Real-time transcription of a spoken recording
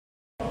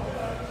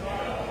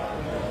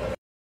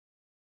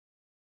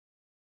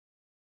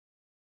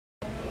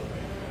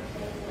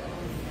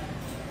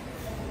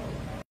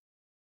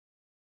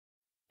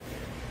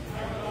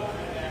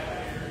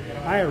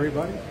Hi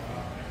everybody,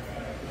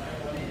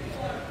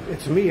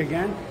 it's me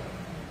again.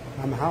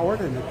 I'm Howard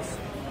and it's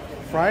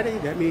Friday.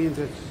 That means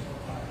it's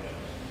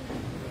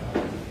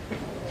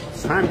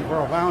time for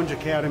a Lounge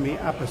Academy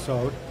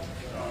episode.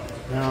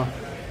 Now,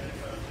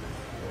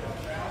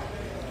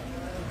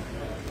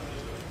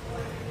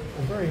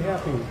 I'm very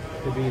happy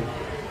to be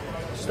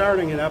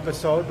starting an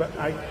episode, but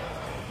I'm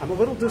a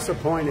little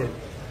disappointed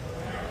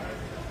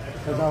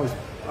because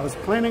I was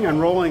planning on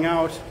rolling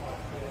out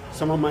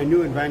some of my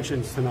new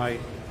inventions tonight,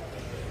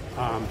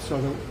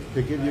 so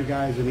to give you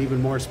guys an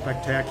even more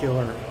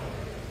spectacular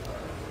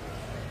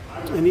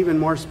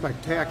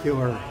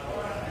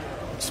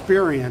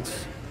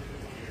experience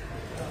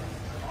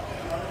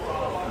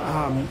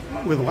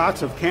with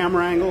lots of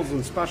camera angles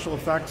and special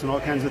effects and all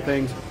kinds of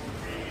things.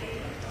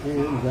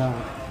 And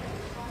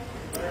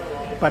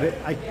but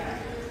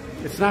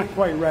it's not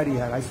quite ready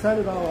yet. I set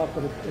it all up,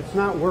 but it's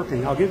not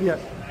working. I'll give you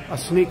a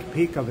sneak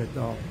peek of it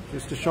though,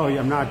 just to show you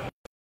I'm not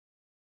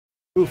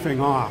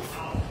goofing off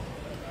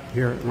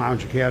here at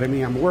Lounge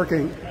Academy. I'm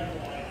working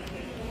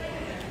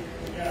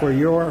for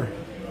your,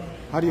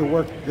 how do you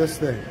work this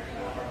thing?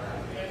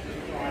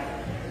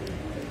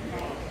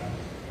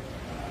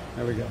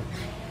 There we go.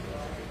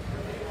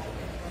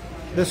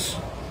 This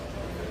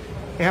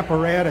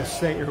apparatus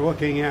that you're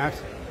looking at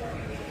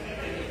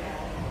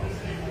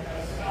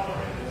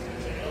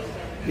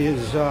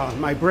is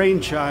my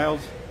brainchild.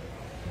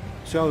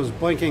 Shows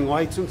blinking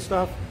lights and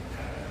stuff.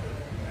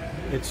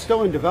 It's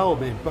still in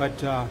development,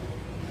 but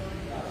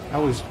I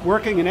was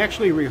working and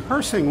actually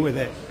rehearsing with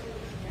it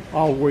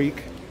all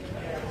week,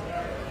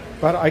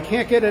 but I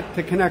can't get it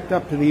to connect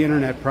up to the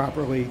internet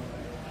properly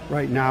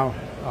right now.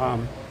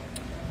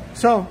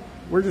 So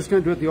we're just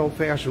going to do it the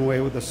old-fashioned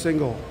way with a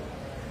single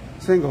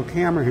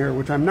camera here,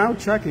 which I'm now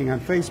checking on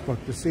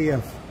Facebook to see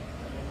if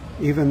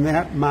even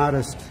that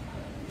modest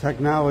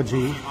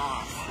technology,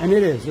 and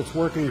it's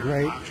working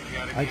great.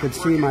 I could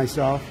see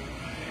myself.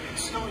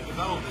 It's still in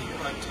development,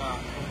 but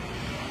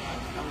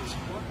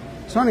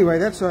so anyway,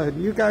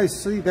 you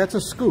guys see, that's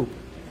a scoop.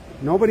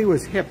 Nobody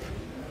was hip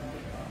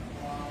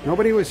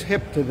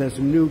to this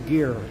new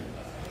gear.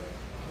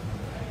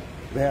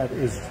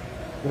 There's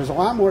a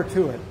lot more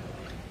to it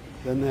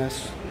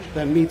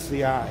than meets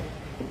the eye.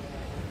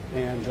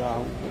 And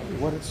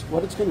what it's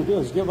going to do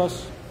is give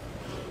us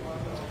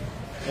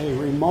a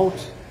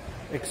remote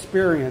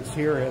experience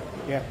here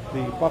at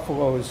the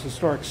Buffalo's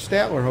historic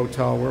Statler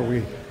Hotel, where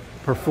we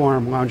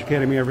perform Lounge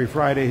Academy every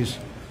Fridays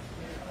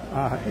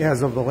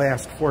as of the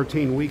last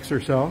 14 weeks or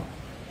so.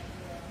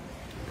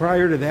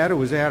 Prior to that, it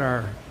was at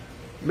our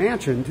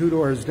mansion 2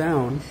 doors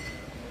down,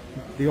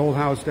 the old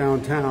house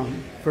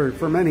downtown,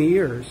 for many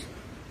years,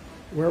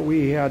 where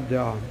we had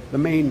the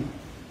main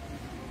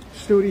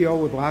studio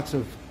with lots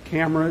of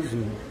cameras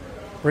and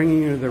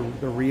bringing you the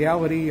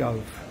reality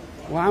of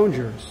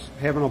loungers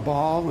having a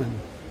ball and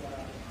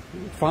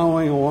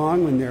following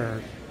along in their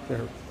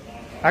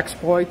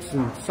exploits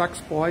and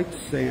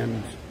sexploits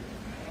and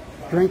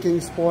drinking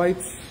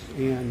exploits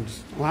and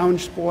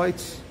lounge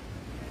exploits,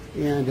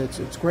 and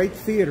it's great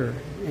theater.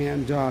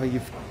 And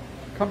you've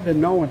come to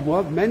know and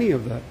love many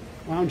of the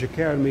Lounge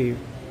Academy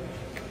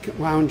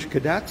Lounge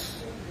Cadets,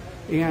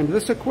 and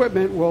this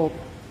equipment will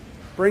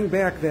bring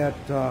back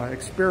that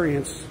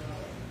experience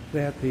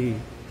that the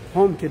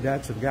home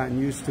cadets have gotten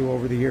used to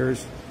over the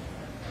years,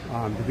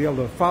 to be able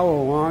to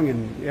follow along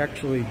and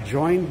actually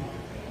join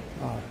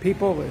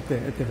people at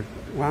their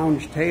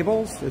lounge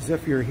tables as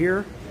if you're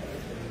here,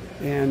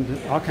 and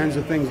all kinds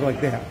of things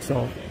like that.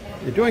 So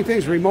doing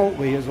things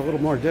remotely is a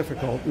little more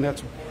difficult, and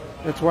that's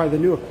why the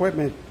new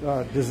equipment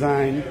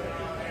design,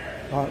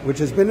 which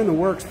has been in the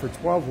works for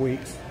 12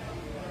 weeks,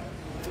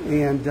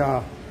 and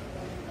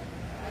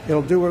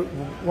it'll do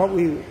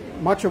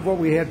much of what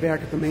we had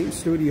back at the main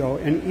studio,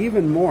 and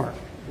even more,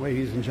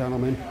 ladies and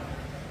gentlemen,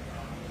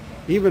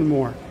 even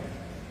more.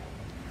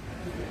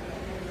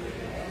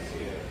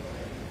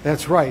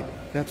 That's right.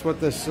 That's what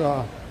this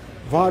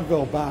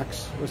vaudeville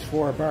box was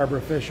for,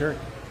 Barbara Fisher.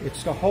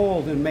 It's to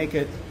hold and make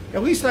it,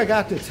 at least I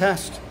got to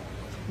test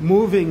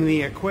moving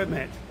the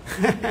equipment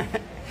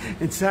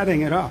and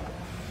setting it up.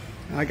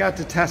 I got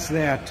to test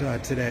that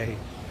today,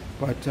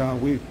 but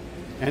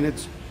and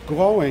it's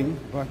glowing,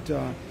 but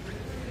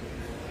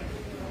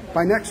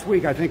by next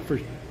week, I think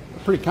I'm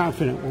pretty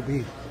confident we'll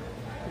be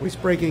at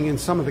least breaking in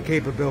some of the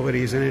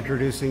capabilities and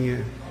introducing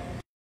you.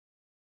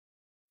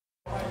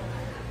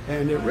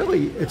 And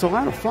it's a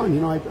lot of fun. You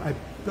know, I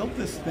built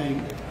this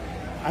thing.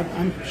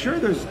 I'm sure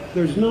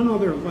there's none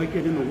other like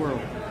it in the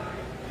world.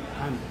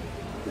 I'm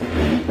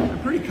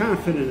pretty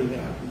confident of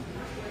that.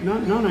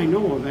 None I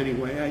know of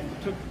anyway. I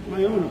took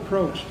my own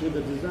approach to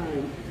the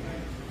design,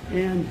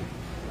 and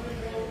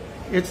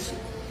it's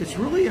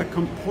really a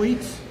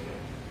complete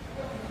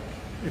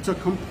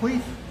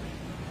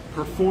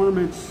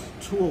performance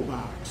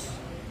toolbox.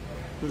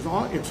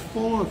 It's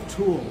full of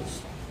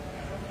tools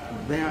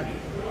that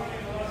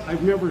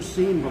I've never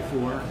seen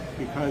before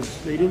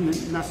because they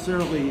didn't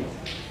necessarily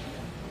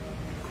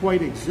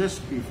quite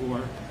exist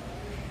before.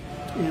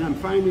 And I'm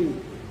finding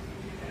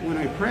when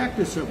I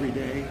practice every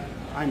day,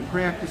 I'm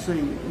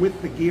practicing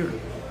with the gear.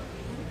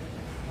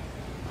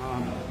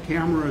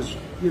 Cameras,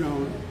 you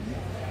know,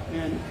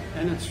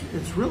 and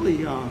it's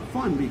really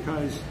fun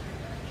because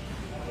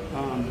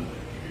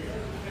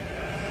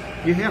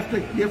you have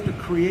to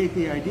create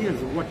the ideas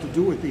of what to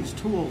do with these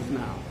tools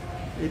now.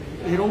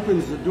 It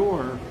opens the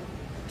door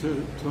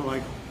to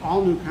like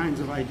all new kinds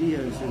of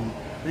ideas and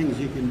things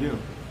you can do.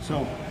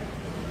 So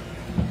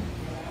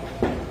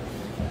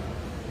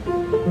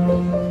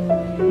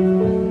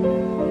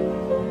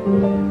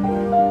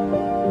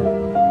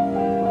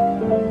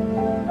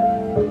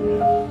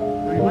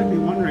you might be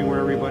wondering where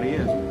everybody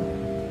is.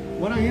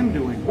 What I am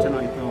doing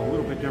tonight, though, a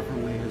little bit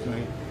differently, is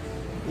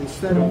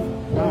instead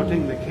of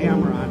mounting the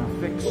camera on a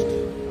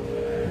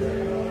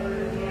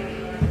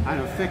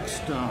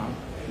fixed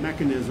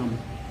mechanism,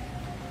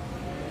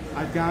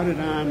 I've got it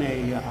on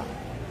a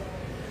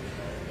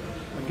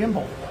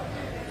gimbal.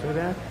 See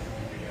that?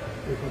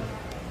 We can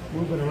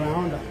move it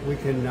around. We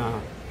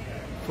can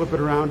flip it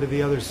around to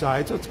the other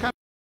side. So it's kind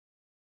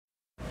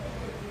of,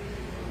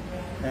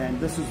 and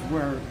this is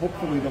where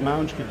hopefully the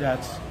Lounge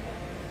Cadets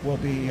will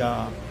be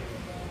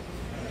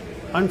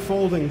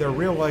unfolding their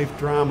real-life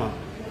drama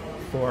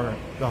for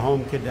the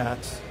home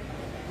cadets.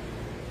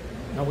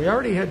 Now, we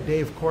already had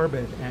Dave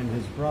Corbett and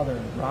his brother,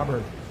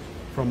 Robert,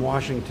 from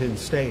Washington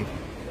State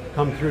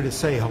come through to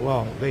say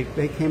hello.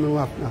 They came and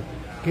left. Now,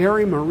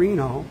 Gary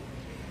Marino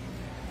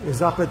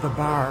is up at the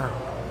bar,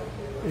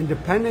 and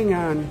depending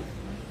on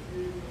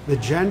the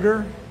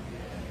gender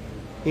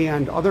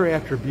and other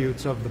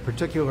attributes of the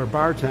particular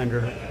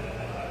bartender,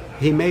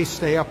 he may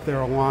stay up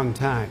there a long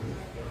time.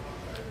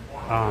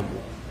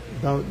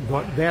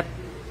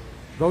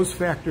 Those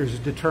factors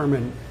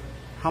determine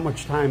how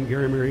much time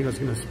Gary Marino is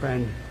going to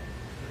spend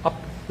up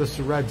the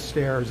red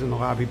stairs in the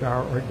lobby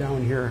bar or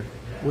down here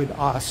with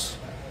us.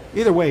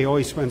 Either way, he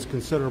always spends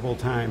considerable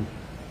time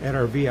at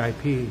our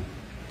VIP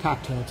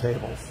cocktail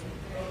tables.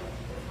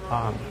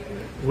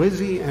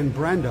 Lizzie and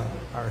Brenda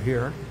are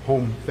here,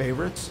 home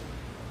favorites,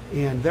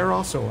 and they're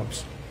also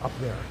up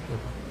there.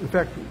 In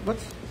fact,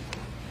 let's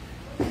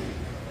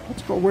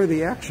go where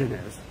the action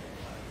is.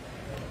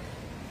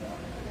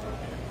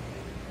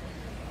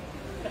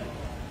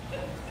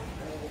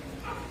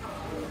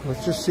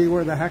 Let's just see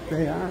where the heck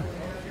they are.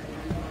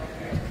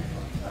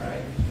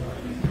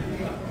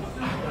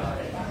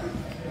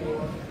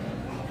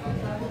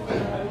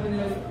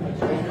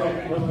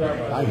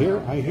 I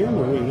hear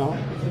Marino.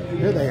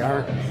 Here they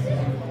are.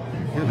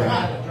 Here they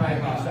are.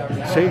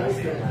 See?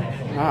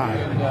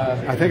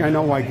 I think I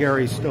know why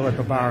Gary's still at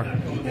the bar.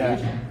 Yeah.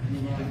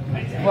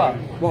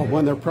 Well,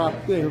 when they're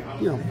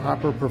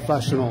proper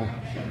professional.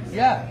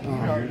 Yeah. I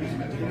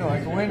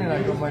go in and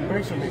I go, my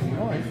brakes are making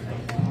noise.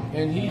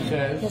 And he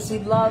says... Because he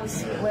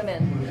loves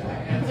women.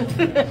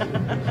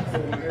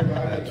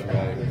 That's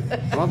right.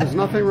 Well, there's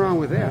nothing wrong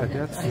with that.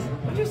 That's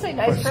What'd you say,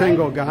 nice a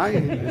single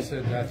guy. He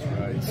said that's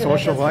right.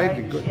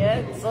 Socialite. Good.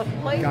 Yeah,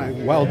 socialite. Guy,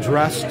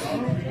 well-dressed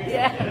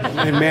Yeah.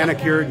 and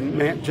manicured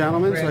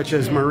gentlemen such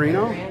as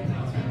Marino.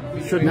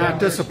 Should not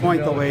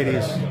disappoint the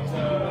ladies.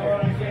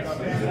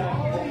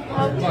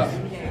 But,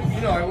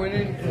 I went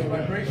in and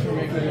my brakes were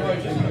making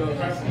noise and he goes,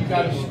 you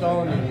got a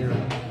stone in your...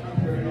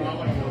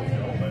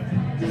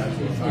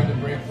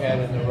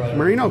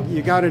 Marino,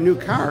 you got a new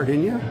car,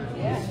 didn't you?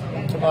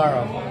 Yeah.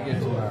 Tomorrow. I'll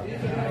get tomorrow.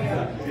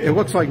 It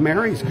looks like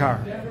Mary's car.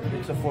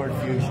 It's a Ford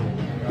Fusion.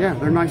 Yeah,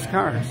 they're nice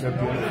cars. They're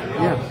beautiful.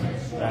 Yeah.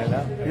 I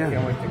know. Yeah.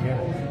 Can't wait to get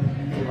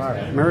it.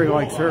 Tomorrow. Mary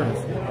likes hers.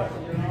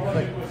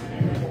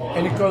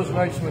 And it goes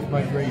nice with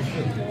my gray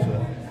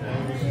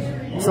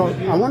suit. So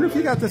I wonder if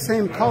you got the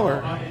same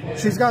color.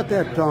 She's got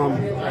that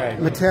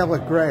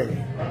metallic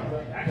gray.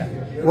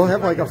 We'll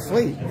have like a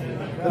fleet.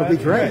 It'll be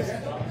great.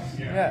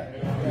 Yeah.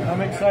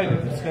 I'm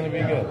excited. It's going to be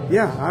good.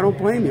 Yeah, I don't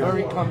blame you.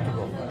 Very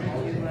comfortable.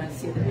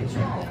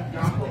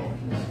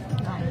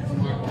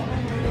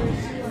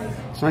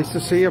 It's nice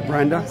to see you,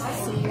 Brenda. Nice to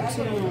see you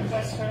too.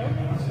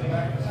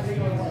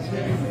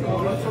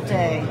 Beautiful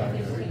day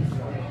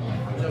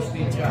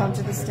to come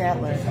to the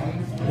Statler.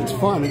 It's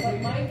fun.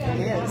 It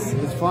is.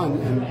 It's fun,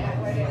 and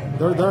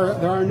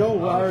there are no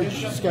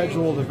large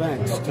scheduled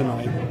events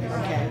tonight.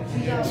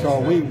 Okay. So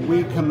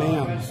we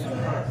command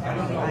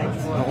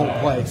the whole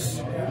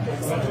place.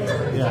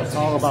 Yeah, it's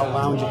all about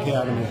Lounge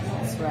Academy.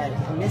 That's right.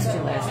 I missed you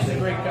last week.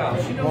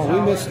 Well,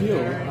 we missed you.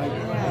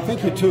 I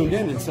think you tuned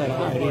in and said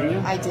hi, didn't you?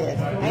 I did.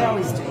 I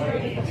always do.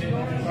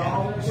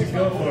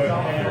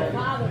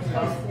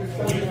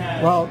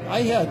 Well,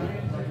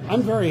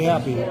 I'm very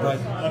happy, but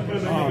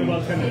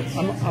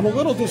I'm a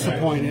little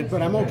disappointed,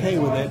 but I'm okay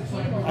with it.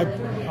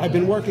 I've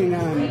been working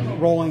on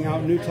rolling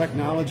out new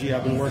technology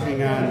I've been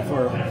working on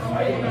for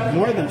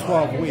more than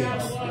 12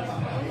 weeks.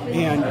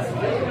 And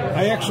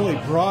I actually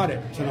brought it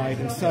tonight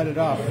and set it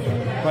up,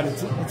 but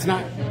it's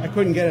not, I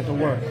couldn't get it to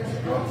work.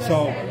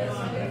 So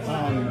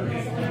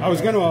I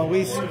was going to at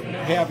least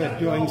have it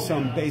doing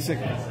some basic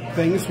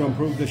things to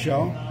improve the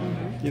show.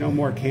 you know,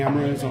 more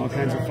cameras, all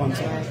kinds of fun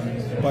stuff.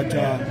 But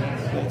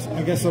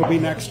I guess it'll be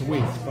next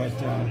week. But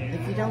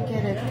if you don't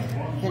get it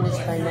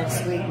finished by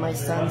next week, my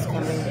son's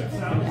coming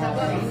from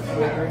LA for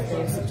my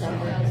birthday in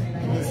September,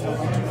 and he's an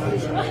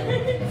electrician.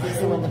 He's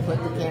the one that put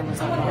the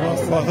cameras on.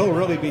 Well, he'll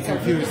really be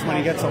confused when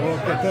he gets a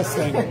look at this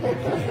thing.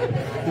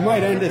 He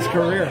might end his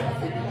career.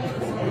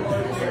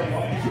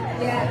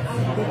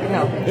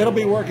 No. It'll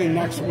be working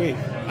next week.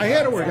 I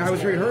had it work. I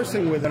was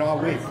rehearsing with it all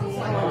week. Oh,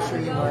 I'm sure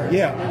you were.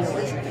 Yeah,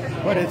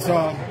 but it's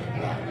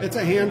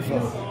a handful.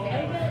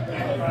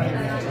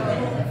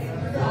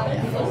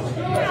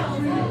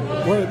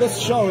 Where this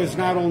show is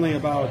not only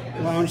about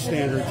lounge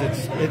standards,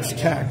 it's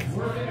tech.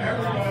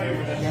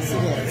 Yes,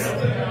 it is.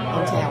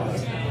 And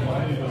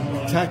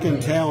talent. Tech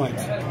and talent.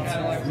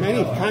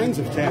 Many kinds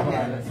of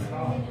talent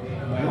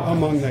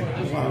among the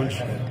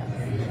lounge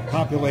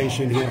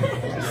population here.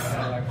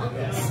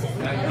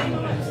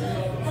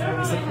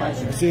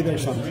 See,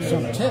 there's some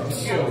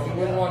tips.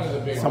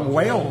 Some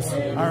whales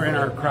are in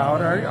our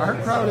crowd. Our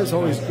crowd is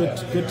always good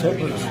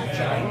tippers.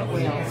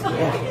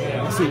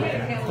 Yeah, I see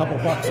a couple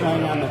bucks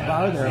lying on the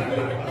bar there for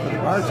the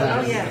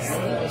bartender. Oh, yes.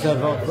 Is that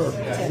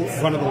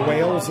one of the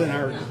whales in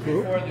our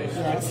group?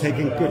 Yes.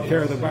 Taking good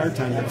care of the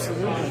bartenders.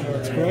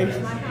 That's great.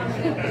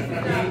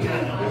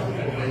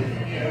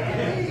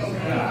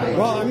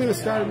 Well, I'm going to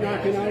start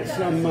knocking out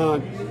some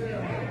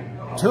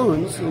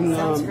tunes. And,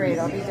 sounds great.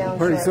 I'll be down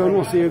pretty soon.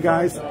 We'll see you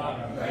guys.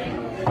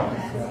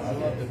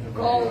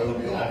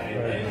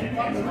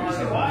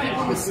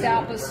 People would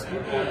stop us.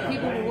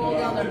 People would roll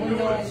down their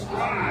windows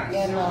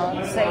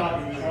and say,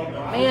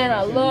 "Man,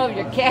 I love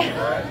your cat."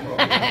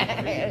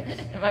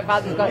 And my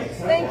father's going,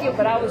 "Thank you,"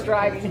 but I was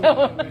driving.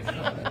 Well,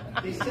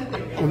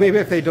 maybe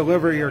if they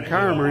deliver your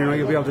car, Marino,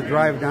 you'll be able to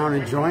drive down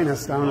and join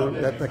us down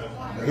at the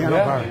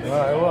piano bar.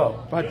 Well, I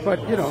will. But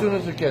you know, As soon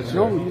as it gets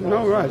no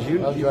rush.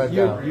 I'll drive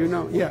down. You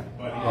know, yeah.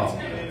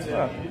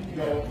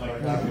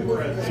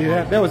 See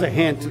that? That was a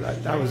hint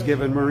I was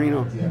giving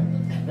Marino.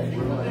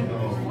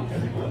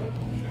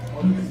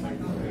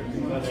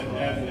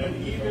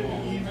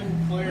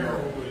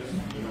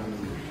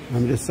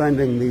 I'm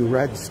descending the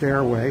red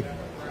stairway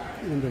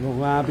into the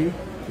lobby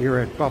here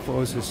at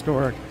Buffalo's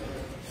historic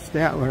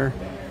Statler.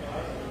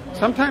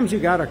 Sometimes you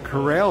gotta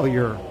corral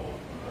your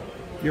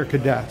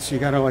cadets. You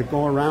gotta like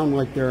go around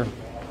like they're,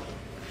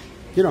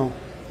 you know,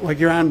 like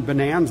you're on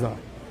Bonanza.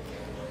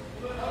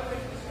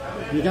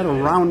 You gotta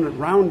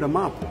round them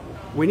up.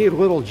 We need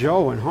little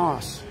Joe and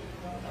Hoss.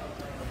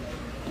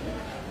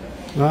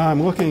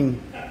 I'm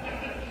looking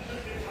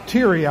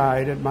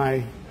teary-eyed at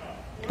my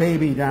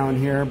baby down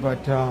here,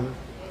 but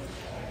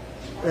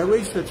at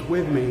least it's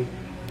with me.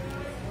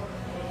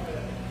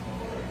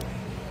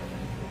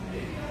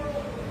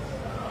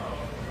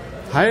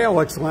 Hi,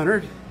 Alex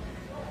Leonard.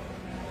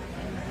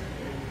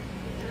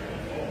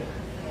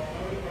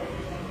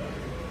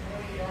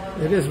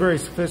 It is very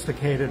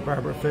sophisticated,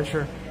 Barbara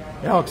Fisher.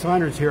 Alex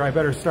Leonard's here. I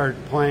better start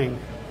playing.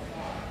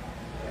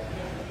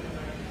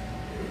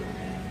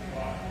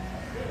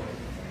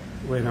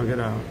 Wait, I'll get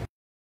out.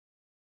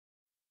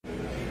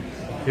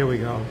 Here we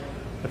go.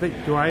 I think,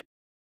 I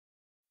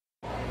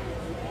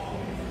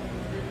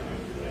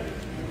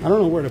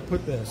don't know where to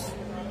put this.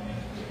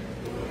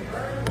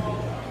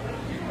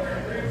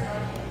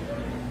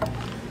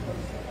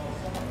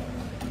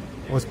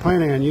 I was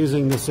planning on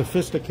using the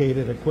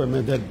sophisticated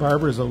equipment that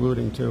Barbara's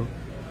alluding to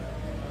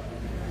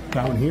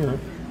down here.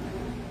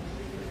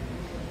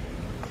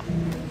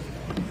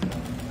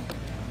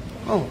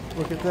 Oh,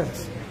 look at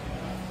this.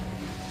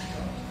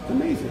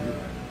 Amazing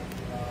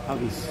how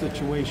these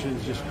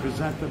situations just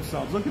present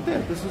themselves. Look at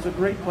that. This is a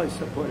great place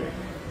to put it.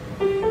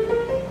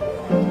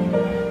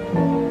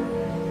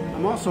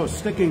 I'm also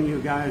sticking you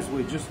guys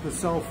with just the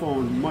cell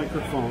phone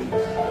microphone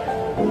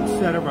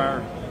instead of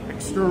our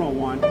external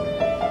one.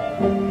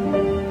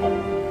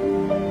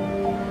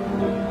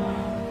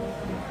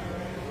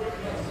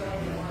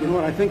 You know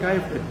what, I think I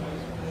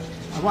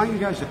want you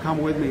guys to come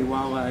with me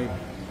while I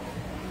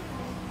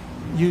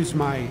use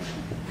my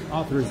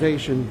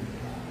authorization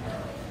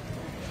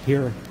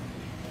here.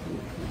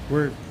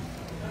 I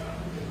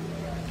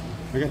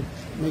gotta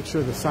make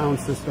sure the sound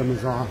system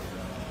is off.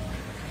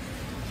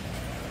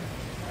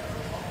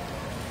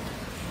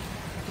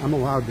 I'm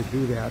allowed to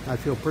do that. I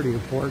feel pretty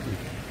important.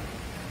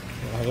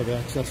 I have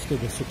access to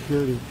the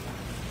security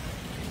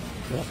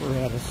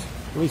apparatus,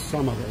 at least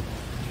some of it,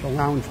 the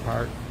lounge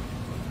part.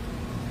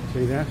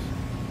 See that?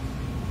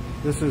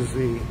 This is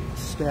the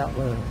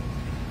Statler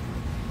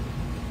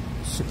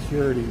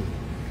security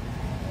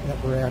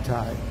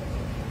apparatus.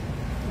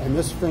 And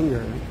this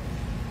finger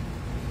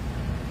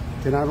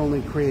can not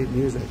only create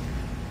music,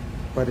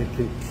 but it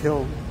can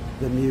kill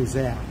the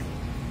music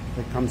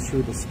that comes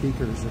through the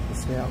speakers at the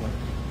Statler.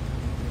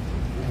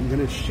 I'm going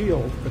to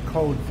shield the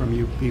code from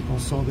you people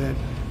so that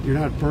you're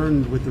not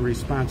burdened with the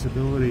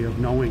responsibility of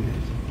knowing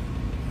it.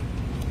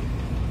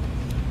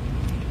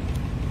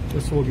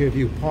 This will give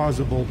you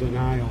plausible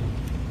denial.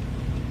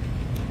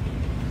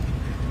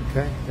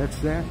 Okay, that's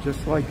that,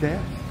 just like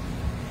that.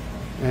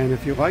 And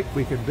if you like,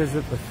 we could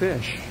visit the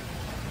fish.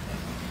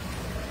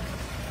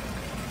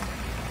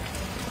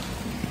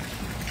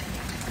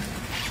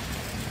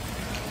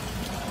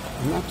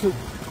 I'm not too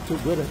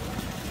good at.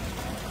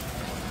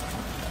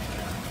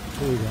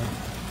 There we go.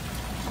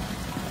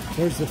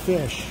 There's the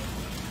fish.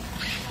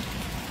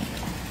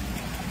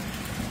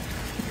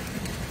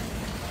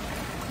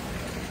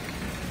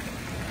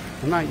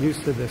 I'm not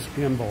used to this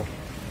gimbal.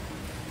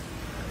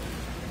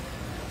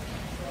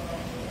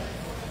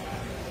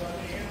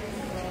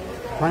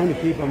 Trying to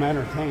keep them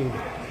entertained.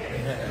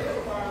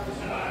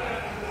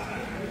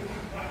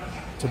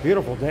 It's a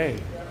beautiful day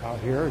out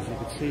here, as you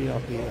can see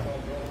out the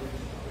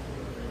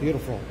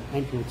beautiful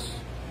entrance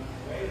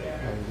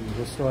of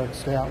the historic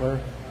Statler.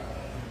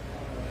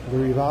 The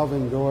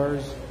revolving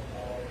doors.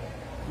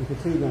 You can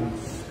see them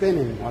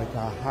spinning like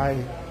a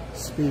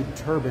high-speed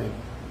turbine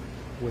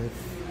with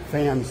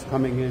fans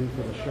coming in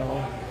for the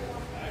show.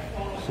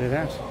 See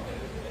that?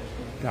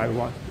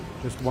 Guy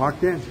just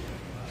walked in.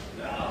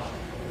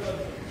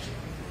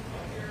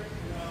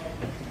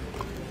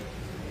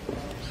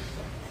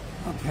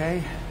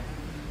 Okay.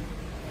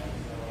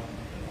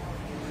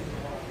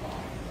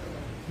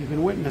 You've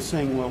been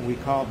witnessing what we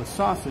call the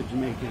sausage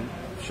making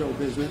show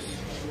business.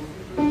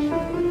 Here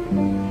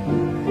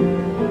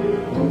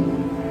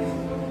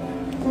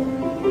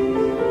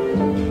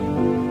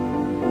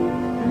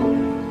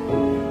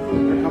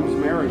comes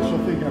Mary.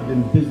 She'll think I've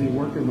been busy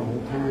working the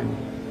whole time.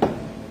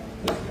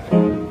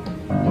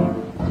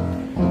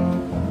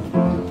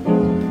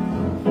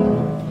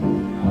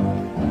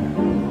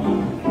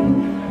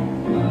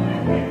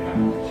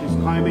 She's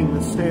climbing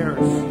the stairs.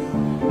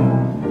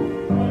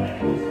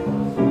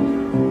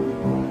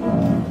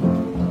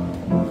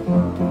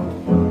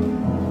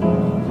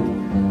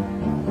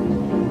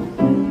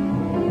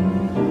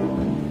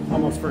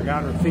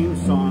 Forgot her theme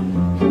song.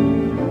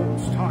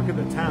 It's Talk of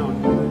the Town.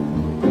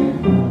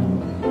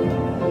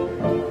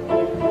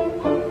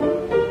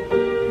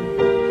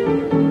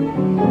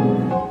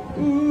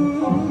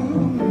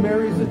 Ooh,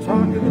 Mary's the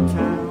talk of the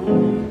town.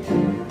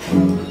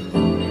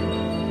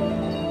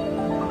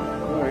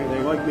 Boy,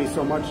 they like me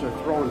so much they're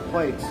throwing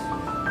plates.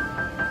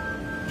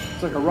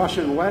 It's like a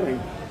Russian wedding.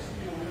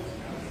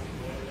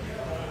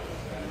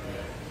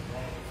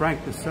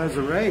 Frank de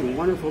Cesare,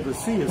 wonderful to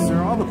see you,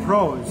 sir. All the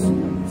pros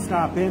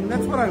stop in.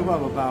 That's what I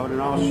love about an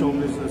all-show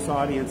business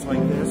audience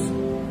like this.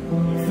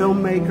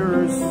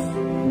 Filmmakers,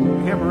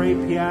 cabaret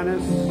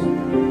pianists,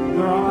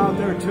 they're all out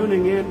there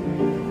tuning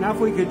in. Now if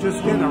we could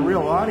just get a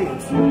real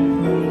audience.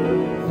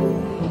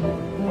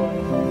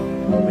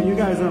 But you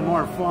guys are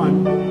more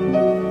fun.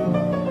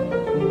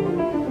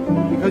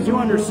 Because you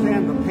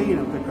understand the pain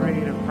of the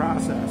creative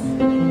process.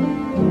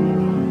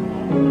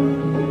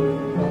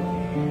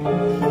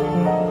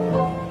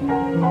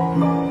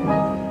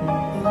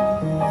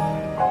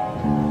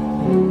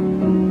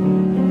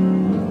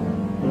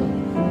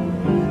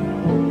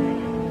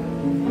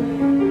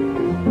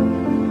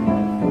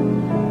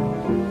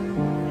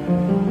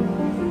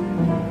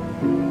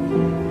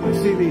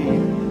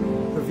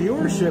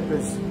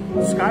 Is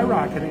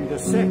skyrocketing to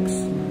 6.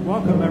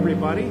 Welcome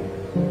everybody.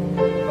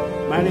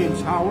 My name's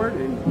Howard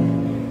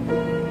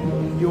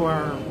and you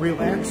are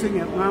relaxing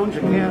at Lounge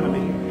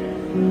Academy.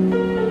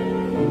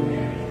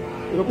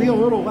 It'll be a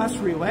little less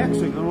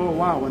relaxing in a little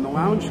while when the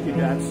Lounge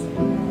Cadets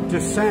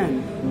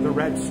descend the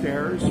red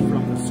stairs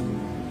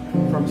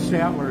from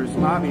Statler's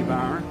lobby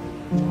bar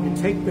and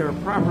take their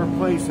proper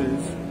places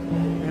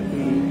at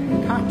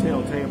the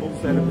cocktail tables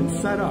that have been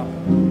set up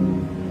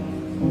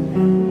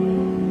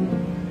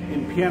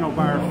piano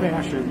bar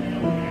fashion,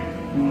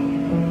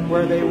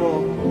 where they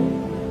will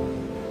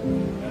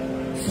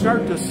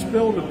start to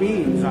spill the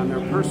beans on their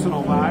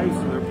personal lives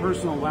and their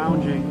personal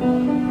lounging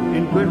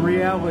in good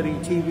reality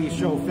TV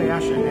show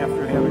fashion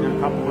after having a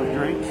couple of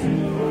drinks,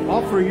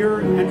 all for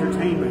your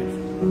entertainment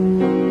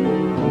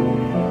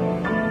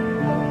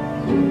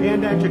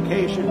and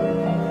education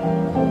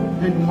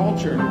and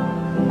culture,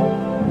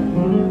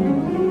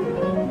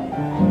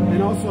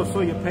 and also so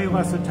you pay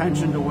less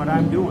attention to what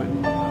I'm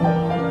doing.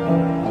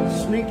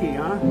 Sneaky,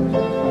 huh?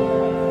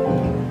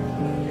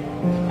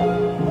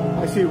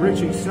 I see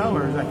Richie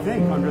Sellers, I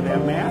think, under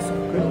that mask.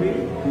 Could be.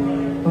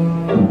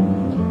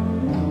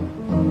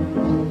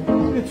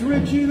 It's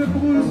Richie the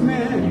Blues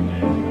Man.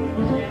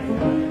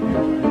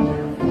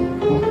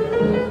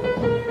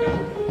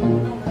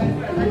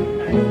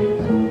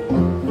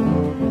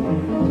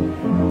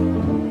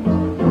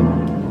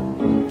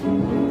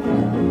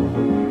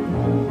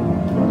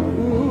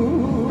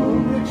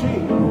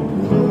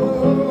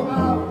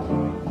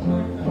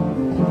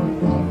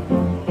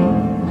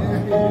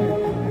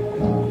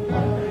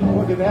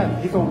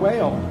 He's a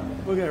whale.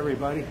 Look at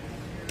everybody.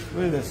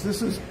 Look at this.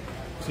 This is,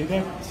 see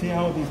that? See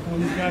how these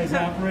guys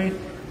operate?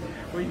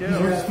 We do. He's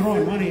just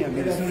throwing money at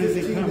me as soon as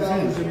he comes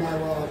in.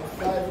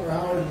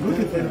 Look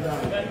at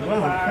that.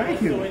 Wow,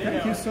 thank you.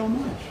 Thank you so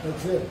much.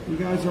 That's it. You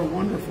guys are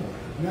wonderful.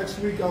 Next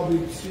week I'll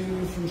be seeing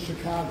you from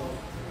Chicago.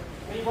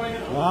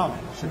 Wow,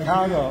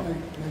 Chicago. My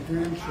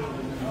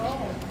grandchildren.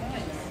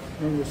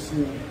 And we'll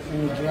see.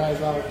 And we'll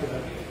drive out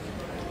there.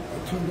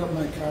 I tuned up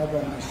my car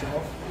by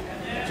myself.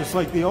 Just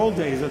like the old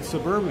days at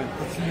Suburban.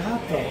 It's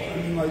not though. I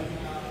mean, like,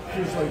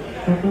 there's like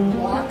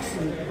blocks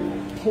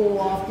and pull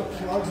off the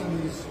plugs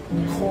and these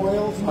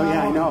coils. Oh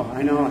yeah,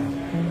 I know.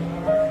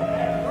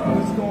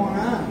 What's going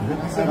on?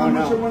 I said, how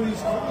much are one of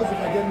these coils if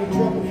I get into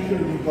trouble for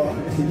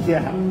 $30?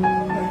 Yeah.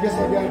 I guess I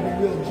gotta be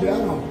real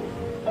gentle.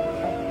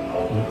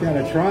 You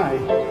gotta try.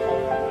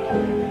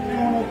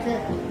 Going okay.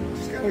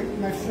 Just got like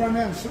my front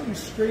end, something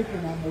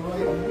scraping on the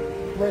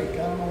right brake. I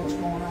don't know what's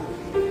going on.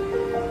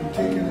 I'm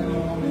taking it in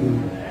on the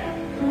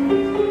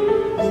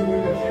it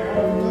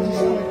doesn't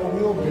sound like a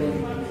wheel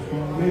bearing.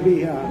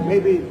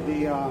 Maybe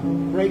the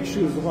brake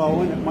shoe's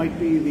low, and it might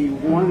be the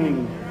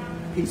warning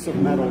piece of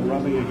metal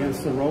rubbing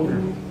against the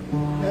rotor.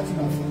 That's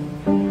nothing.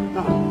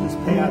 No, just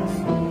pads,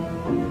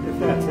 if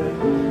that's it.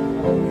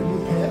 New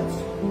pads?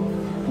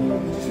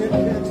 Did you say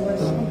pads last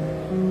summer?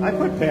 I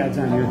put pads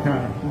on your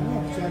car.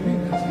 No, so I mean,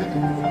 that's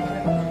not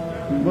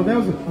pads. Well, that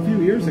was a few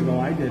years ago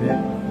I did it. No,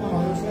 it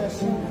was last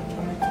summer,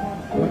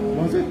 2020. What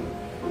was it?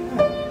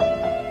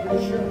 Yeah,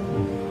 pretty sure.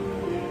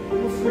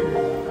 We'll figure it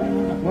out.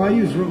 Well, I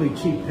use really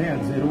cheap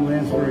pads. They don't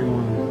last very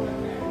long.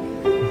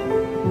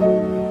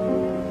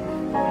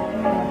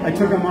 I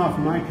took them off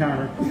my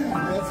car. Yeah,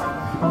 that's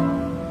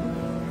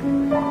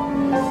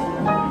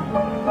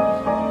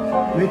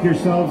Make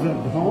yourselves at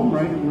home,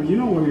 right? You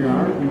know where you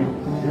are.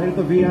 Right at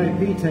the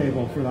VIP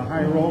table for the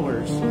high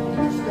rollers.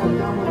 just got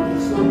down with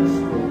the summer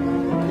school.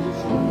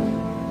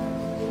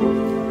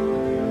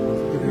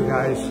 If you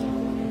guys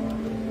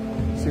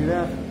see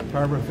that?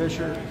 Barbara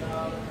Fisher.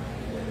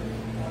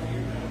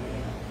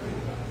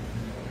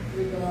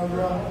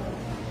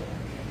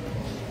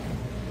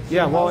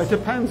 Yeah, well, it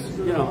depends,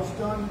 you know.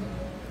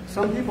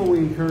 Some people we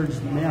encourage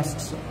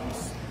masks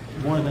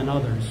more than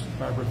others.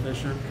 Barbara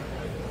Fisher.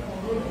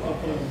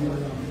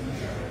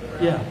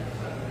 Yeah.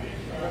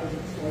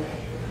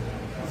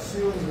 The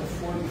ceilings are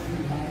 40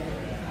 feet high.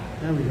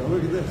 There we go.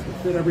 Look at this. We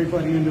fit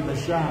everybody into the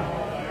shop.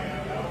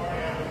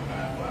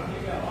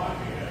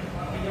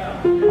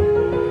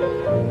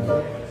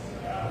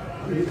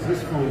 Use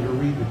this phone to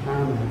read the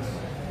comments.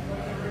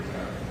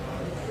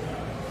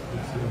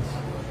 What's this?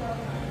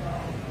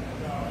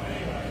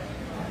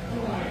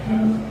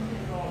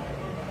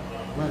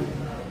 Well,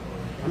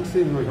 I'm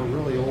seeing like a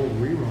really old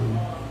rerun.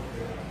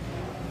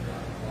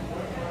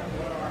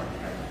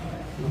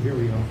 Oh, here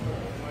we go.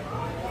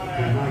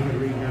 And I can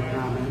read your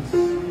comments.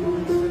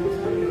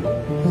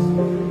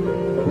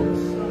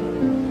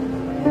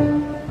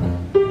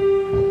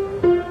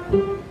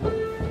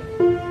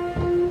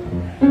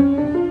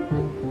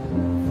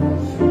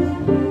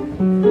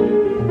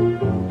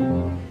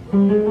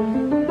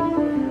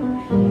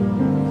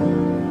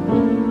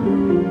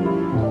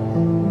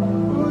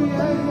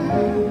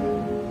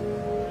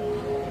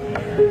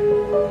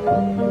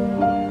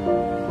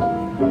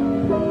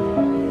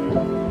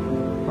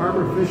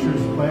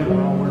 Fisher's glad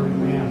we're all wearing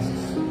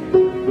masks.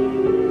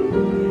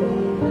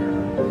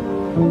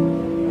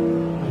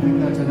 I think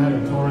that's an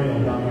editorial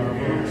about our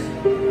books.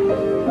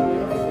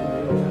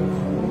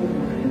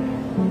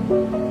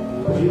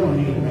 You don't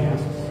need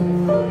masks.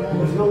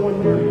 There's no one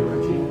near you,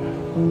 Richie.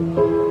 You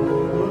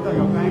look like a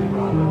bank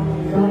robber.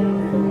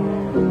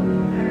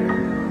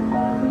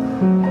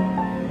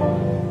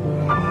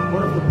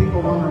 What if the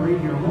people want to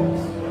read your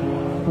lips?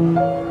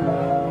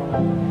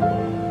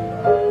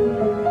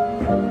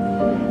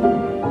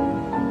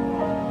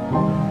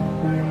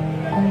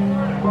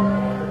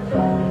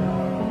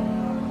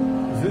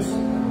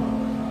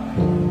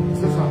 Is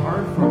this a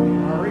hard from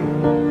Ari?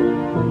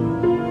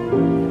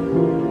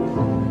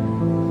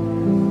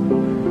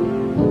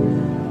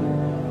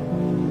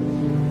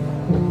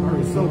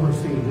 Ari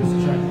Silverstein just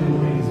checked in,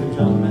 ladies and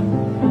gentlemen.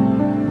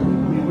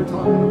 I mean, we're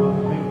talking about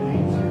the big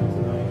names here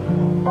tonight.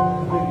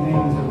 Big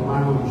names in the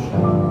lounge.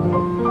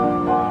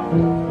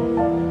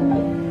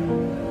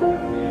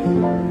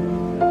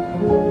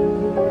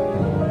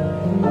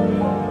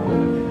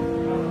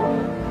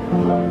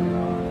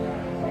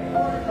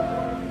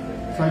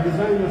 So I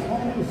designed this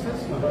whole new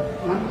system,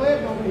 and I'm glad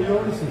nobody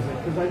notices it,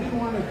 because I didn't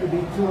want it to be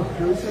too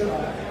obtrusive.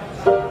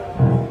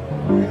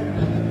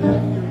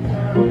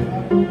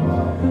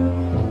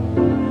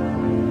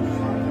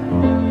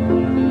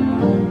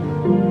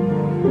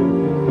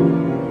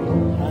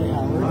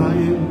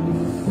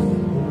 Ryan's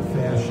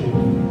old-fashioned.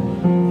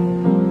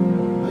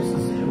 Nice to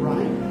see you,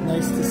 Ryan.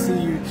 Nice to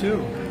see you too.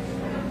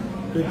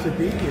 Good to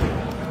be here.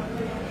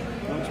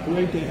 Well, it's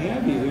great to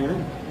have you here.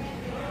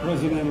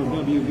 President of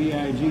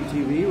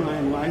WBIG.Tv,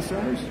 Ryan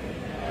Weissars.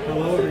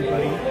 Hello,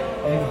 everybody,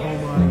 and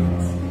home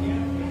audience.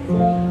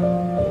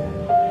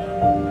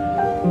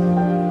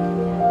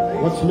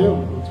 What's new?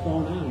 What's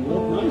going on? You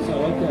look nice. I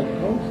like that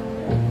coat.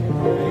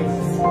 Thanks.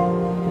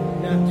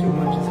 Not too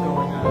much is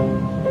going on.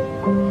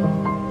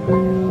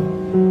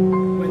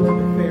 Went to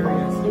the fair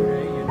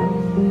yesterday,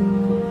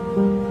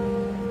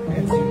 and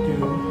as you do.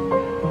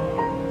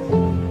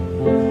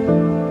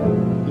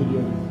 Did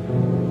you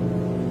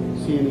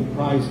see any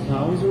prize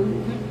cows or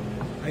anything?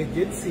 I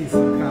did see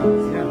some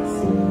cows, yes.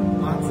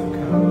 Lots of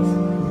cows.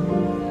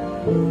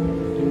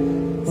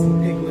 Some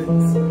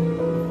piglets.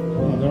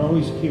 Oh, they're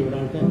always cute,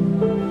 aren't they?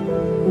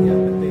 Yeah,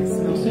 but they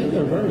smell They say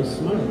they're very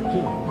smart,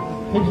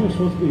 too. Pigs are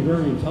supposed to be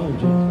very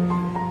intelligent.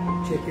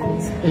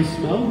 Chickens. They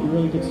smell? You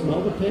really could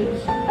smell the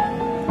pigs?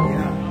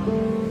 Yeah.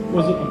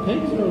 Was it the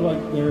pigs or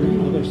like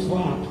they're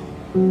slopped?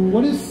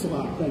 What is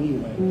slop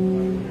anyway?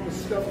 The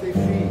stuff they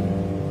feed.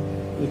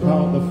 They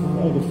call it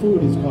the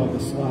food is called the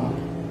slop.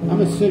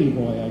 I'm a city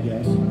boy, I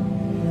guess. I've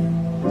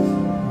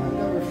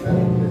never fed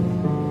a pig.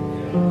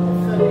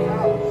 I've fed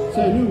cows. So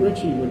I knew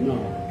Richie would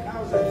know.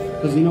 Cows I fed.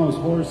 Because he knows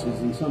horses,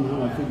 and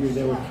somehow I figured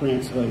they would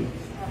translate.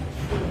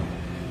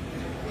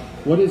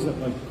 What is it,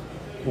 like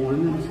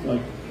corn? It's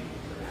like...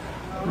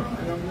 I've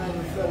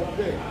never fed a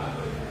pig.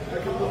 I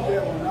can look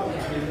that one up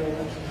if you know.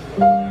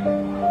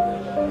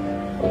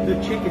 The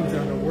chickens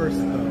are the worst,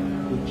 though.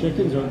 The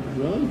chickens are,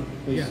 really?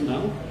 They Yeah.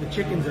 smell? The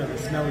chickens are the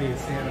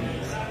smelliest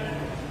animals.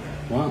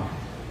 Wow.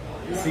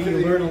 See, you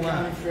learn a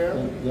lot.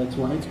 That's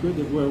why it's good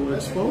that we're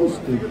exposed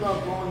Think to.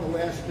 about going the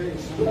last day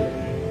Sunday.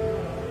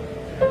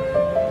 I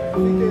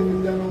think they have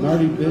the demolition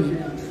Marty derby busy.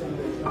 on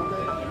Sundays,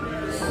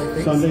 don't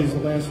they? Sunday's the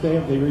last day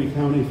of the Erie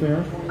County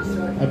Fair.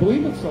 I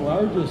believe it's the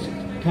largest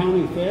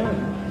county fair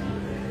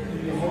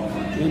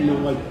in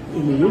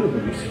the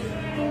universe.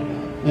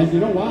 And you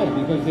know why?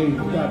 Because they've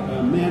got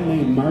a man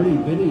named Marty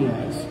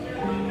Biniaz,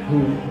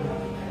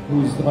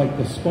 who's like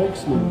the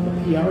spokesman, the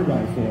PR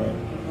guy for it.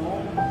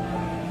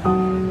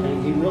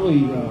 And he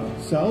really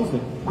sells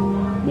it,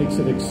 makes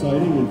it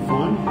exciting and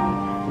fun,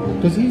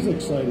 because he's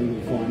exciting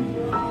and fun.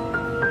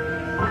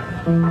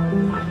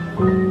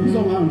 He's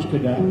a lounge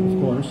cadet, of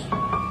course.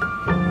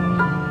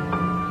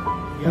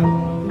 Yeah.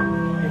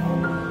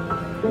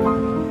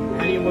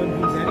 Anyone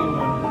who's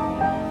anyone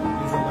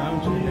is a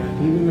lounge cadet.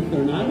 Even if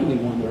they're not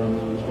anyone, they're a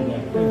lounge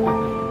cadet.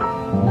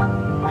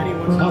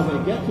 Anyone That's how who's they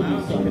a get to be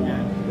lounge someone.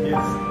 cadet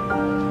is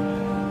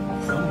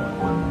someone.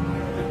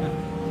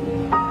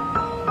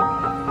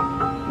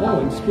 Oh,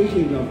 and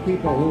speaking of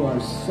people who are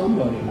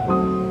somebody,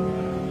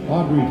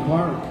 Audrey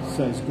Clark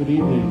says, good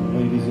evening,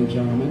 ladies and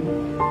gentlemen.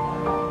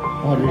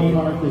 Audrey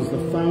Clark is the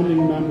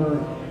founding member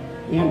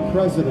and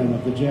president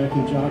of the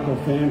Jackie Jocko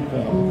fan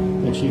club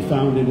that she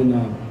founded in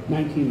the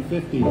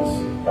 1950s.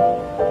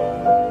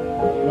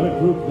 What a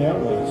group that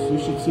was. You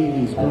should see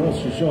these girls.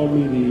 She showed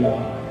me the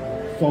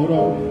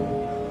photo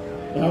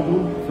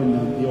album from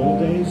the old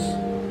days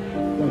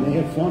when they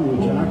had fun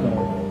with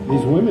Jocko.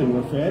 These women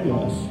were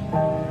fabulous.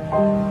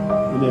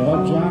 And they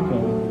loved Jocko,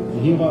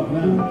 and he loved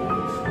them.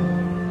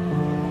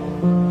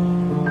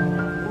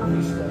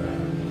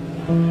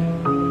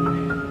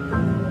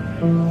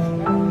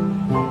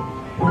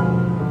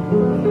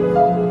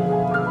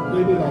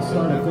 Maybe they'll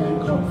start a fan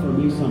club for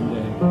me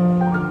someday.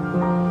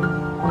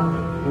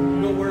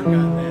 We'll work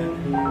on that.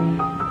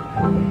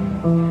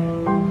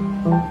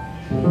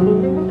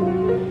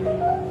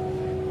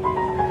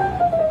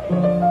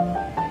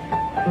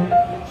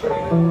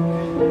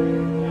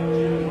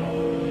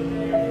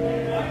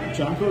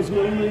 Jocko's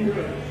middle name?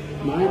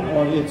 Mine?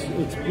 Or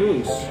it's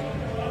Bruce.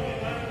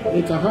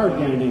 It's a hard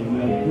guy name,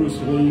 like Bruce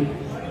Lee.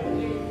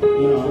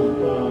 You know,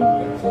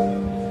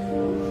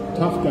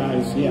 tough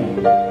guys, yeah.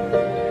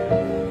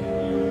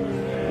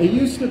 It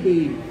used to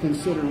be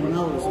considered when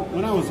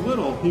I was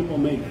little, people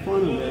made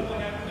fun of it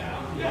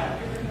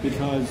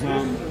because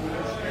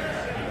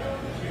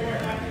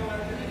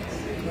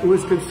it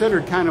was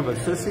considered kind of a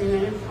sissy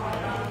name,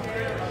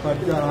 but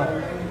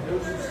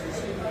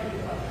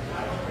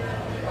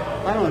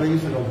I don't know, they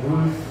used to go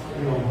Bruce,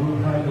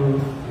 Bruce, hi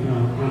Bruce,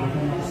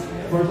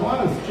 Whereas a lot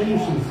has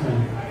changed since then.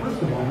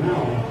 First of all,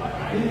 now,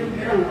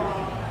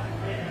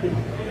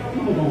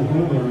 people don't go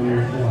there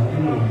anymore,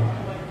 anyway.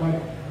 But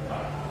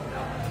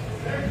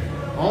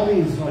all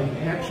these, like,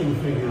 action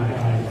figure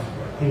guys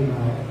came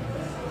out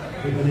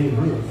with the name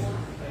Bruce.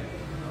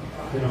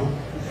 You know?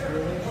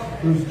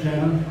 Bruce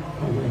Jenner.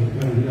 Oh, wait,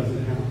 no, he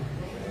doesn't count.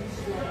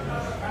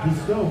 He's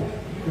still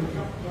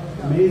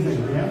amazing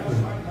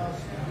athlete.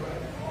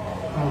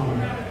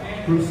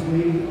 Bruce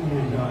Lee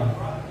and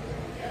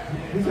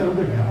who's that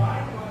other guy?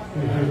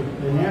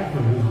 An actor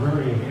who's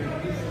very,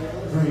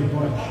 very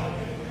butch.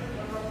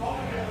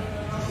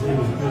 His name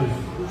is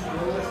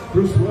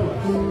Bruce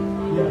Willis.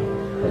 Yeah.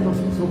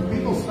 So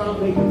people stop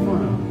making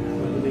fun of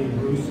the name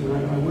Bruce, and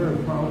I wear it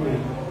proudly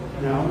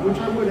now, which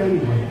I would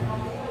anyway.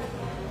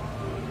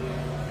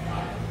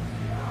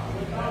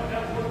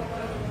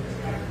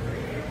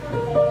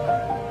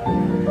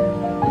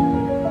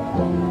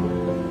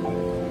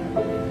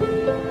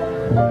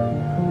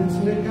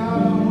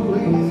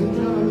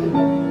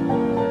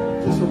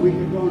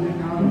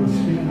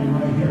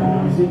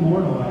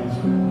 Immortalized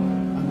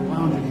on the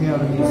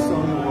LoungeACADEMY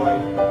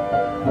celluloid.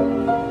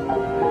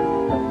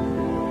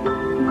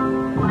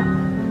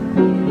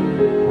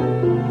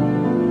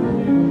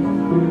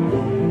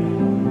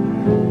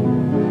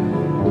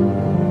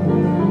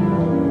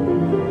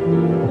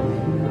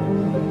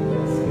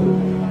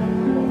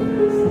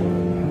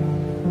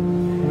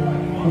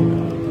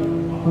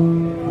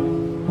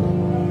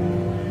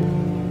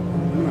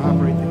 I'm going to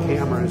operate the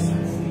cameras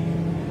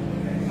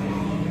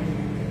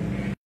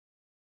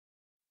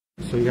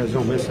so you guys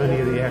don't miss any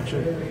of the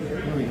action.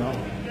 There we go.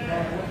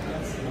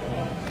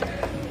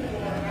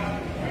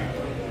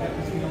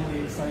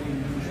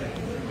 exciting music.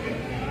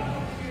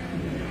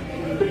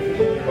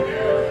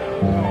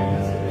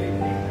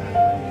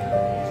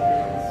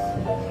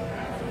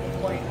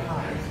 Quite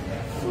high.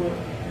 So,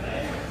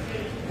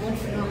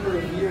 next number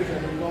of years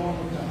I've been going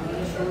with the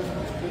harness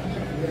horseman's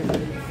picnic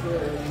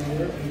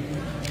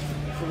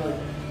for like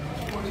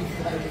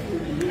 25,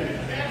 30 years.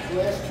 The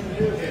last 2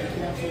 years they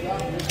canceled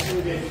out, and this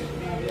year they're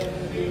not having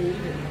to do it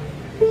either.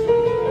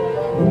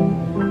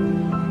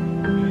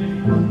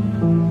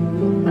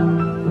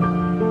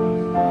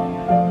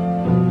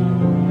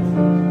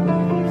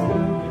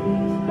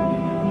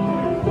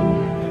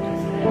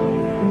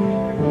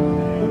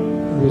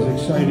 It was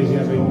exciting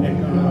having Nick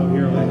out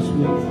here last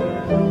week.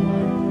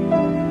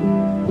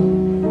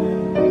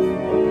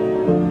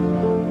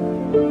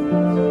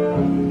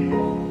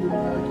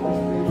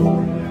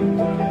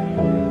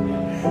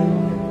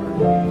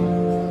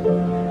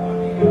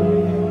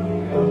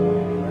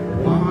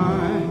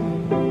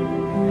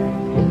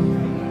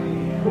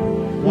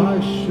 Why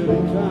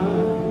shouldn't I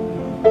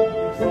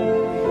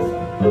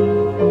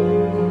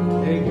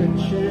take a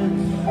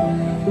chance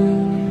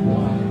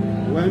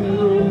when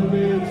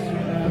romance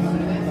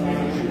passes by?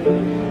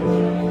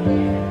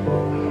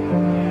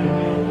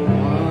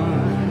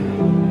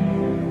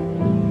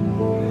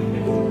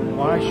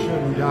 Why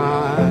shouldn't I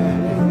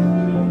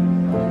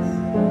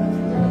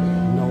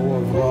know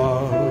of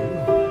love?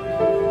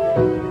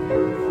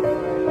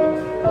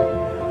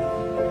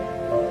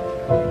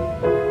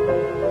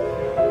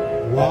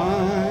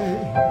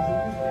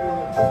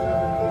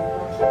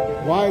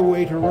 Why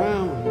wait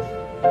around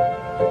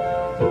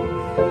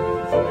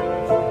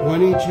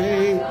when each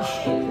age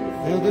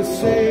held a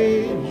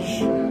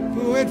sage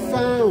who had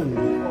found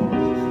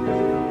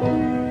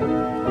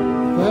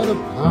that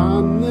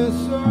upon this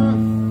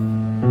earth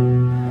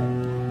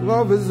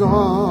love is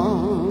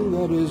all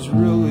that is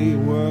really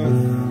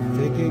worth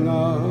thinking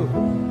of?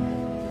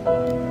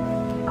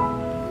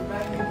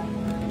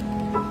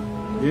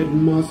 It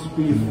must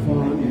be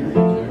fun,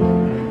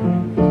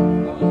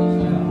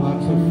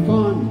 lots of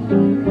fun,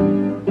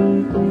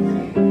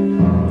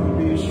 to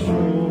be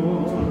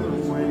sure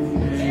when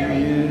day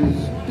is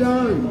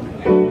done,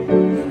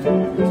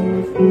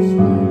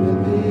 that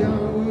the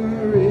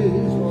hour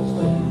is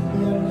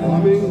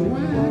coming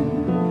when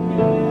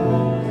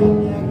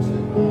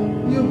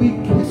you'll be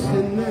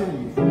kissing them,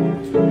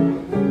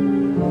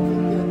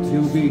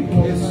 you'll be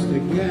kissed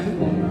again.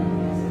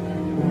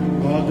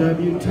 All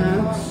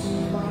debutantes,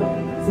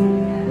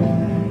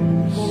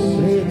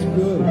 say it's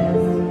good.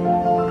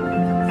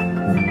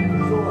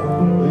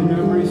 In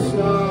every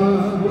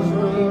star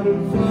out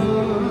and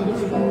far,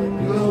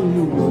 how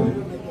you would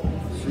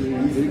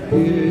seem to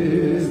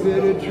give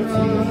it a try.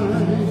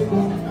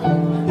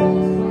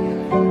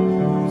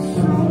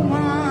 So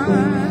why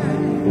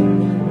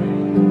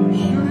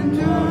shouldn't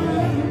I?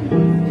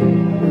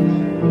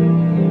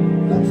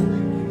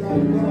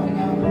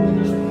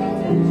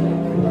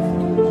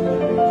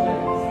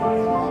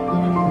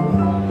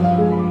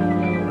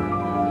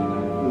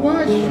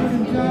 Why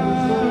shouldn't I?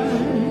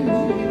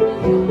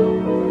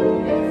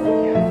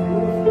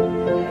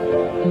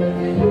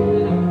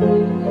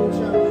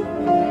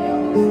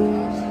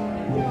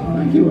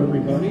 Thank you,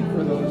 everybody,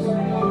 for those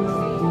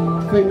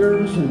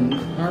fingers and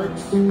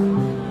hearts.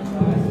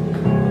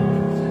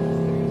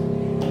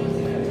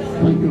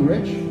 Thank you,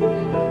 Rich.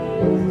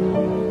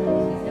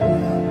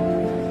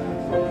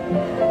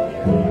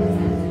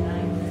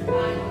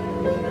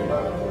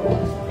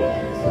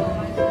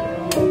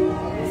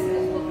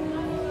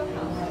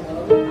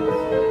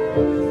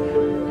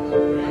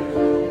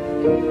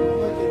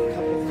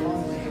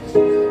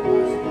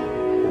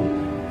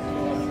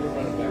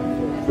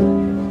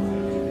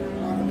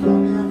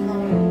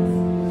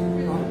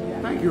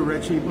 Thank you,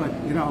 Richie, but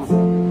you know,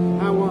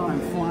 not while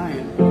I'm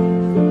flying.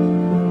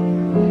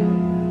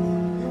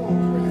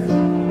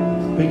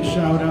 Big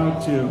shout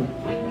out to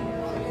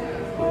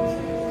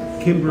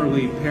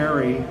Kimberly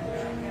Perry,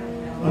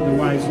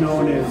 otherwise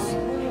known as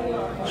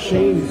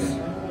Shane's,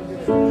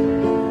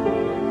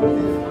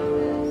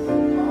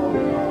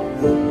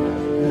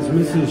 as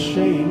Mrs.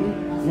 Shane.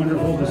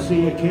 Wonderful to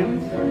see you, Kim.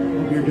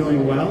 Hope you're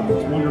doing well.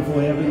 It's wonderful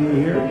having you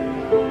here.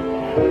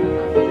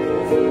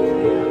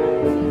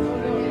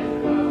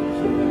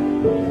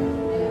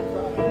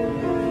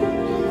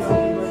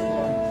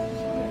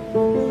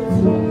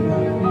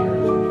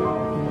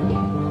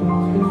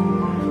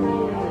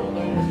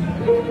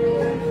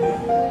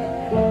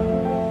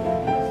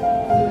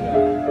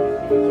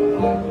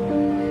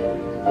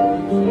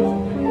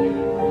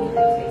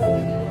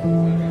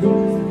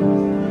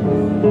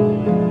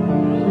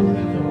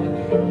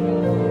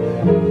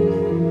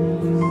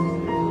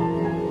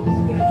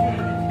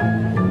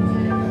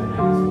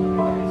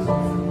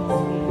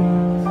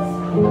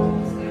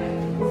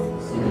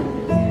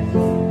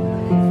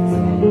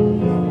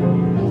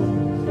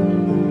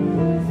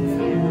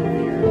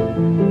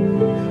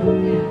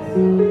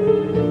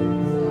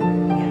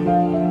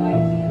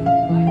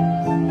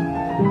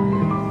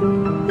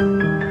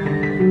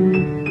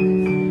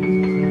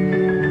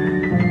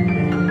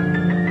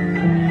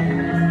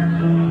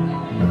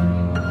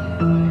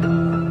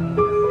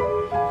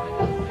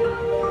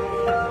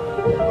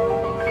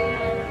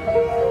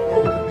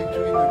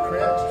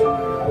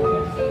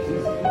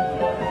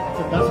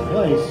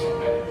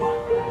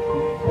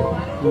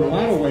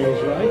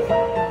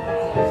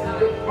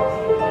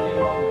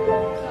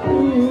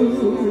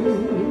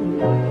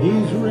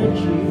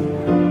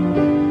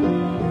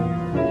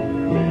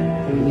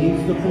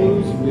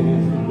 wise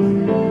man.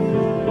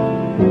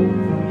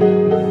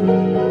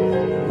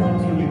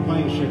 He's going to be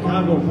playing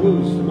Chicago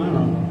Blues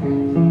tomorrow.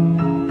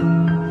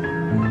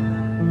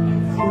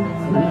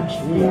 For next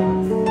week.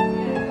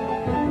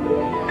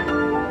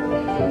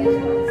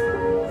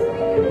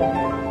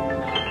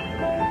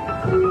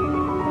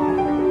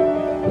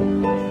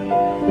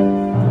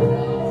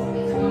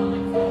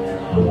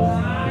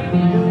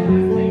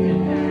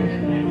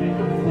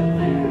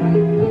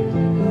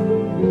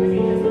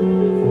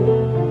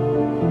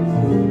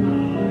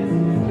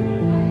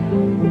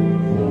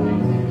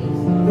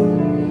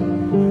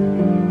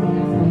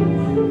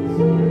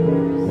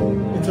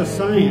 It's a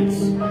science.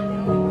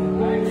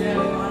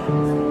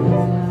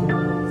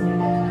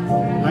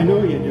 I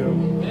know you do.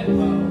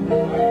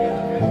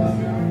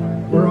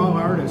 We're all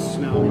artists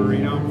now,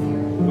 Marino.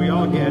 We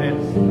all get it.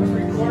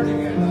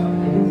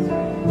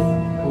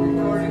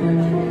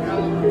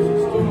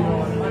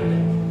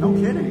 No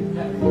kidding.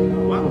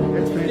 Wow,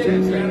 that's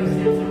fantastic.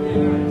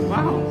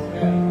 Wow.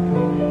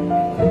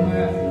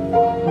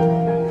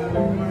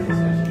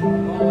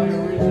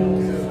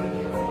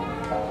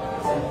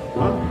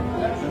 Wow.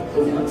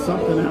 That's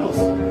something else.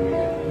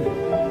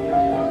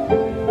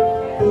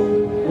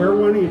 Where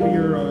one of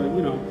your,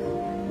 you know,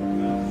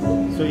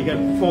 so you got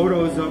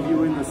photos of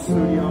you in the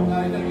studio?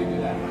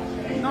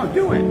 No,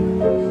 do it.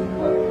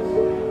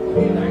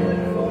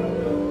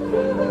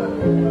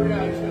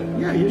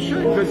 Yeah, you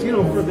should, because you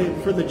know,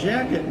 for the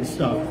jacket and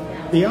stuff,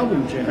 the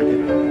album jacket,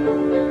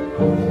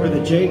 or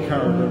the J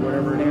card, or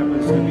whatever it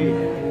happens to be,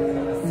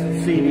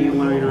 CD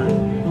liner.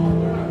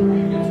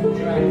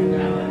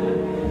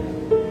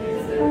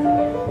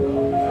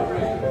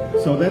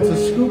 So that's a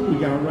scoop we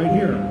got right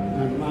here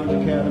on Lounge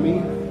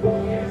Academy.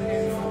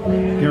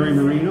 Gary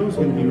Marino is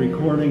going to be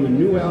recording a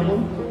new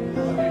album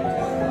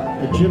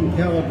at Jim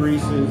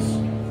Calabrese's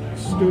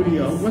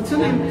studio. What's the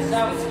name?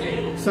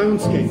 Soundscape.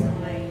 Soundscape.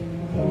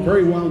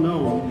 Very well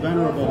known,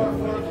 venerable.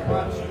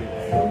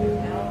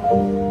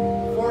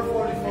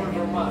 444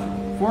 Vermont.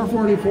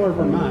 444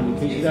 Vermont, in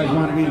case you guys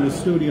want to be in the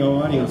studio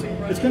audience.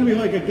 It's going to be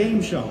like a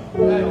game show.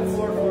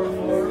 444.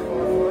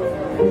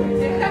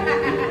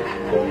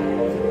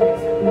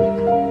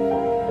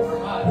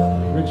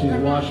 Richie's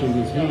washing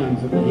his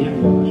hands at the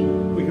hand wash.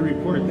 We can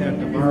report that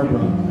to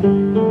Barbara.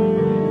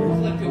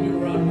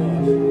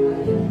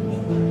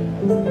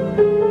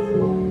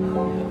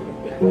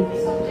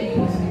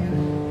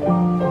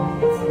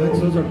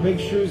 Those are big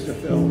shoes to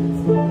fill.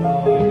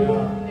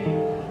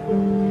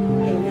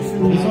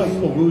 He's like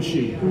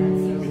Belushi.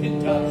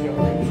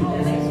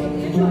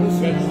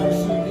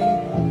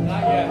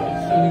 Not yet.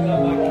 It's sitting on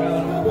my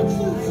counter. Put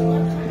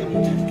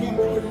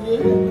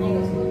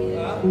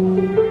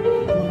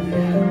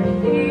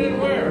it in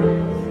where?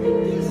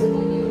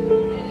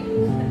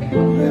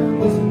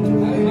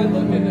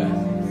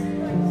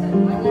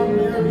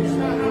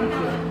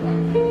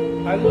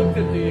 I looked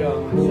at the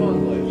song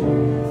list.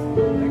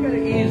 I gotta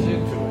ease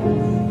into it.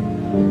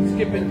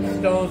 Skipping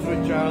Stones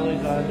with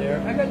Charlie's on there.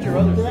 I got your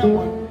other That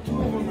one,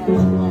 two of them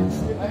are spots.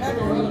 I have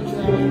your other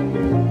track, and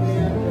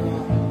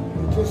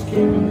it just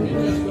came in. It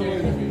just came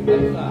to me.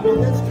 Well,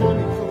 that's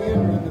Tommy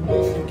Calander on the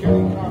bass and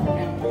Kenny Carter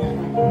on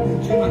piano. And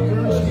Jimmy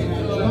Bernstein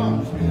on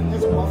drums, man.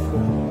 That's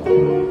Buffalo.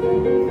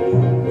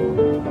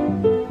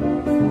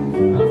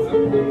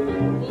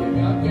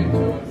 I'll get to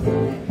it.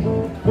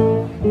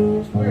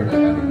 It's weird. I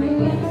haven't been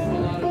listening to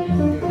a lot of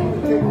music.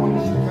 Take one to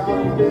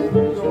Chicago,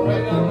 man. Go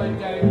Right on my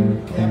day.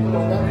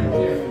 Capital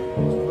Records.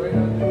 Right on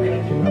the day.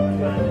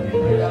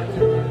 Right out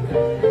there.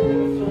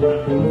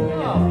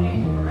 Oh.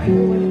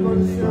 When you go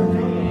to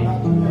Saratoga,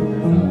 not to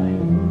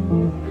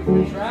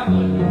We're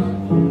traveling.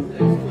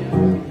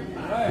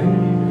 Right.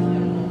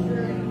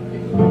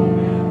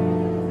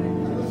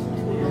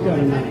 You got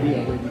an idea,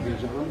 ladies and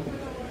gentlemen.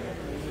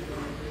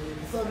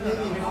 So maybe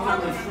if my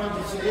friend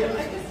would say, hey,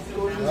 let's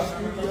go to the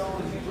studio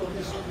and put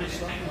this in or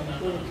something, and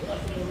go to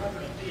Capital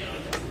Records.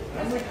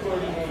 I'm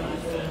recording on my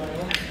own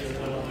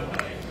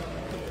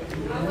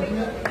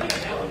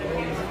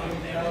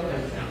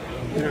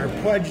And our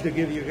pledge to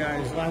give you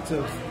guys lots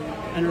of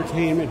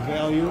entertainment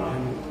value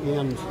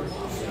and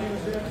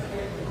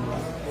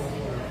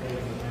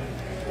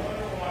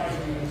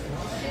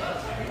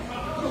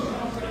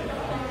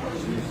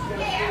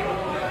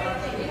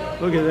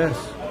look at this.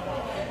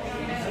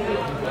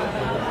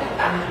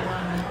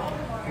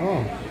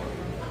 Oh.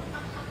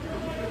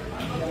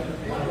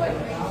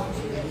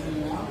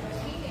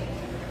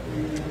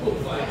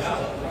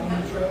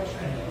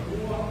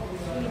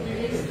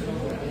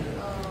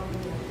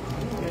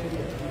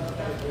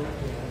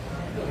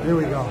 Here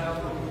we go.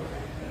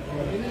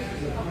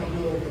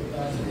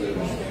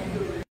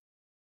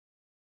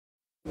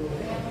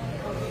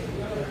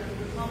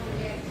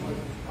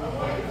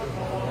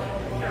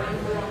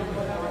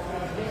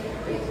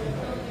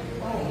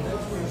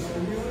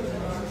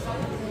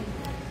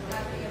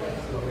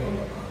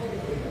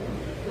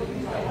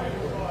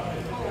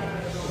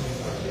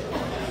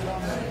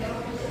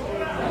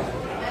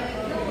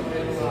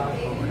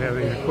 We're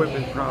having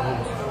equipment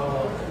problems.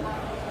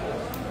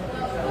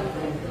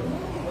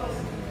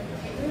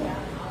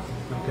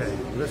 Okay,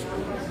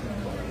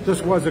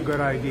 This was a good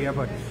idea,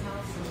 but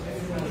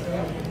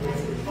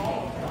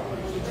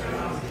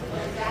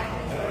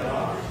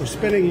we're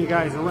spinning you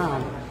guys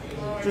around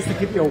just to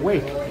keep you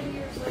awake.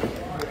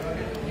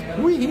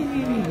 Whee!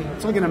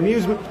 It's like an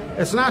amusement.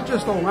 It's not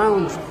just a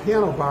lounge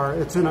piano bar.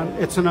 It's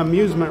an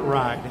amusement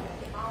ride.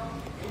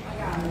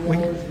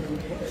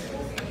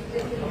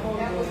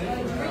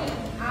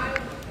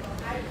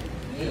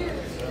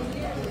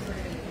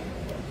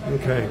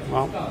 Okay,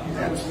 well,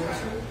 how's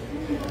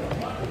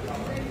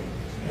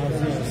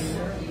this?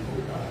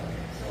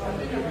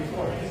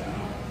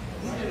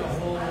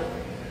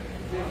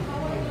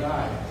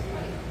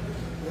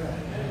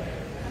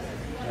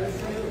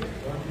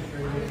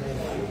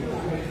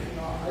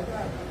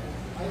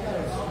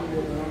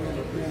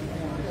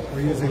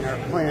 We're using our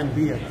Plan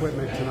B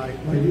equipment tonight.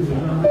 We're using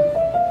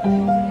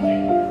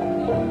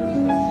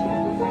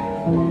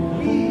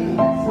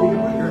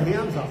put your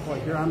hands up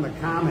like you're on the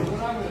comet.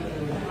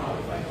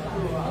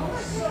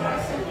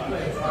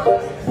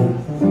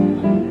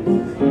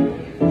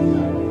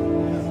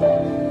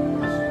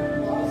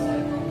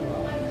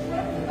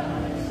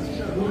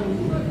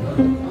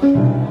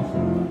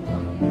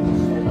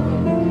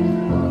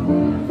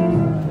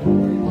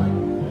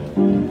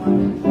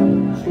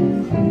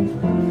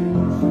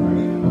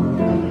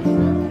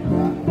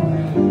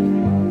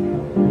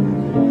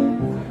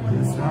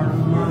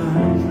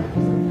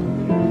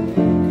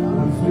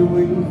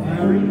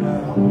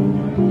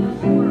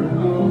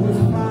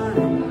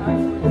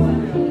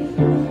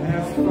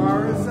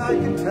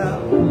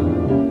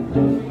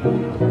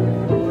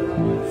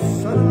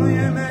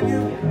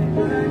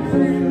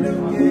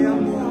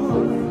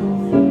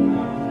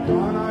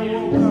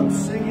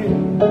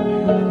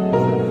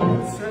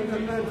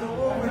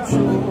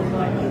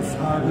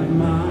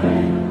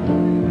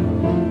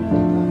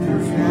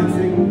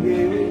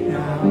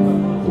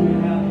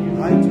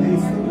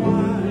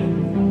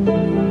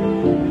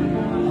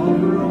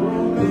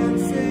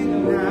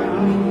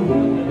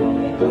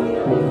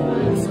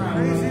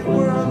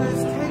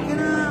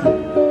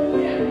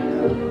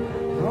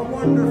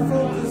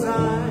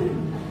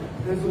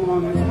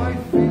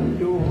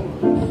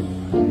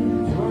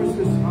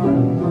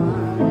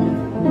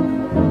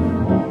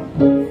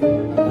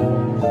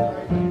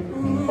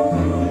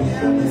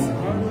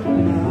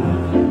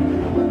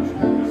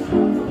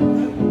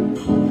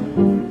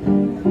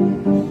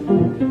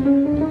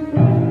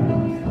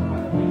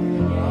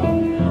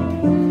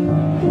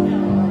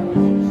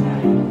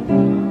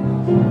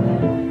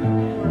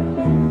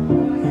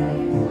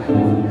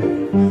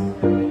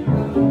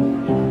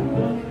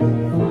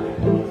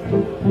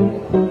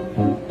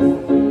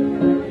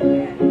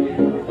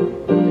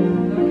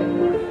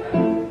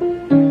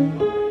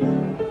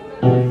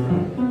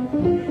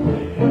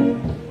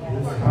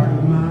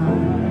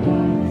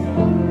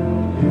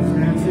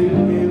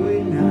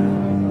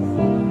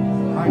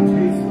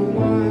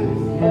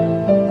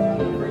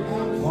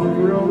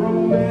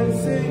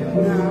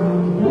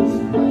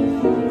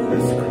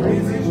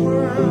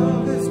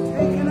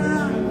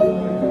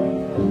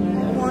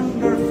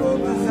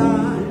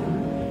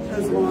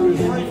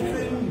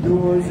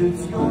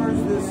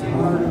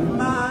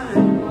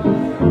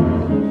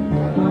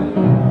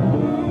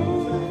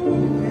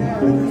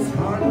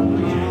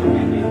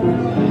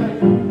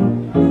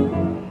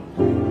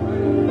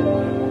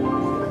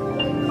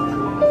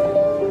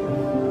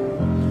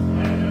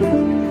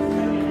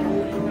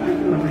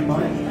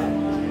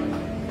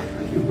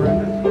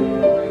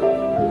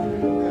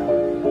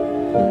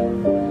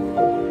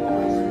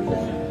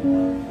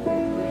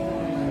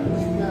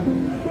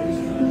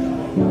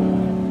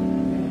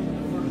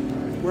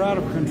 We're out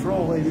of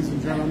control, ladies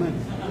and gentlemen.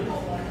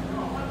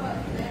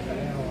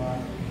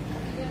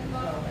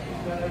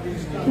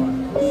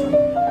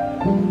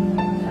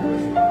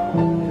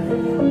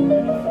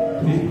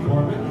 Dave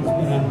Corbett has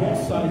been on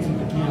both sides of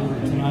the camera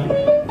tonight.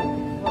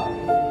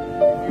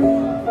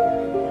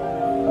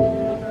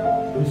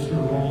 Mr.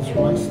 Rolls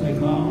Royce, they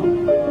call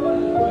him,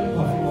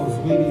 Buffalo's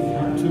leading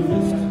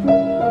cartoonist.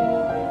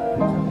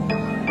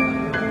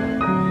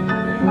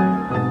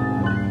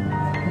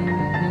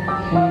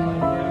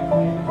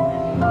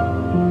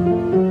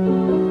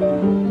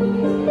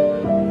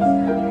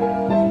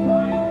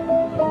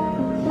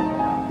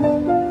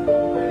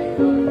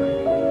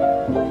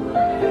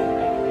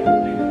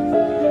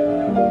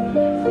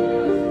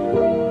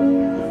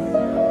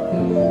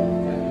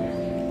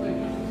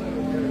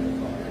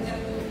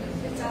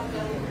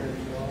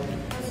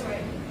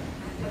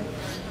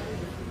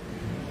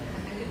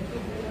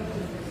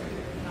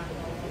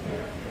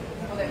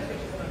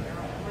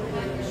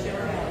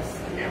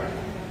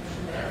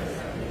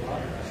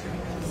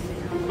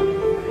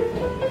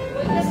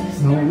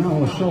 Now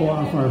we'll show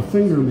off our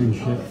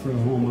fingermanship for the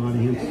home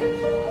audience.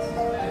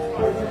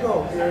 Where'd you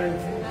go, Gary?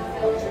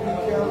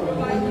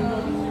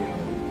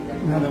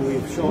 Now that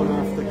we've shown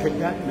off the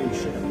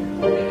cadetmanship.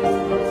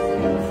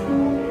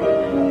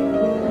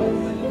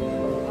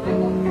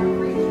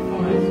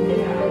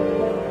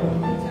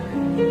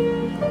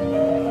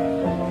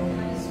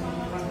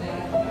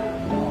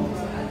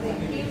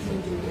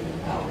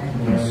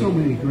 So so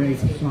many great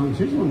songs.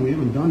 Here's one we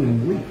haven't done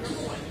in weeks.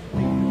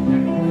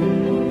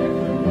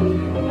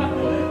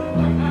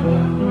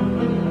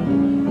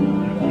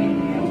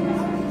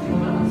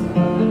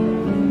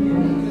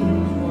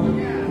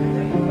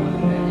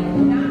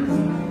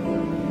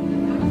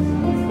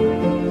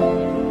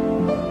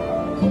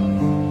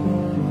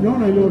 You know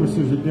what I noticed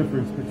there's a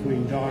difference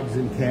between dogs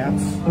and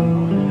cats?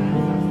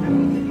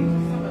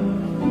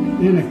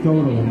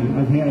 Anecdotally,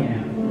 I've had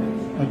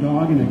a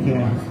dog and a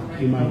cat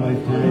in my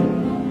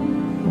lifetime.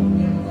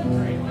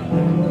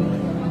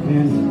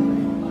 And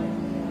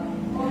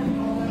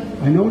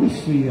I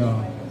noticed the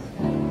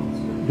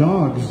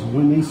dogs,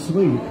 when they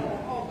sleep,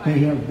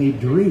 they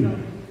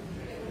dream.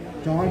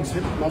 Dogs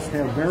must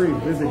have very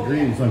vivid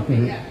dreams, like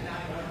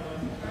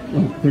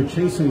they're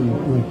chasing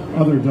like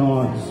other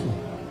dogs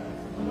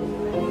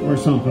or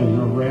something,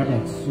 or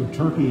rabbits or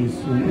turkeys,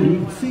 and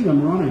you can see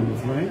them running,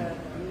 right?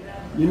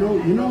 You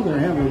know they're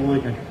having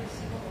like an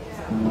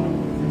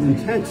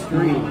intense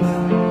dream.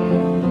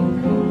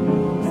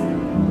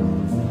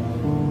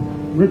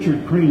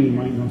 Richard Craney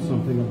might know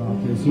something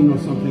about this. He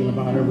knows something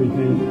about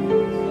everything.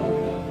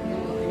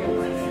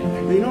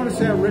 Do you notice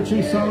that,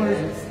 Richie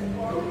Sellers?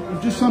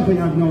 Just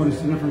something I've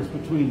noticed, the difference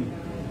between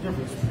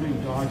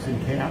dogs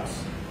and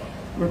cats.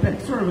 We're back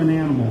sort of an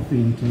animal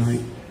theme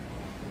tonight.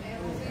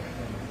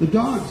 The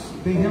dogs,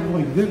 they have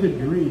like vivid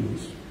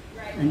dreams,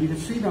 and you can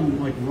see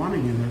them like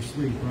running in their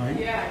sleep, right?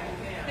 Yeah.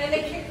 And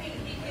they kick me,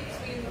 he kicks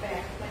me in the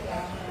back.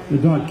 The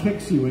dog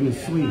kicks you in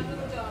his sleep.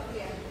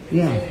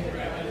 Yeah.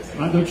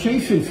 They're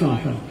chasing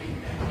something,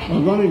 or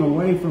running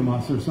away from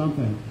us or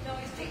something. No,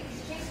 he's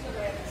chasing the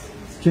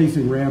rabbits.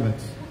 Chasing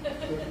rabbits.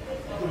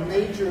 The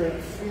major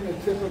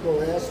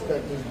phenotypical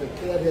aspect is the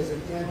cat has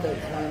an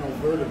anticlinal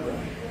vertebra,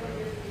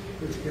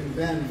 which can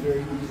bend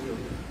very easily.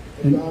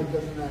 The dog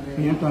does not have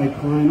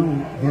Anticlinal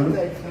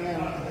vertebra.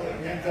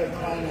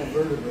 anticlinal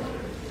vertebra.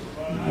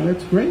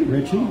 That's great,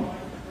 Richie.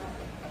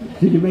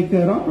 Did you make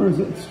that up, or is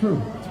it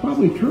true? It's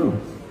probably true.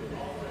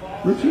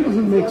 Richie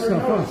doesn't make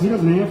stuff up. He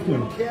doesn't have to.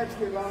 When cats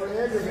get out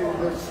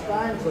aggravated, their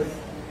spines like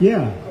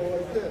Yeah. go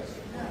like this.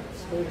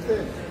 So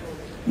thin.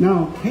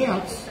 Now,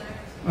 cats,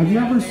 I've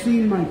never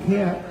seen my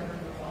cat.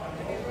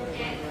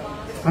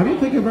 I don't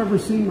think I've ever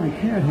seen my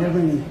cat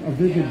having a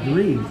vivid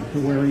dream to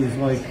where he's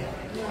like,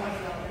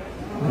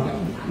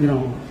 They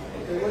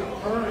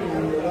like purring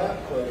on your lap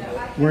quite a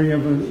bit. where you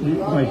have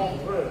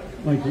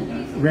like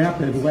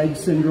rapid leg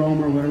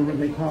syndrome or whatever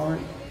they call it.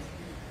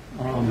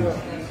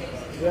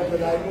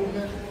 Rapid eye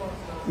movement.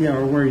 Yeah,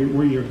 or where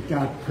you've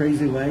got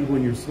crazy leg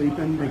when you're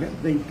sleeping.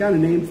 They got a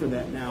name for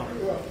that now.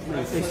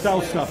 They sell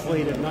stuff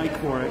late at night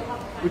for it,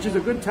 which is a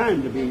good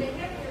time to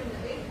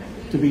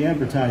be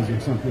advertising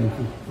something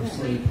for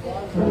sleep.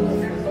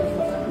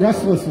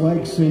 Restless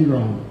leg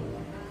syndrome.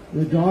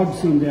 The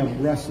dogs seem to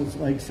have restless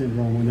leg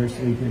syndrome when they're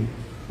sleeping,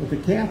 but the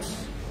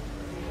cats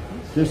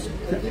just.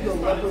 I think a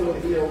leopard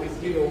would be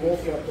a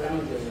wolf up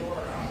anyway.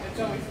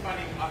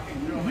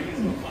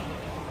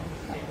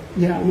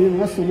 Yeah, I mean,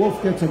 unless the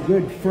wolf gets a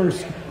good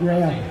first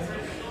grab,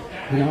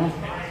 you know?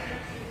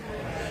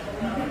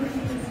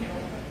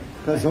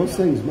 Because those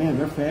things, man,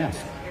 they're fast.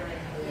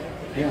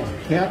 Yeah,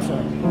 cats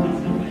are.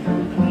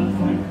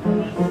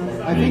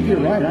 I think you're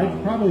right.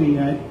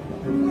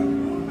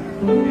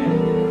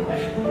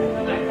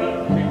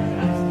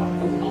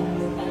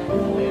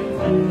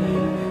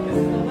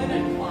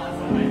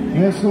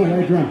 Last night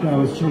I dreamt I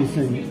was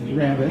chasing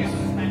rabbits.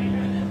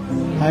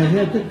 I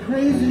had the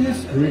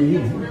craziest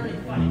dream.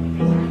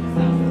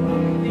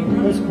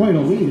 That was quite a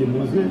lead-in,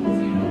 wasn't it?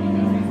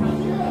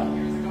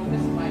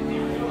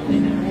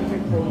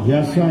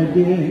 Yes, I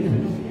did.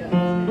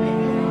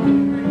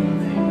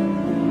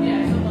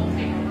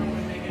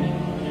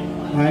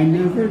 I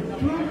never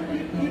thought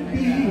it could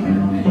be.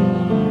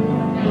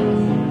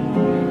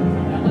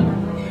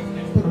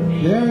 But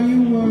there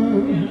you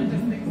were,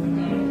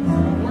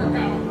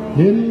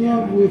 in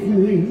love with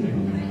me.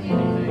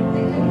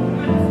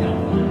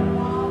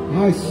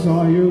 I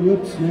saw your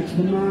lips next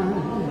to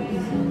mine.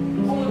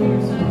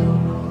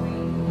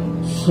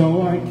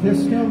 So I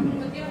kissed him.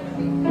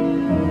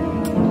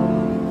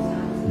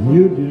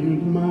 You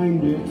didn't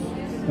mind it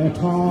at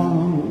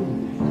all.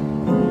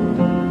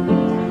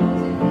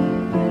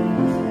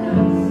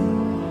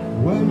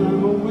 When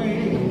I'm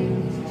away,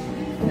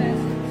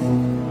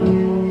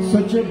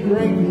 such a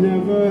break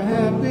never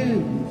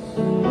happens.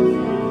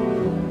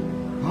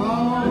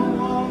 How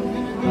long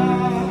can a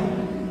guy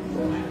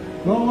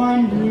go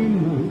on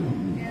dreaming?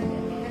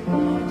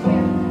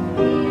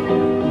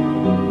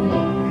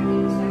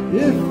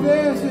 If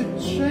there's a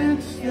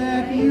chance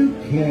that you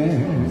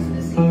care,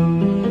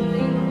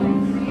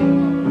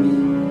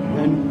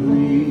 then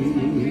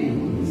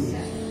please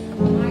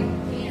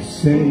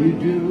say you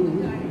do,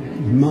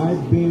 my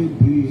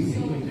baby.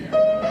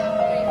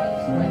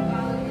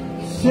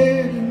 Say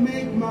to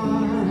make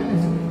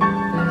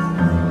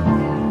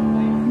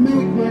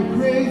my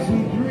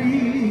crazy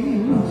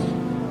dreams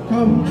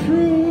come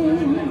true.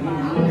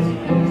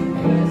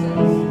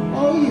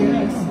 Oh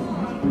yes.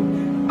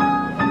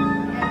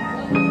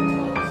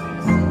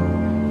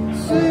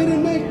 Say to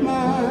make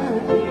my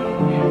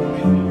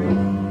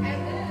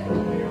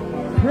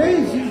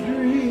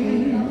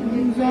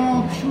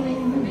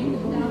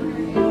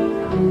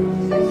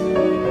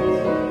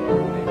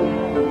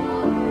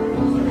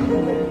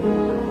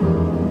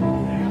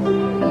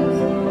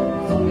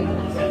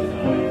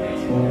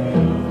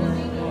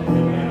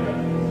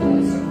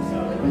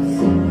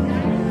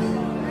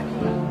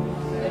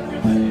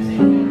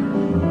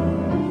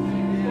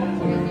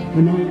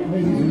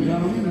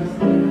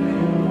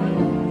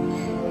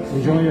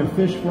Enjoy your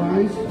fish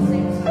fries.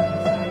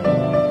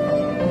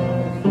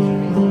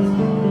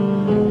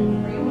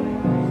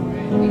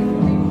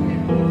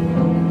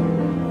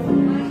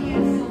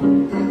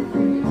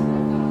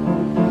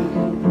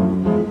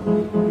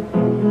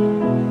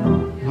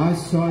 I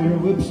saw your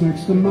lips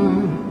next to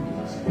mine,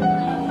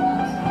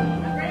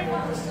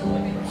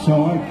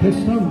 so I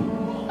kissed them.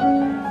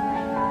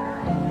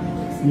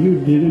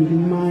 You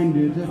didn't mind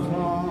it at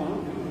all.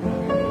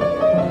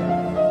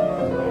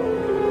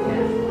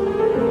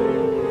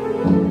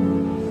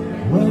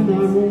 When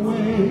I'm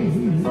away,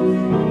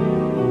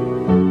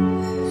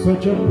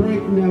 such a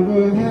break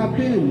never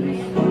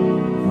happens.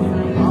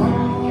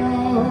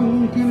 How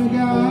can a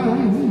guy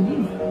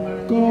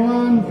go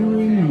on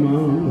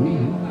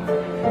dreaming?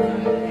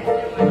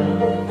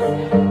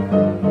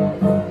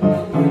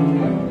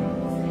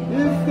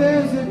 If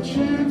there's a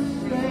chance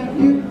that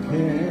you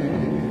care,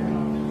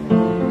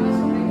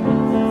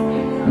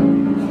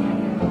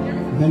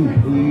 then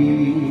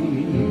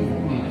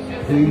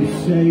please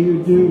say you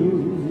do,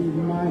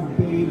 my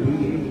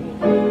baby.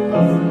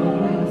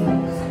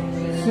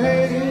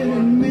 Say it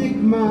and make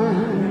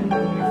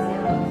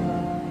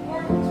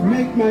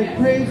my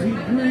crazy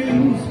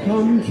dreams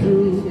come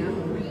true.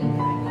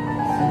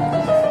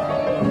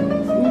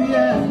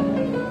 Yeah.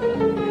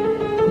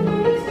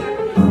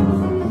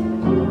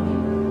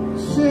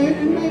 Say it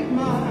and make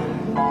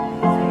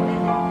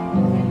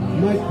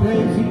my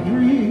crazy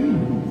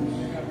dreams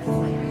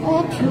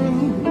all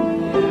true.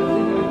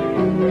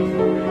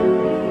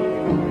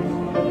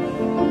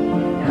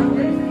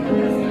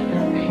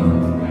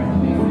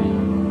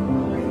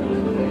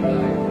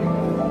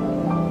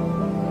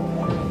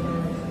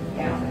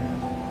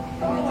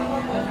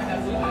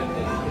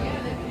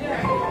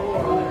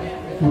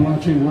 You're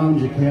watching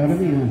Lounge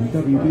Academy on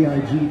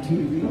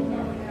WBIG.Tv.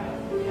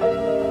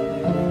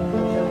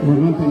 We're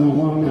limping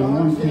along on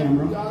one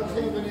camera. Dogs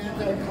have an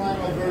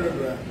anticlinal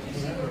vertebra.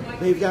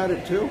 They've got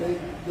it too?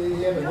 They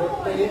have it,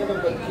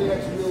 but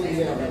cats really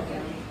have it.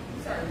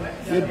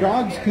 The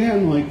dogs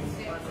can like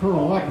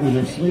curl up when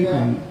they're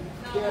sleeping.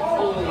 Cats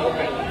really have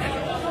it.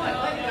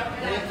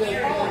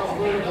 Anticlinal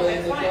vertebra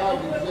in the dog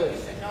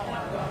exists.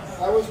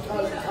 I was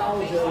taught in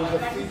college that was a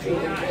feature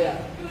of the cat.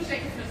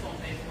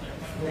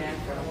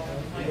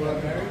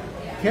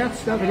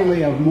 Cats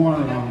definitely have more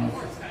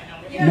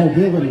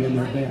mobility in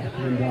their back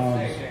than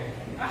dogs.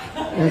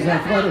 As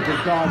athletic as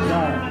dogs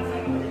are.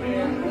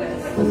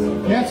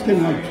 Cats can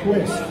like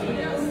twist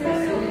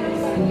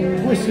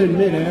in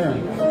midair. The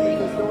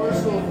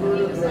dorsal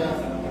vertebra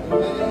in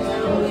many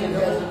animals it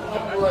has an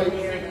upright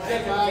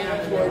spine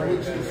toward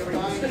which the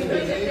spine and the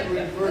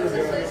neighboring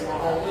vertebrae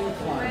are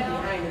inclined.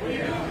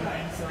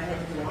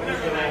 I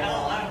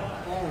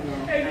don't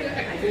know.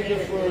 Take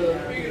it for a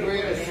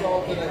grain of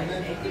salt that I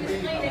meant it to be.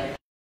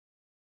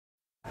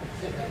 I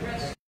think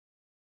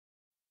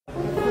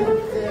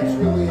cats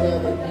really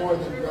have it more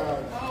than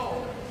dogs.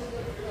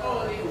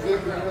 Because they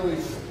can really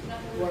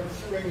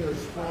string their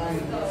spine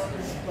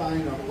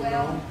up, you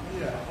know?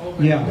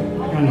 Yeah,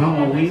 on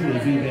Halloween they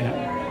do that.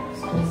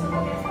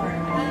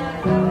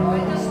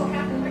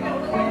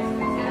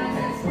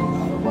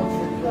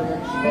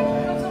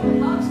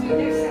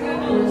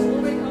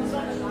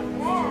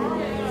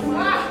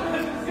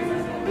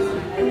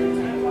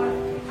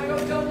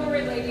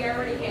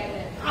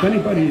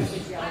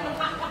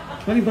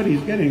 If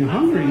anybody's getting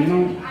hungry, you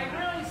know,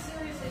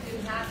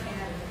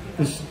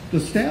 the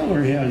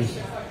Statler has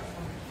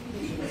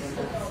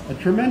a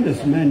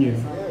tremendous menu.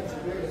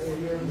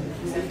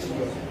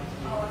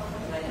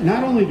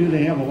 Not only do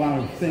they have a lot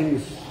of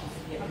things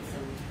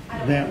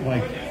that,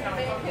 like,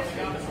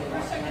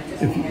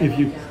 if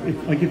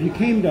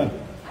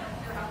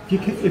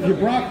you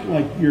brought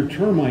like your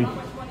termite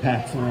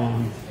packs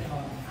along,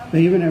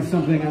 they even have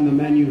something on the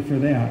menu for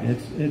that.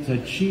 It's a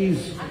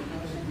cheese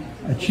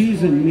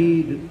and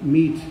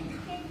meat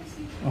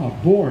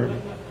board.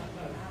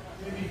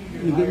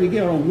 You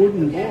get a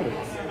wooden board.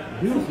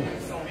 Beautiful.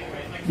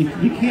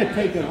 You can't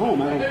take it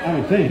home. I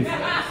don't think.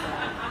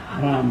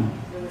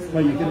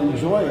 But you can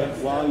enjoy it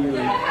while you're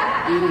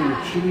eating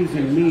cheese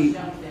and meat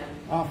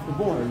off the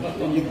board.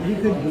 And you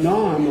could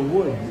gnaw on the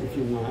wood if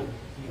you want.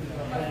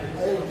 I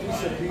had a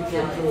piece of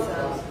pizza too.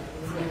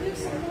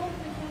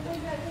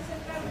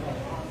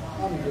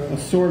 I'm good.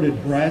 Assorted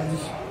breads.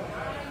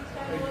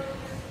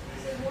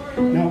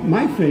 Now,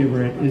 my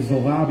favorite is the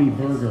lobby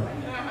burger.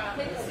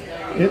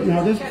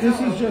 Now, this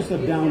is just a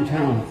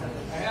downtown.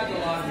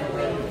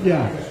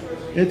 Yeah,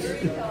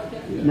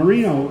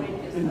 Marino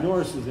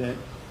endorses it.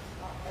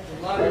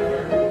 I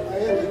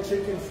had the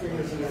chicken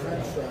fingers and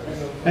French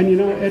fries. And you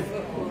know,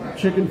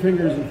 chicken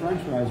fingers and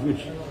French fries,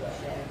 which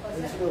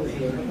It's really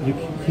good. you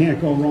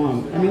can't go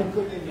wrong. I mean,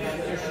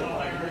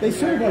 they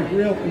serve like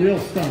real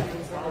stuff.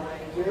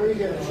 We already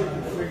got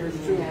chicken fingers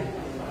too.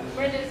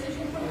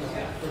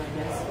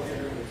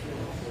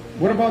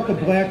 What about the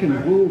black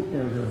and blue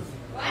burger?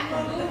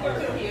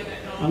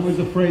 I was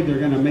afraid they're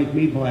going to make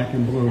me black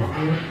and blue.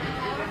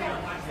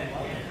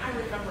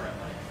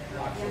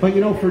 But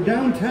you know, for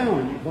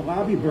downtown, the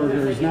lobby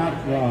burger is not,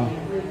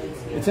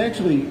 it's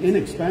actually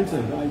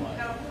inexpensive.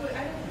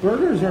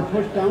 Burgers are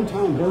pushed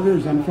downtown.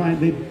 Burgers, I'm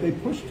finding they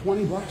push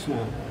 $20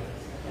 now.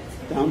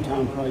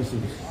 Downtown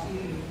prices.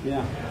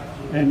 Yeah,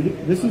 and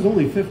this is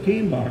only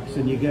 $15,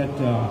 and you get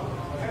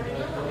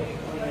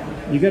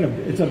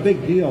it's a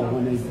big deal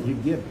when you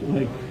get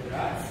like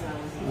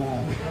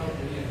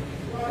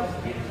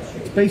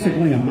it's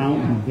basically a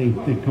mountain.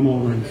 They come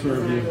over and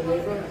serve you.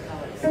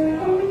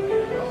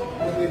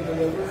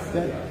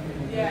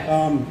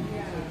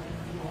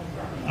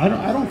 I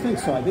don't think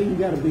so. I think you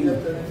got to be.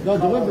 They'll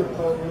deliver.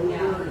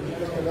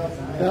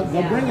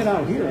 They'll bring it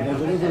out here. They'll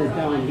deliver it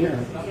down here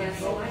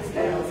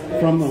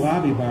from the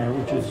lobby bar,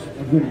 which is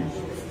a good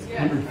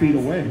 100 feet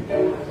away.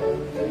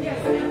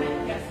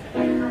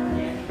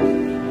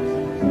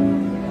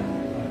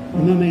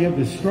 And then they have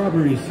the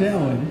strawberry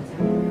salad,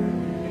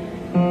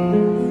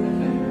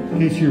 in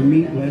case you're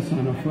meatless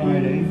on a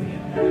Friday.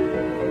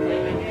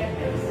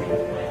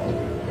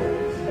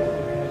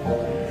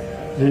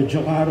 And a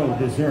gelato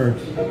dessert.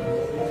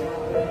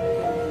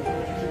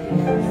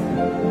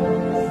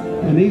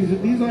 And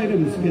these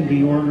items can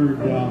be ordered.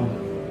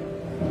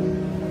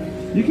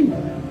 You can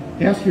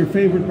ask your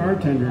favorite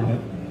bartender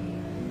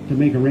to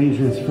make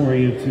arrangements for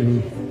you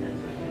to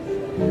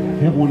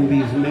have one of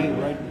these made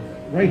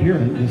right here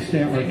in the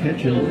Statler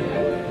kitchen.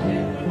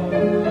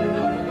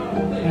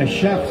 As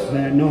chefs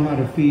that know how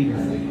to feed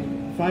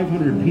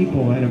 500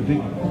 people at a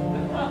big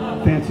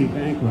fancy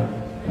banquet.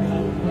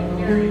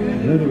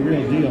 They're the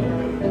real deal.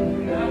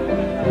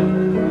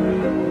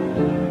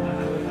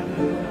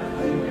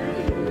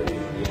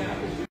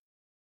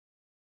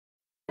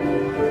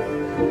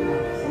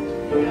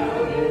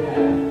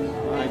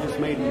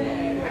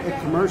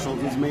 Commercial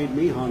just made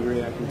me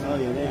hungry, I can tell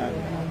you that.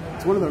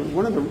 It's one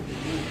of the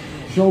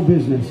show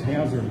business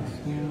hazards,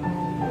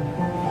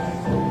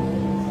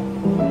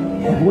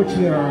 of which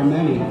there are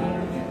many.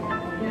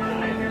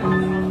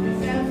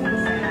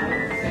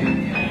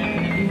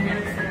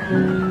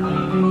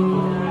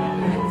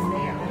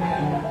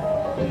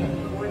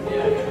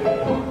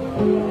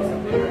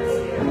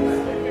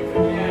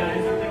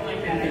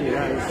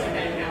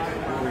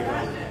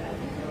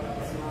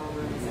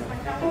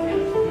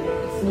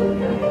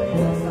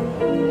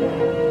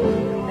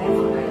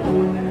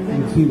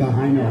 See the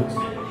high notes.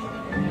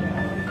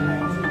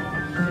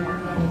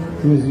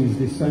 Lizzie's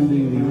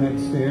descending the red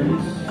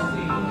stairs.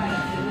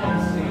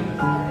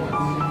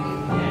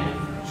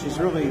 She's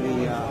really the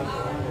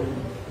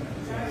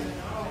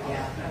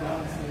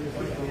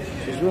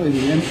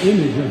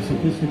image of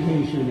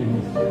sophistication and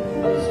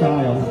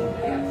style.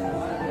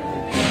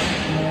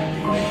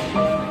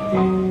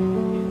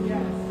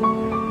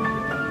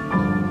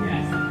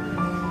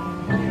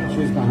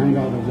 She's behind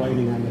all the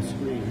writing on the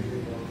screen.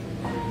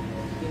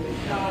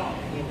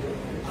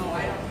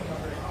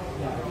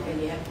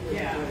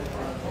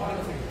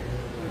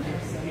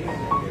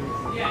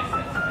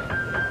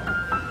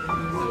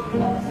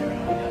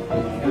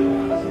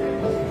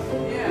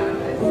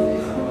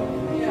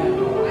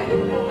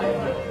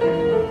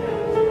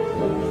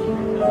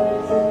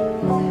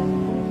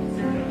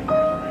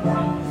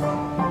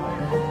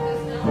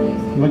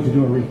 I'd like to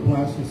do a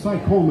request, a Cy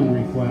Coleman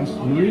request.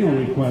 Marino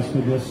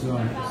requested this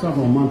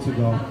several months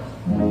ago.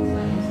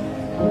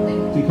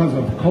 Because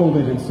of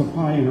COVID and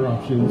supply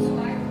interruptions,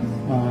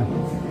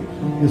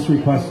 this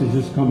request is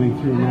just coming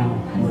through now.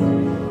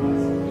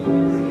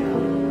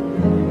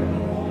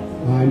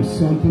 I'm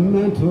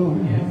sentimental,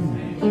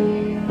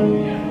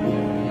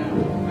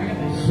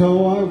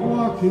 so I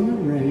walk in the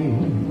rain.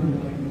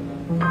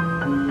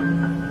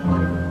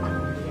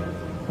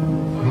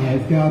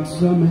 I've got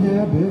some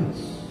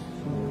habits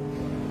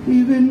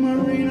even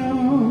Marino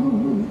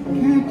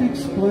can't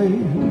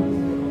explain.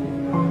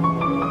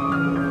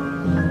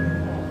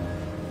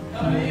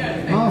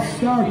 I'll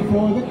start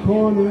for the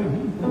corner,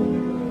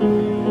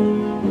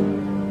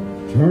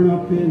 turn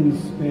up in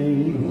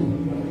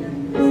Spain.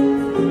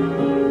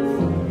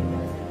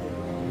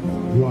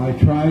 Do I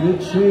try to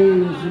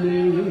change me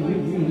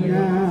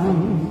now?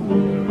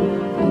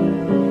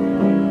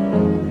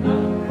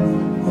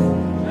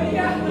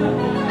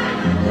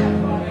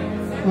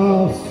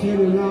 I'll sit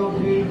and I'll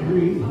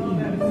daydream.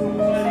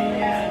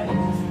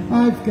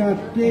 I've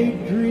got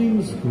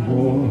daydreams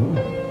galore.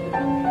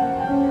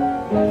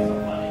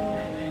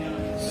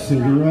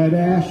 Cigarette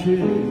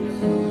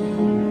ashes,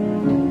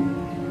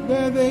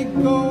 there they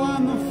go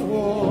on the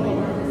floor.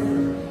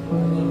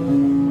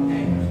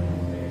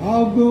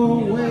 I'll go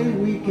away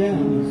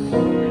weekends,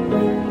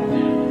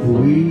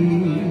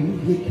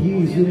 leave the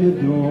keys in the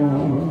door.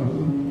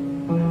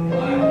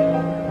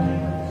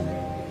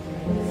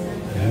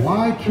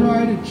 Why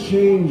try to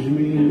change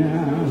me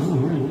now?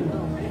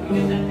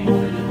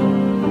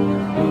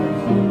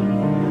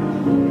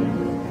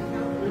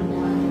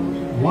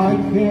 Why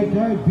can't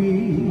I be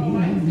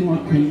more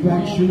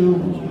conventional?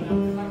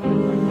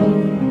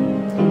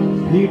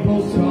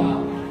 People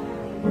talk,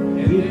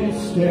 people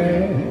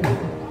stare,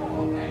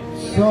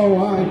 so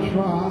I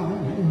try.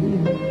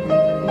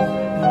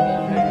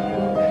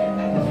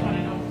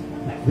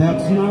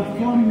 That's not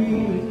for me,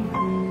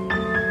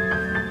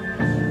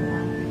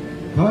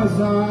 'cause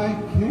I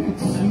can't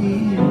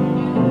see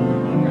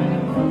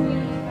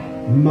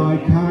my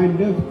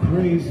kind of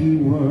crazy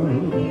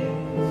world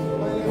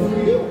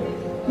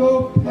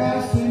go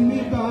passing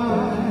me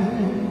by.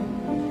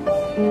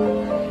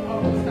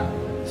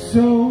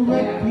 So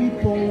let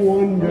people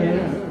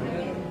wonder,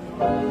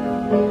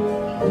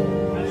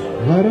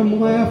 let them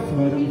laugh,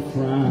 let them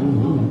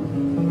frown.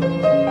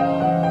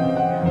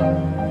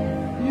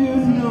 You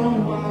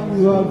know I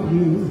love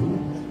you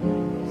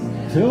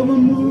till the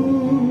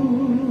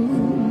moon's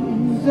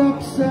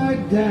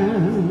upside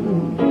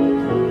down.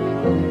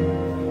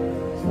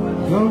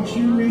 Don't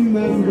you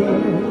remember,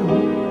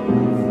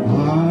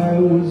 I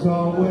was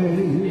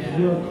always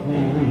your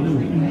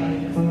clown.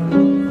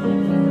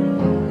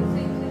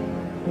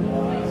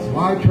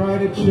 Why try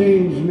to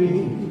change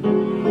me?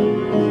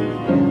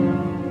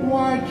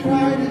 Why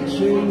try to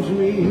change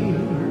me?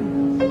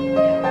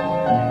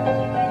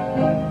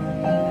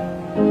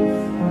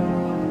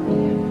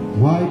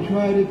 Why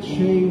try to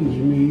change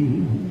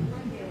me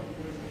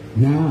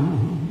now?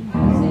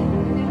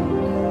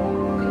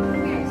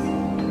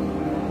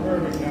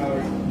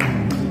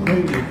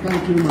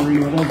 Thank you,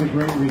 Marino. That was a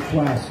great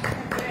request.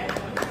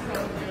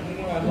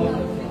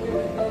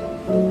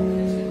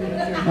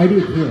 I do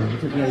too.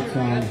 It's a great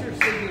song.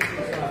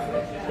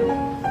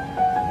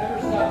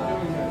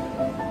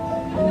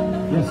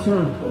 Yes,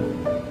 sir.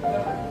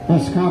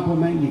 Best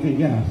compliment you can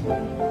get.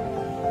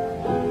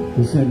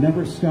 He said,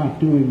 never stop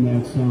doing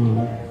that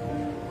song.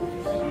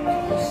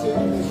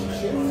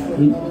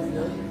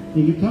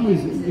 You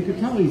could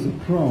tell he's a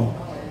pro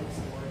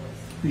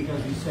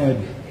because he said,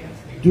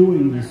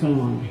 doing the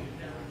song,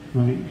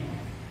 right?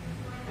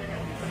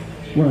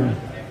 Where?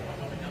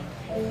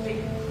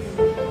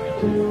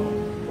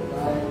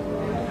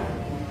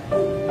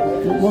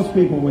 Most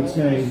people would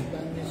say,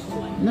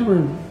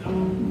 never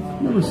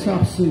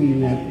stop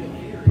singing that,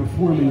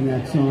 performing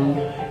that song.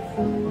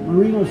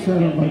 Marino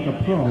said it like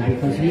a pro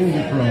because he is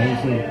a pro. He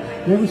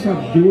said, never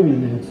stop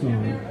doing that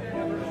song.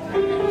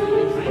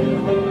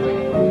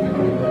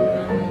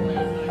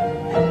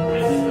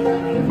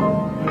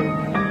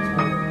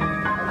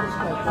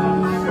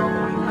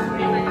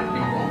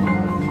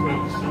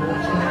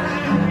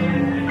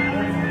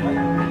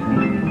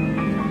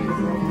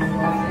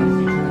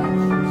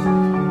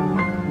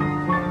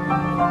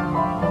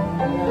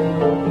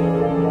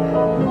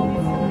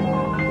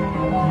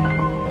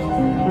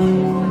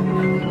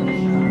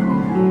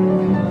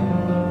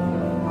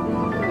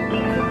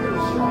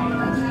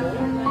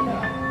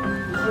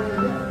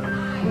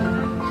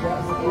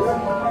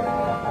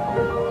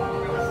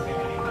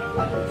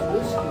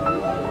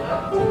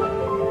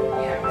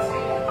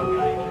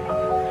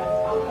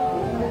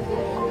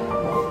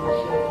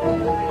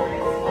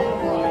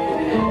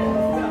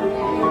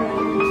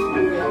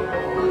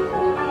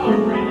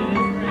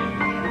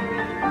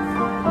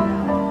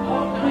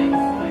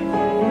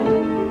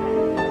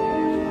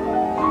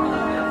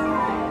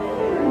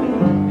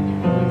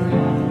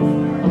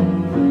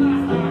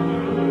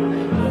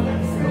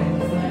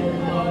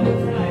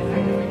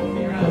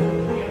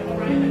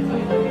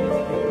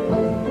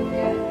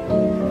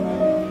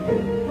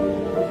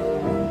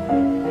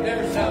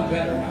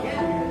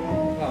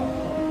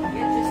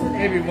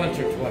 Maybe once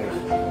or twice.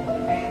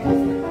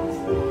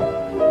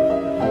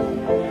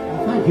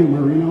 Thank you,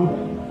 Marino.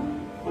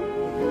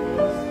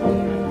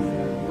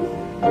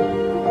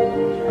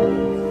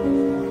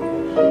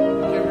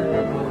 Can't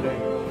remember her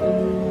name.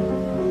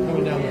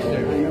 Coming down the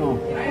stairs.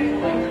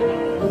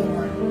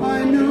 I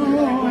know.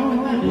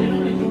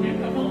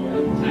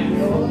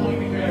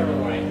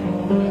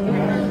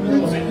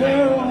 It's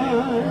Caroline.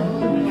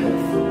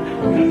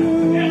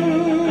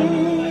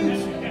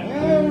 It's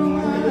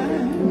Caroline.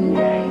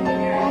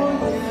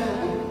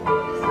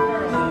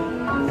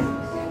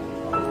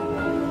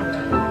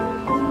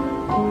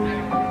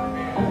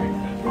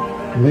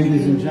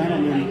 Ladies and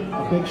gentlemen, a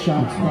big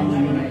shot's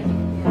coming in.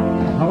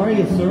 How are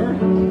you, sir?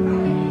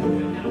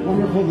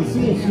 Wonderful to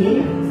see you,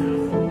 Steve.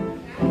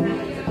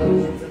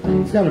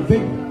 He's got a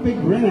big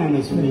grin on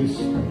his face.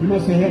 He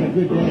must have had a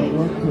good day at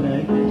work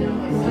today,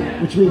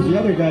 which means the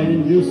other guy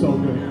didn't do so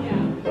good.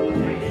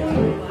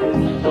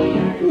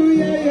 Ooh,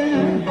 yeah, yeah.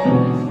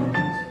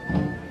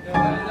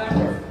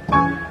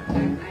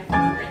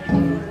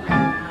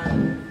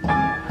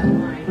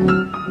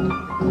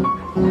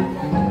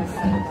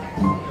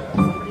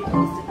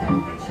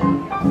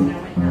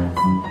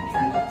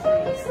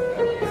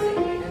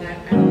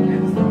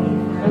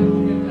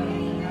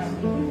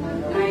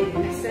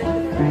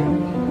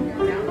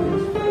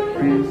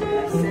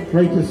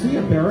 Great to see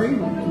you, Barry.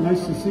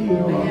 Nice to see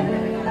you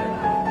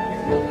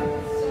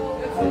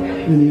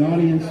in the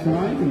audience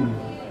tonight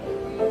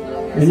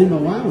and in the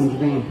lounge,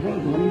 more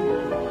importantly.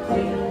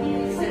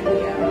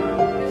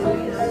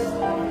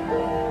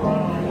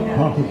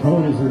 Papa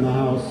Coda's in the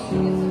house.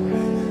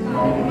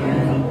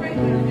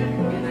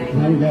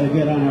 Now we got to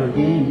get on our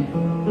game.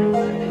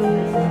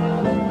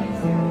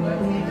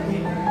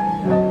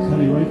 He's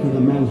heading right to the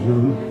men's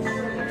room.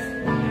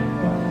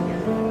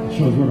 It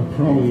shows what a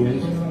pro he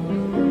is.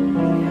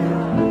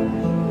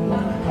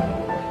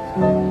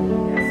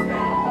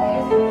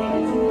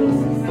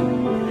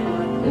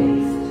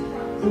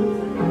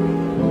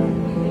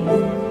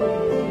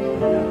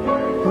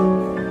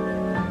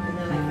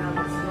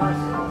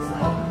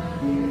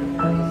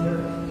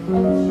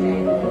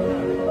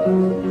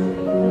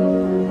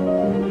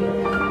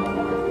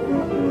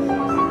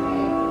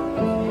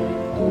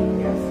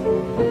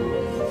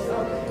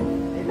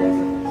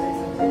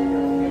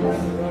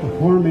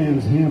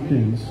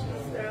 Hamptons.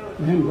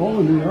 Man,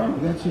 Goldman, New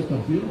York, that's just a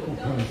beautiful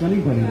place.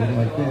 Anybody would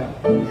like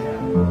that.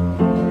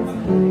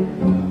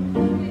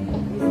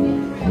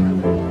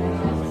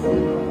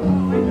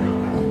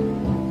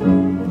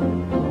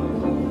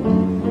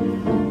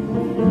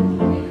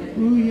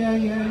 Ooh, yeah,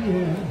 yeah,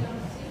 yeah.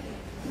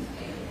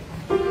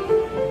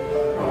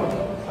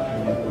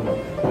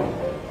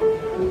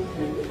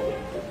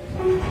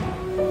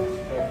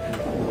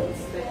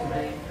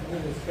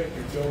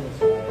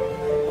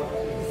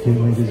 Okay,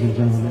 ladies and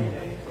gentlemen,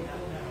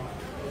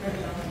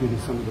 give you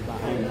some of the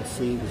behind the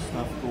scenes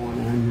stuff going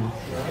on.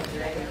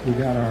 We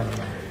got our,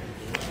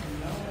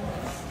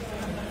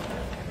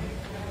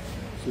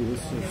 see,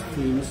 this is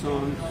theme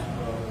songs.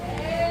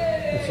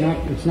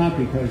 It's not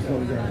because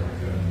those are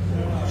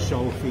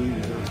show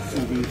themes or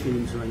CD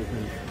themes or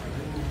anything.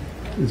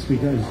 It's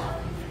because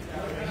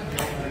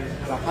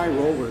the high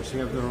rollers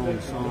have their own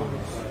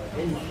songs.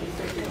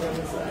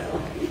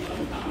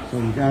 So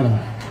you gotta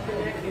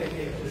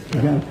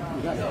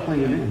play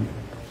them in.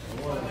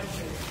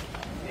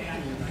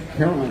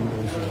 Carolyn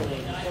goes there.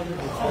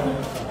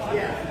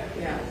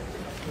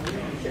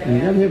 And you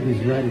gotta have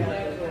these ready.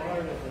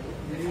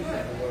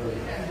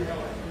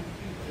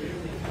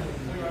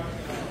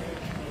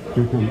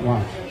 Here come,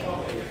 watch.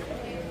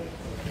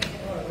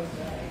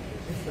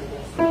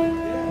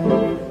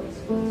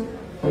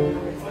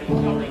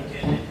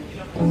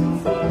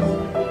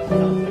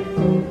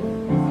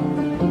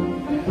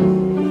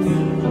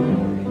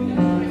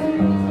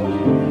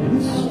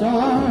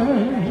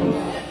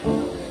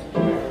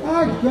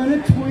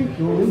 Gonna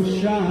twinkle and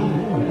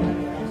shine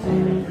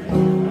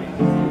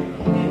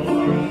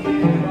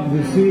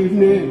this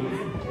evening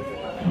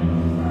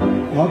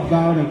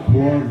about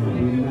 8:45.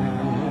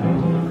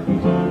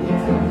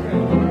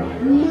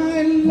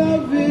 My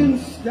loving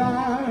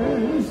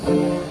stars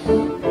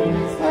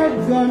are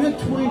gonna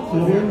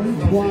twinkle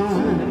and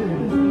twine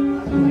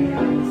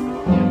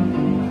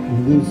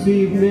this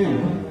evening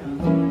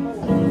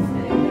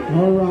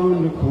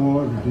around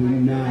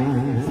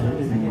 8:45.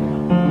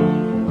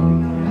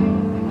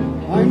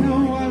 I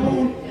know I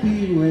won't be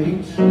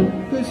late,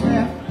 'cause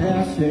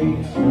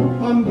 8:30,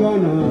 I'm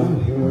gonna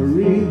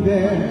hurry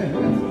there.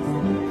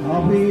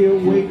 I'll be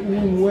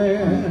waiting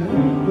where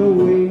the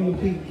wing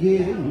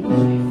begins,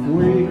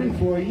 waiting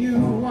for you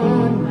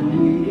on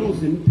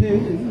needles and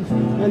pins.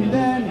 And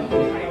then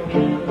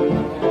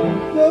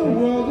the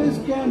world is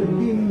gonna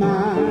be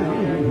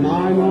mine,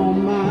 mine, all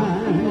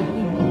mine.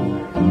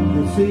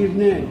 This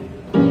evening,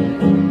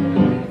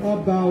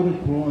 about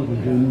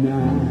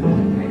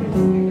 8:45.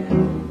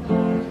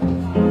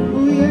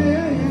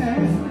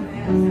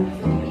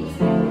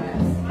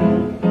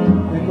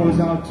 That goes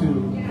out to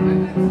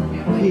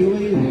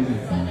Keely and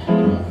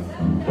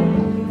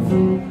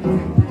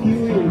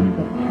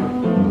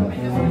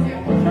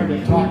tried to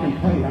talk and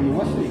play. I'm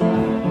listening.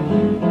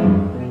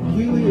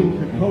 Keely and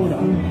Dakota.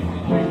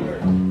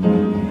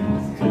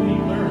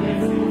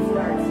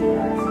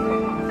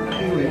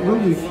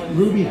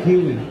 Ruby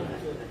Keely.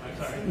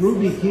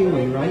 Ruby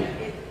Keely, right?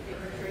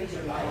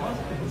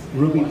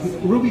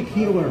 Ruby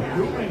Keeler.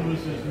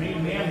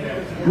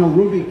 No,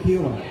 Ruby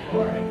Keeler.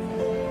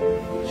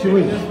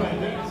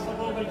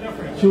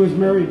 She was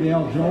married to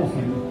Al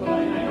Jolson.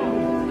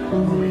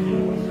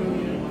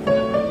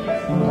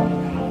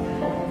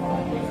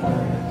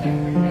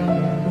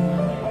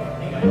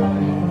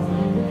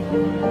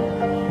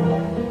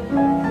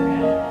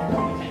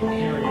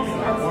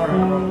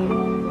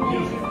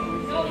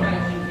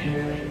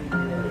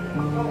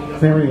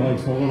 Barry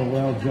likes a little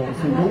Al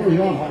Jolson. Don't we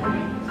all?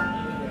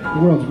 The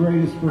world's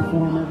greatest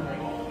performer.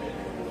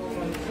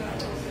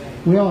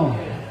 We're all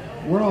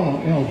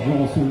Al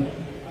Jolson.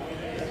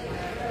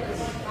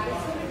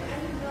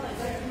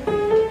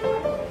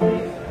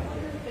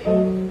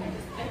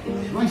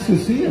 Nice to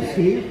see you,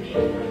 Steve.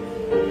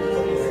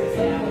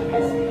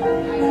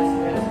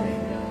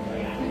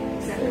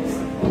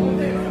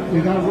 We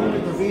got room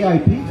at the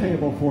VIP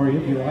table for you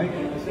if you like.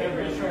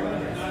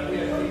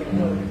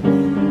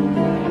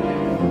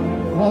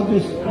 I'll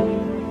just...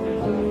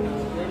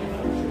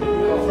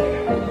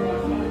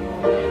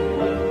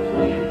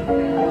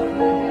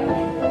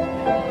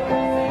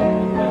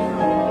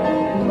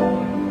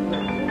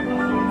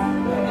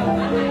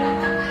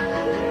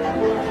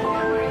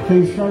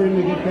 Things starting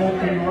to get back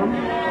to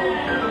normal.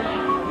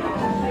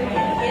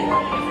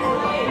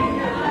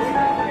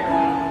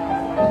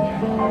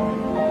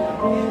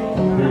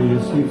 There he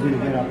is. Steve's going to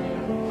get up.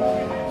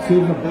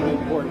 Steve's a big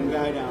important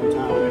guy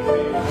downtown.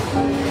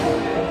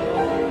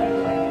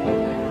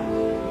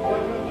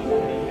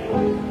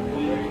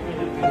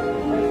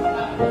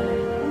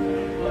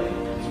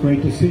 It's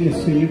great to see you,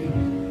 Steve.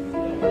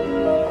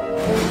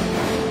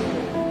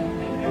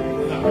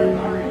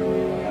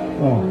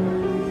 Oh.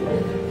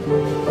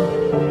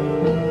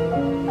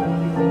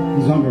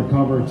 He's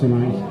undercover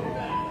tonight.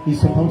 He's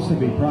supposed to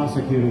be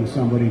prosecuting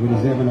somebody, but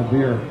he's having a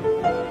beer.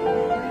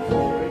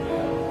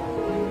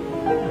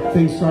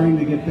 Things starting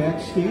to get back,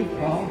 Steve?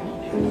 Paul?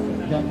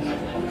 Yeah.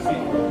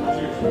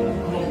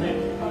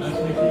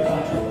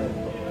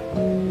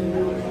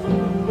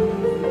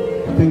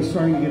 Things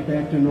starting to get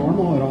back to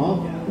normal at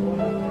all?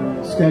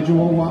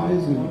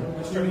 Schedule-wise?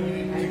 And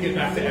Starting to get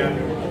back to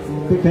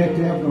abnormal. get back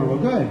to abnormal.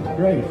 Good,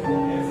 great.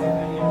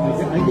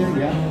 I get it,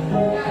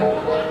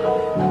 yeah.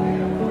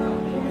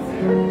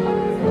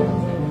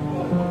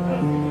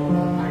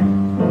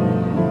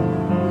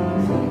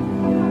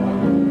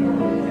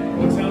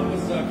 What's up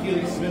with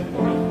Keely Smith?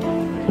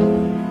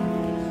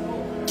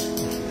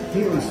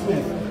 Keely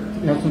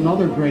Smith. That's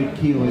another great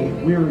Keely.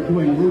 We were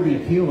doing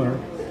Ruby Keeler.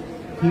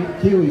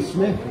 Keely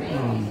Smith.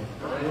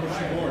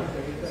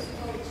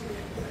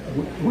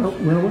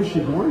 Where was she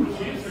born?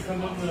 She used to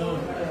come up to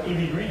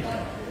E.B. Green.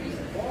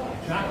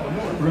 Chocolate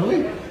North.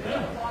 Really?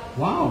 Yeah.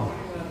 Wow.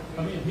 I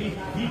mean,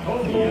 he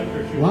told me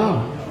after she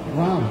Wow.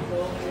 Wow.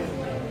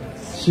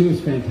 She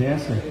was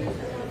fantastic.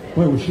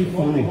 Boy, was she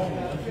funny.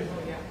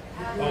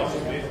 Oh,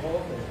 she's amazing.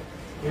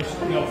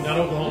 No, not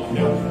Oklahoma.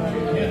 No.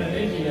 Yeah, in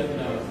India.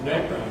 No.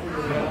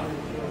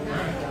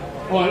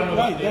 Oh, I don't know.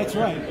 Right, that's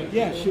right.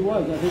 Yeah, she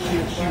was. I think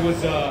She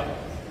was, oh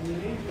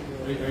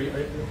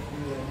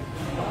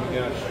my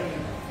gosh.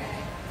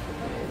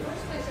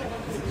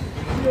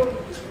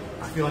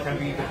 I feel like I'm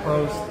being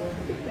deposed.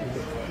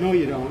 No,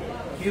 you don't.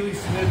 Keely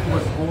Smith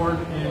was born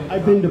in...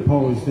 I've been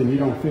deposed, and you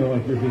don't feel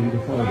like you're being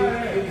deposed.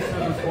 Keely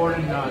Smith was born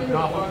in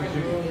Norfolk,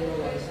 Virginia.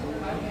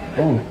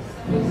 Oh,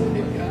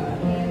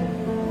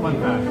 Fun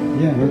fact.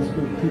 yeah, that's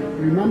good.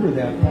 Remember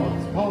that, Paul.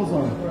 Paul's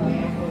I'll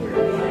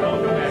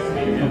come back to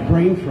me a again.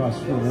 brain trust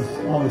for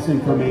all this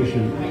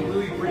information. I think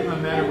Louis Prima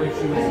met her when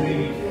she was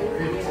maybe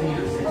 15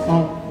 or 16.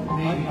 Oh,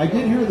 I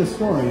did hear the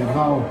story of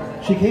how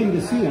she came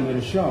to see him at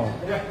a show,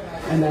 Yeah.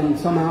 and then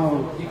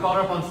somehow, He called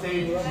her up on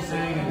stage, she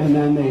sang, and and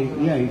then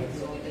they,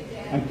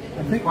 I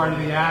think, part of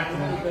the act,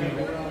 and then became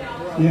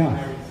yeah,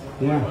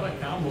 what yeah. a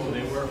combo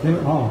they were for They, a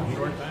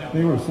short time.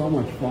 they were so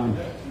much fun.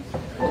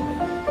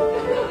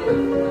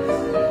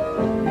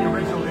 The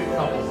original hit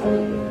couple.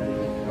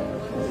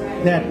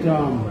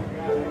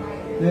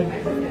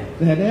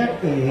 That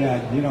act they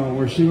had,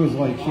 where she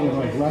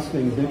had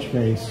resting bitch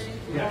face,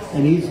 Yes.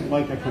 and he's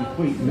like a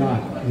complete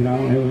nut, and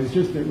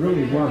it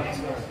really worked.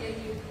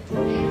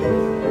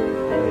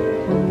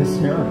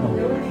 Hysterical.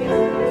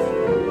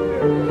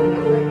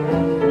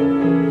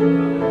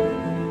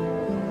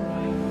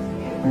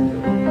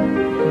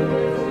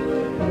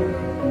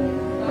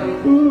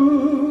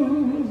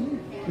 Ooh.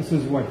 This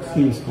is what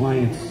Steve's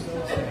clients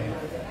say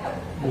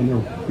when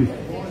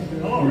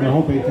they're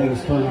hoping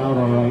things turn out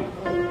all right.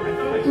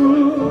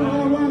 Ooh,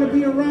 I want to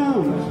be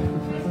around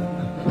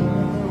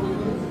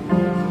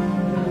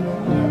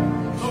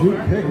to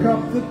pick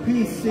up the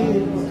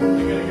pieces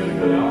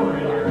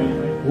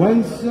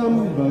when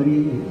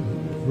somebody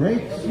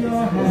breaks your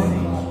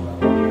heart.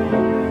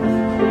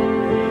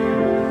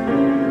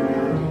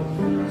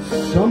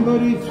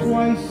 Somebody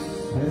twice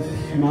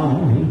as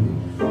smart,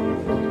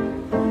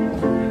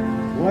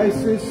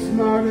 twice as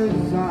smart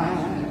as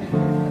I.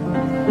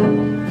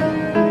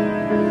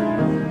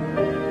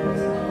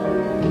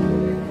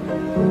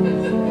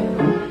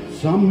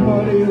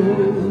 Somebody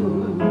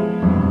who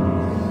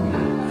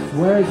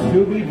swears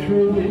to be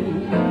true,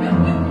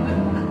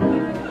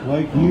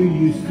 like you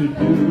used to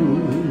do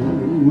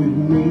with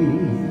me.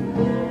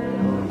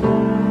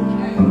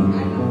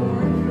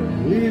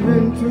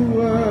 Leaving to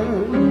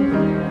work,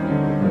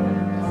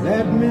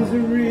 that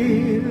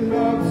misery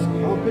loves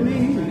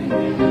company.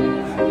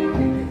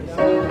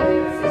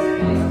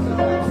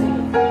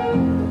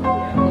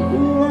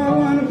 Ooh, I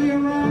want to be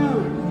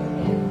around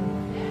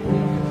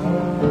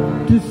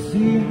to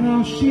see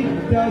how she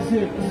does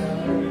it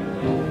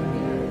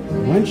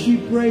when she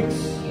breaks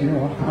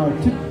your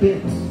heart to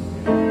bits.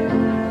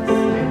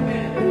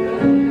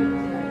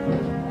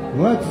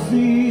 Let's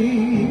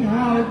see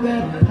how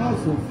that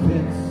puzzle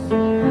fits.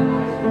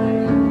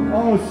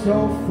 Oh,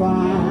 so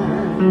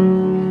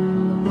fine.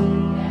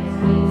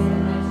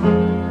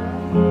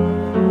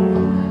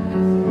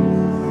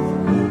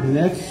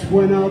 That's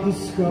when I'll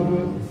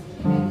discover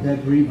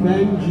that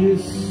revenge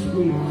is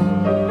sweet.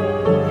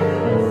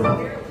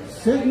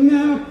 Sitting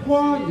there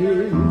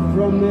parting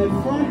from that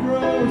front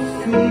row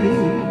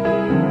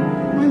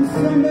seat, when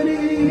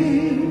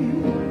somebody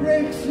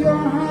breaks your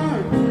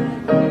heart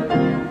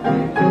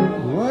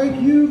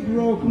like you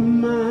broke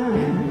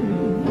mine.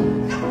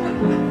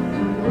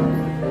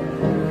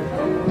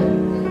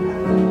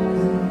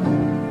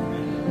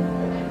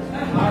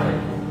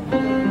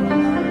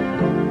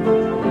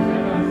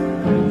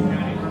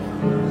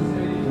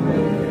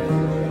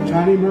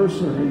 Johnny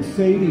Mercer and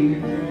Sadie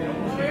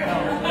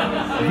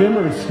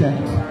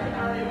Vimmerstedt.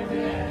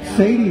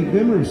 Sadie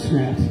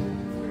Vimmerstedt.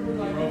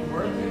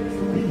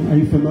 Are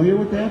you familiar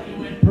with that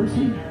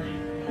person?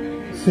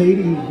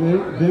 Sadie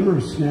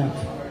Vimmerstedt.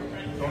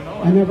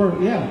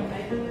 Yeah.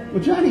 Well,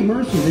 Johnny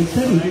Mercer, they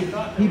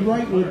said he'd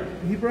write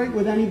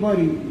with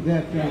anybody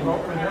that,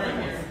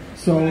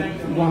 so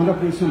wound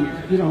up with some,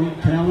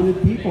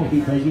 talented people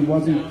because he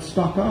wasn't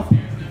stuck up.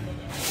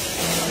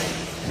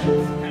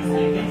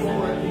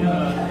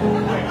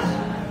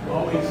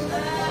 Always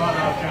sought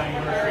out Johnny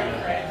Mercer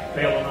to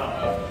bail him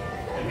out.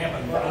 It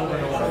happened over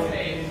and over.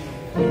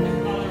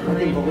 I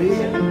can believe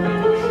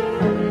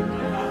it.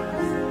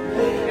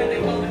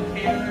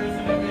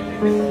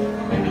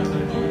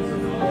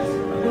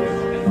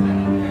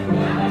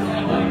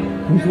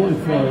 Who's one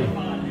for?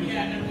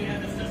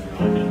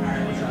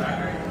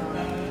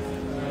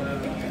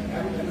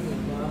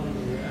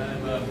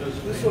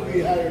 This will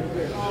be higher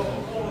pitch.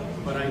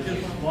 But I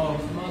just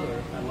love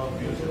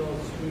music.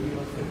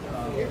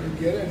 You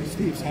get it?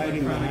 Steve's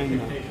hiding behind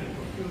them.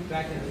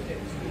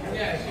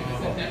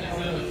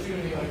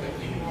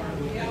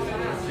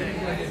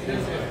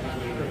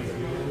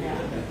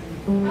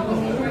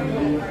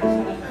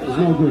 There's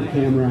no good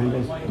camera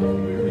angles.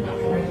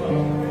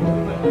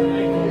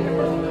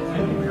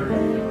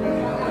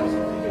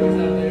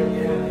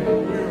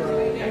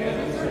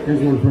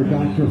 Here's one for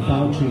Dr.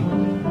 Fauci.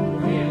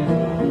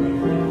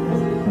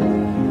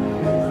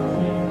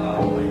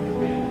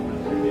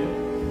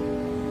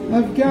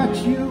 I've got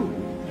you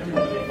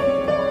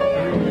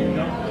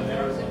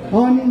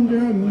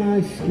under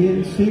my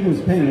skin. Steve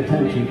was paying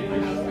attention.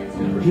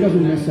 He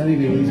doesn't miss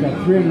anything. He's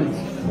got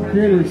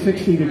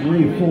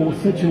 360-degree full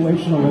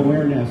situational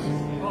awareness.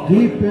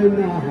 Deep in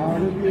the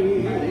heart of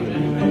me.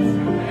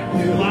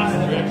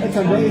 It's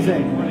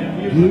amazing.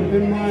 Deep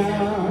in my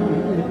heart.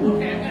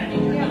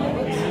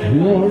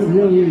 You're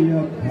really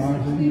a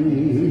part of me.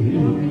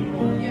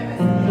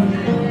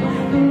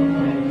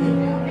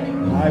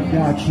 I've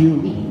got you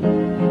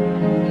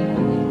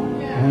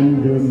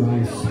under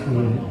my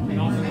skin.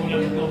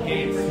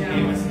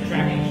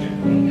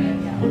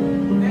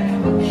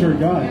 Sure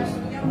does.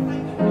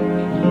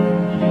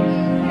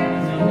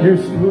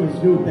 Here's his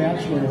new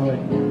bachelorhood.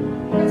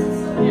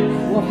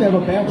 We'll have to have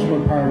a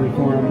bachelor party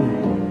for him.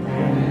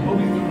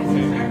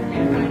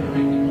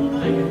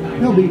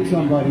 He'll beat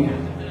somebody.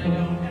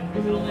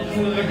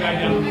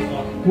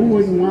 Who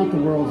wouldn't want the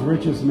world's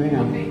richest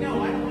man?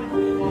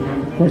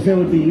 Of course, that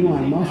would be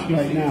Elon Musk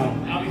right now.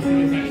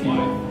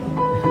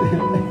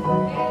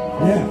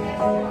 Yeah.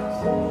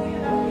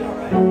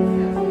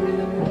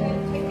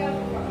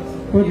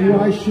 But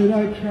why should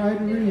I try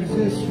to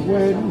resist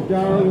when,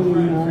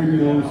 darling, I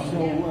know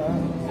so well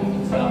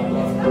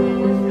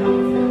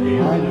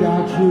I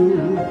got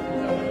you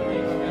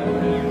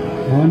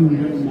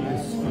under my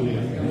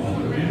skin.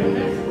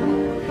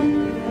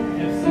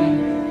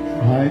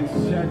 I'd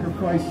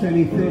sacrifice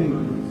anything,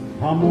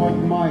 come what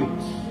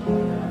might,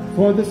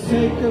 for the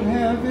sake of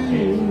having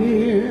you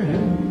near.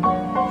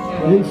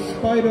 In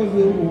spite of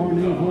the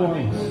warning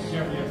voice,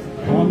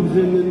 comes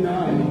in the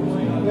night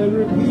and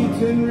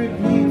repeats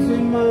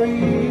in my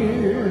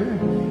ear.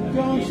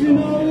 Don't you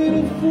know,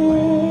 little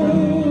fool,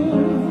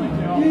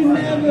 you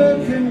never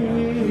can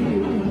win.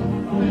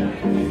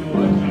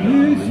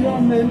 Use your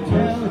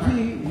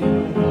mentality,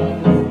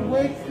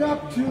 wake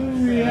up to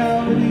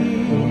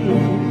reality.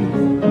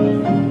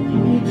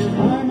 Each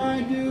time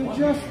I do,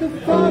 just the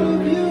thought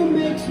of you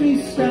makes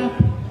me stop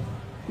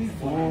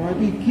before I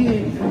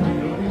begin.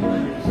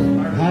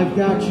 I've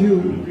got you,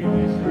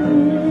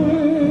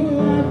 ooh,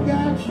 I've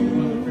got you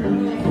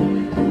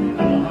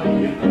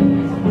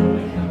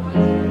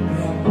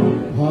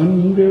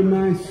under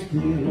my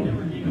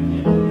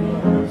skin,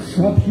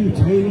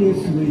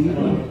 subcutaneously.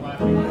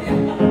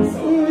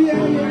 Ooh,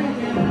 yeah, yeah,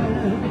 yeah.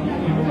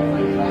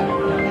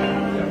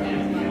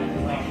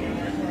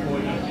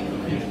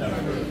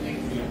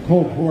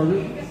 Cole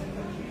Porter.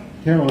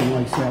 Carolyn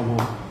likes that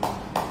one.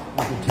 I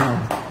can tell.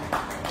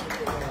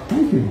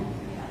 Thank you.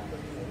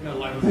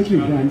 Thank you,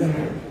 Brenda.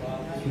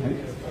 Right.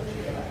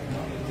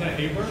 Is that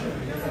paper?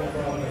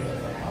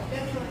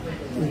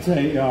 It's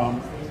a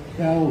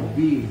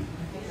LV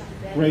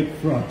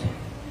grapefruit.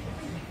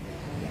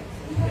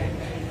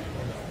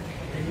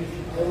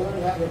 I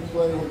learned how to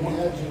play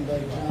Imagine by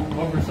John.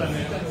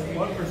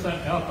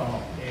 1%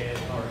 alcohol.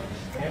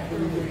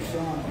 Pretty good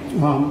song.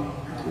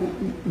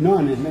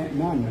 None,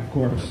 of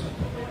course.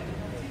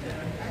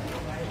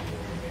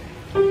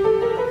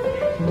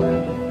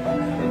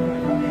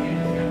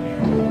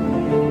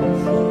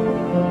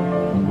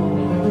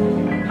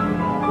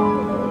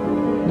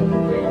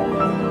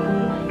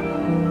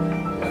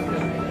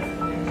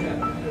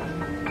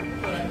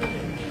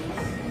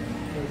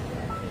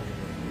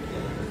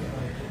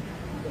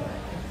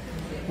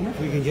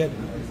 We can get,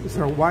 is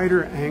there a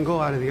wider angle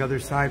out of the other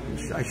side?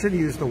 I should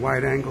have used the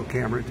wide angle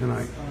camera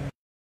tonight. I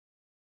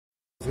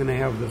was going to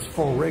have this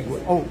full rig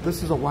with, oh,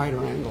 this is a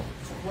wider angle.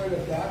 It's quite a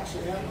box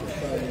of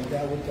amplifier you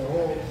got with the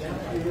whole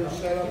computer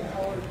setup.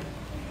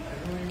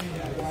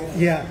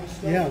 Yeah,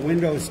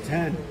 Windows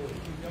 10.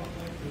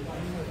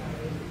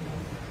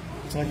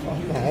 It's like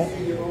the whole,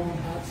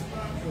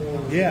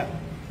 yeah,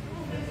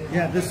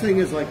 this thing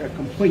is like a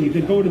complete, you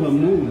could go to the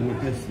moon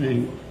with this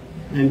thing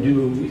and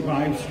do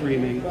live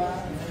streaming.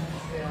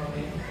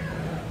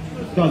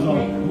 Does a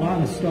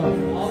lot of stuff.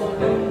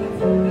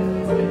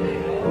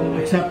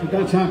 Except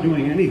that's not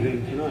doing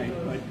anything tonight,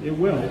 but it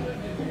will.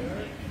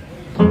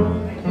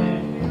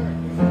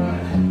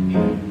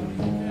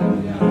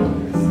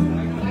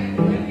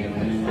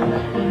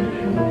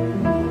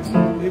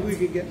 Maybe we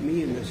could get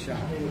me in this shot.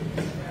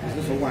 Is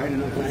this a wide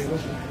enough angle?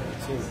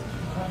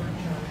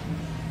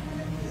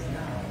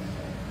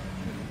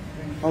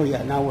 Oh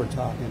yeah, now we're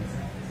talking.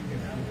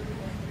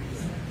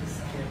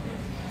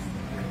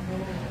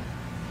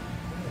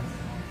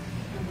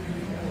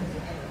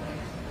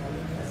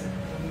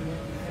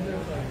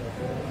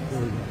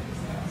 There we go.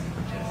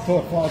 So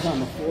it falls on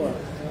the floor.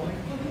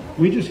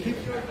 We just keep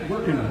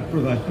working for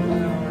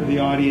the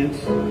audience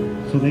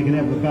so they can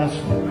have the best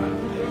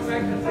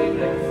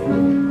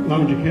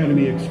Lounge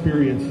Academy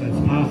experience that's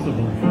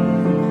possible.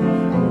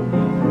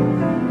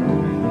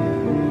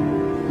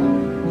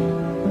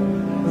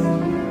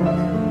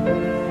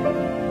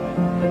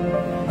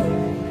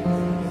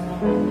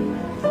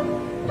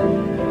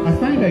 I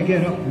find I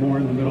get up more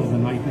in the middle of the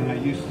night than I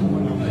used to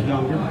when I was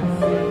younger.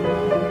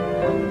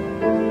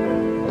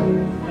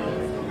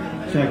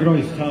 So I could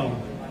always tell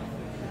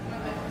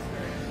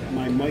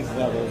my mic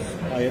levels,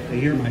 if they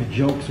hear my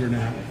jokes or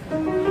not.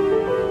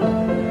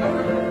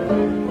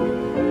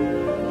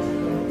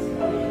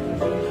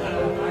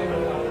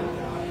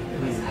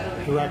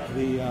 Direct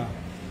the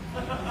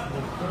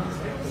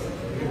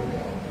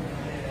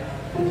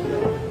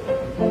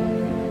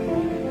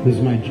this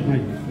is my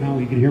now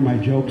you can hear my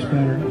jokes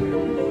better.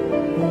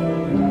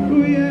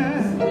 Oh yeah.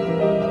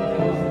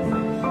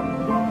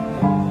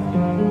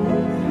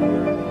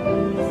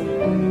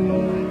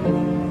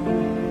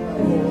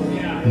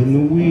 In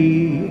the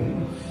wee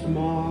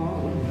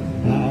small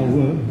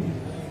hours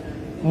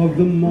of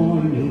the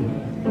morning,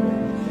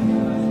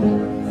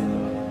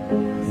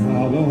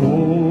 while the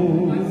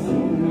whole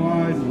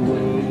wide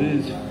world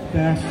is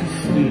fast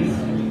asleep,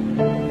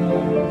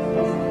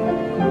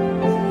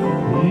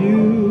 you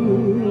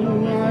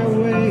lie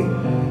awake.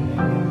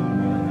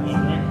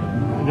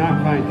 Not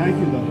fine, thank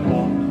you though,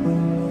 Paul.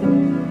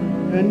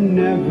 And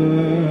never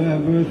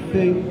ever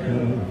think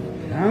of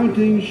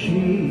counting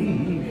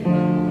sheep.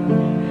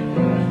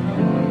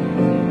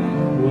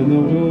 When the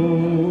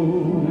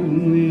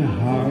lonely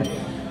heart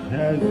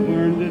has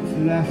learned its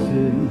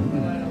lesson,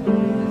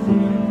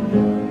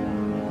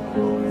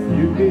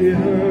 you'd be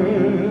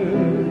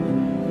heard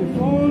if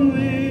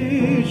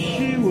only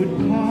she would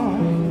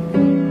pause.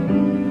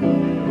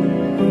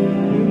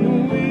 In the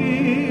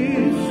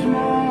wee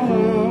small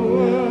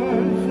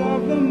hours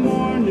of the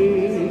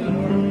morning,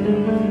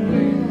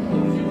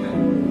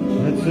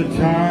 that's the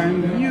time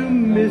you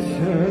miss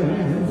her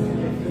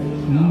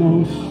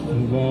most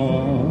of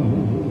all.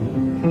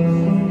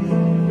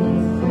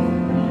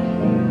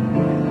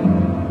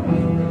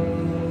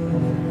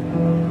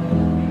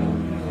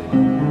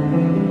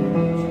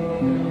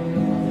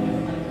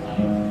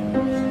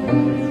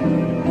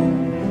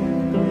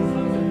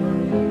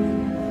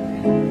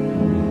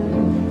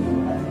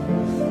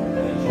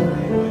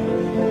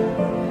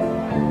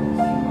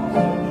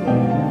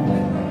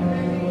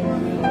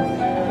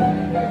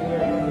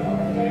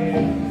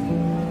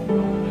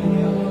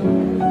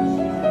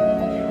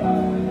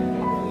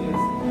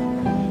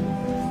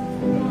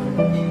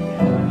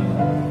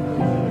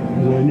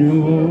 When your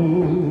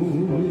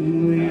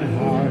lonely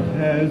heart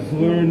has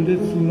learned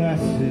its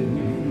lesson,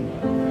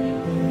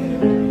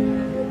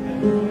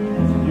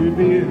 you'd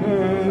be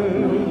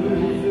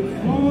heard if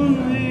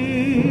only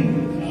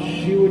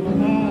she would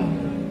pause.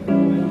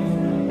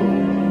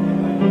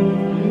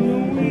 In the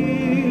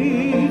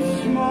wee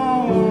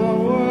small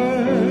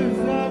hours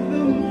of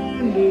the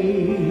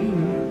morning,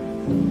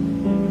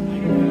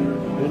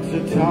 it's a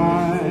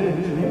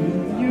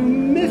time you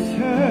miss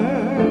her.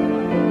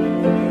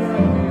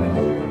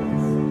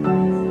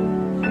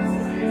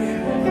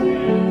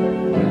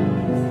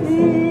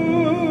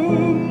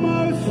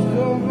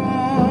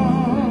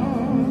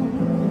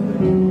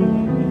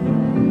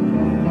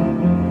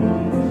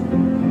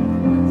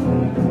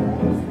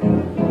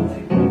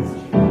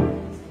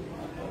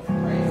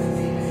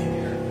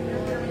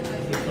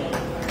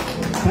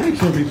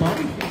 Thanks,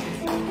 everybody.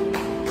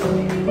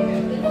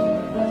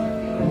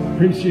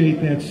 Appreciate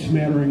that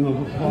smattering of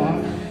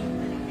applause.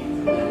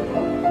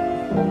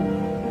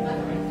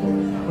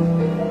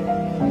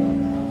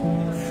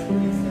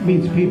 It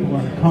means people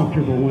are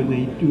comfortable when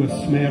they do a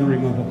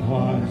smattering of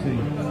applause.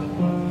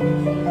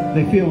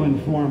 They feel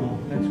informal.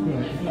 That's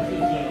good.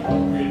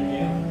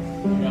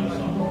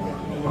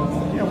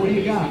 Yeah, what do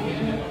you got?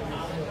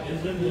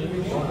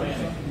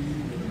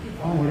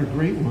 Oh, what a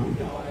great one.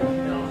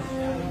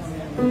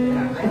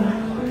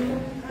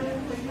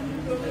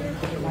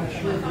 Not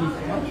sure if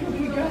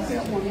we got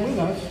that one with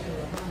us.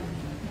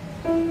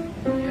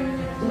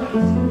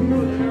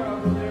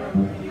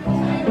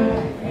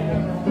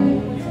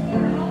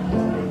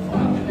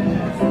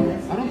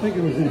 I don't think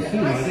it was in C. I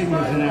think it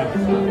was in F.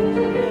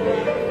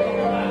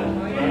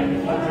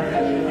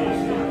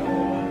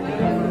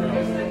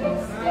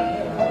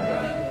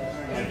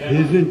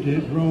 Isn't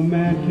it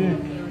romantic?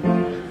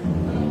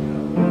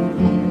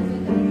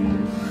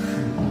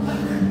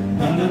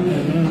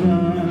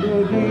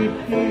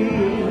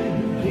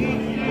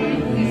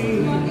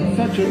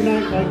 Such a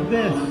night like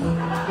this.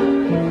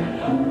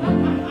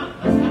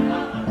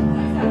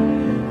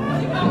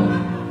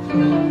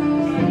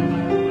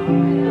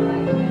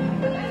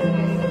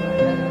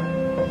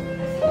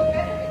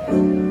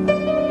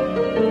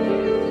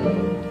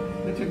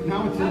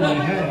 Now it's in my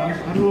head. I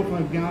don't know if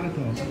I've got it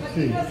though. Let's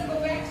see.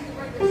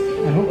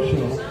 I hope so.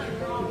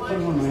 It's in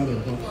one of my other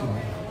books. So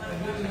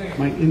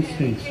my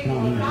instincts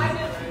tell me.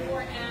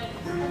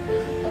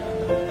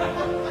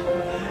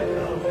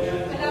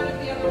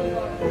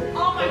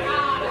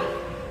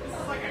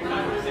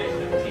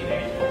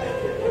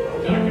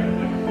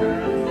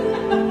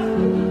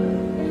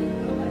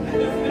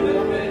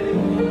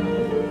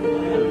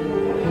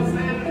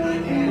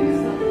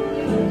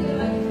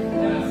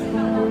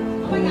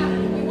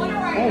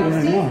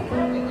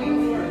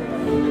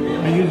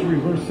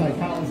 reverse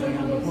psychology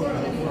on the book.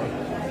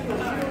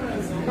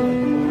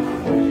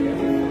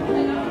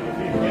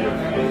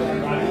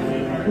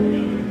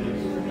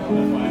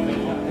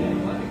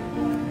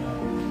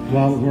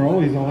 Well, we're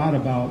always a lot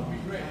about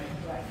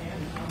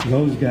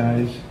those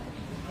guys.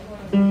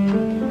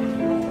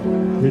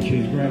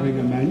 Richie's grabbing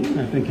a menu.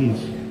 I think he's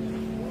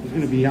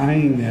going to be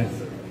eyeing that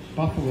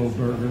buffalo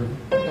burger.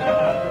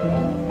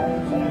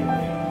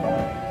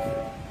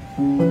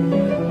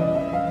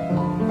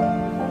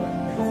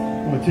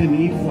 What's in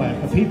E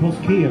flat? The people's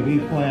key of E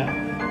flat.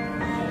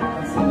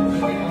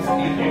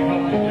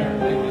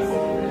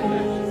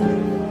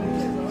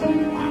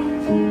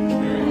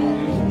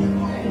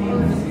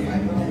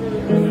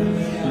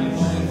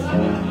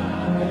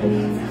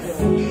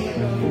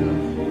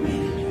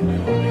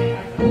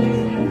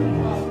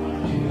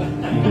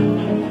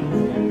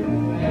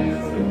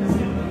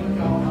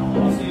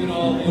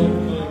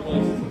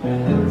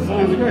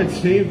 Sounds good,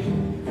 Steve.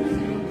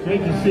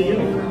 Great to see you.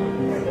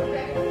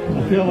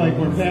 I feel like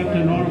we're back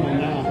to normal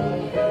now.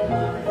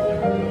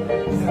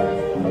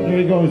 Here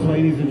he goes,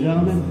 ladies and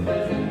gentlemen.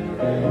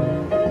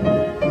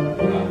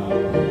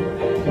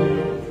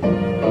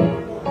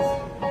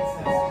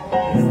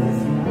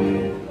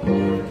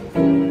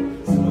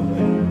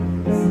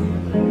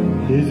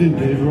 Isn't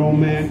it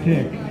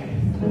romantic?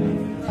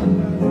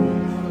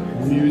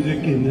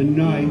 Music in the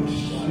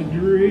night's a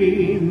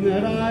dream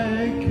that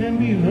I can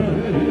be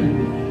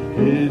heard.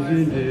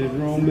 Isn't it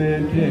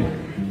romantic?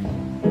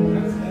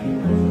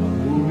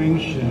 Moving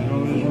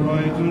shadows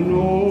write an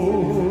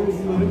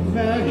old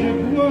magic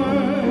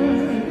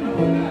word.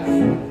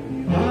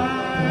 I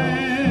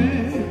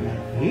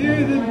hear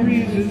the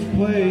breezes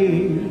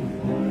playing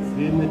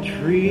in the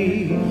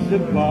trees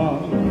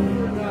above.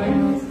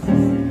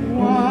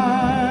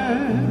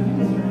 Why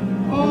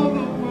all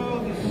the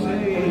world is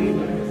saying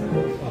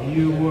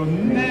you were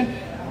meant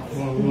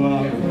for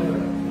love?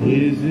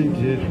 Isn't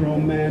it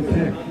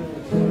romantic?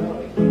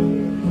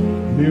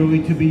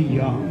 Merely to be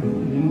young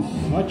in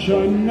such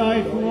a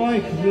night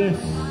like this.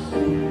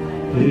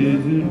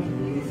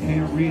 Isn't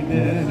can't read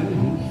this.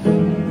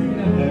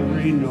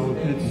 Every note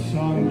that's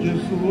sung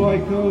just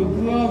like a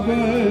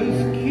lover's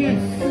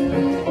kiss.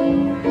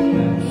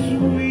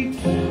 Sweet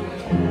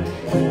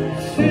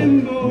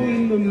symbol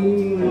in the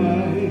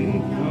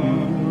moonlight.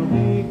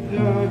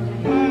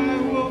 I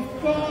will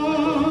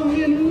fall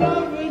in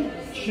love and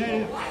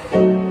chance.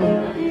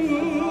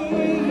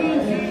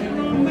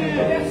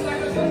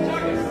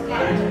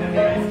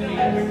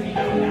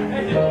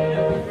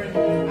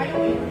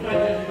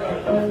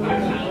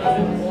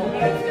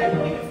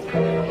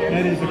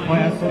 That is a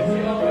classic.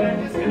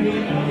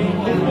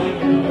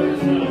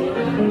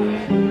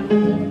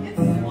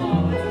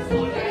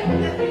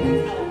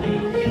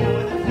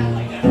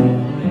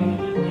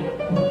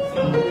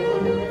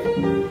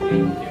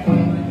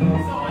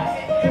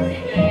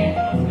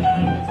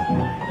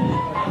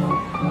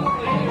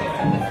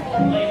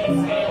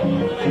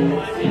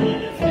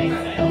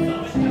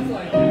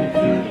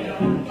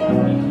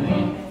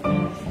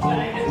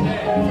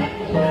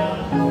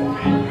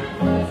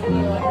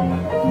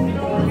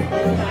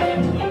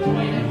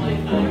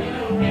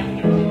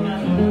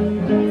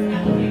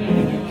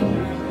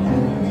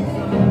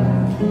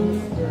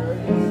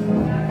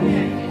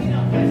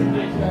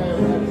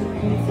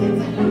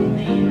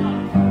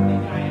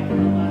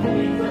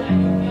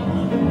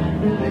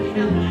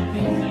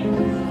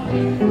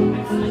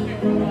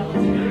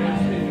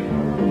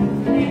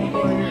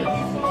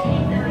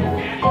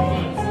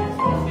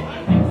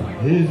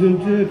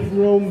 Isn't it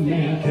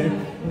romantic?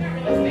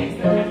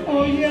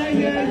 Oh yeah,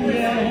 yeah,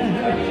 yeah.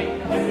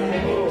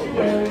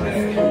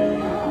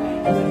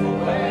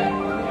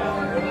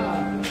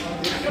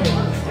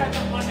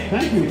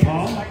 Thank you,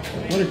 Paul.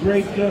 What a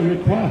great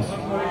request.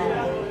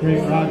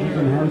 Great Rodgers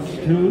and Hurts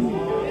tune.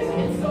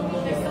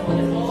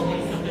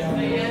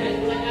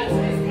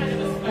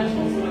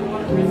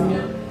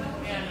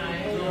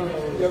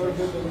 You ever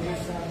been to the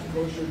Nissan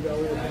Kosher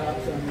Deli at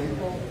Cops on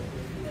Maple?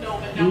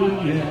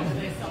 Ooh, yeah.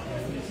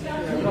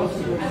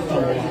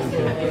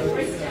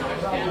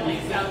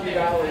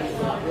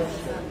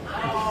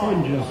 Fun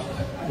just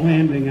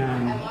landing on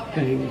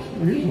things.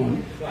 Here's one.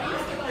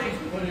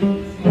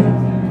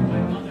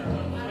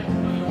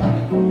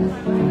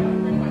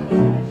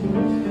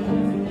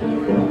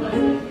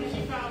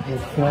 A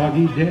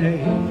foggy day.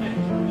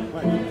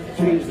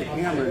 Change the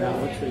camera now.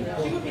 Let's see. I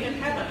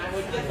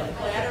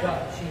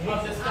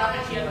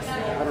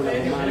don't have a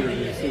monitor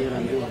to see what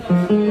I'm doing.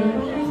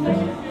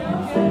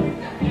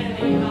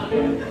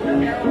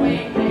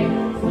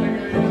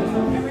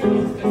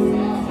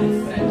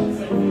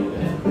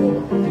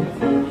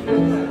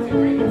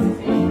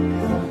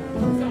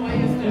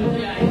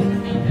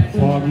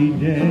 Foggy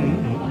day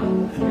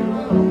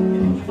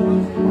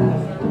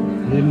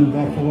in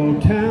Buffalo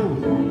town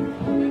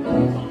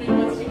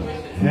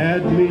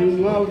had me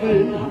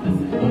loving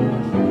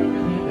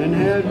and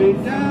had me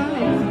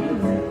down.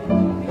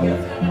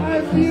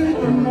 I viewed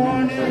the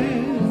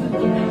morning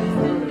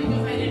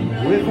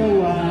with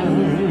alarm.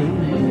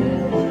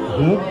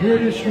 The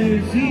British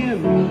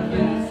Museum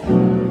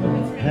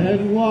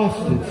had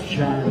lost its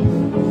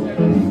charm.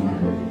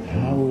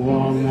 How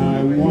long,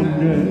 I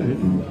wondered,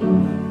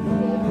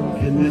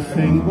 can this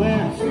thing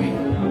last?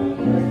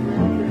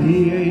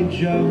 The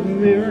age of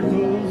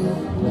miracles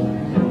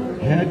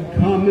had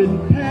come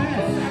and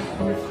passed,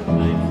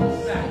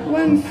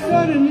 when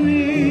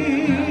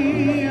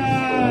suddenly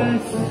I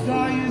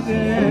saw you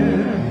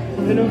there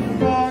in a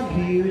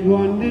foggy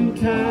London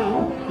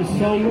town. The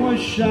sun was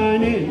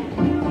shining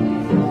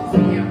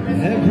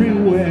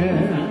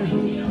everywhere,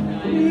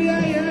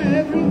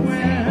 yeah,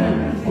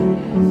 everywhere.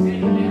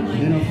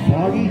 In a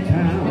foggy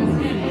town,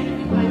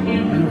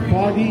 in a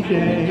foggy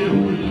day,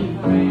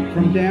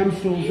 from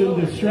damsels in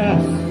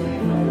distress.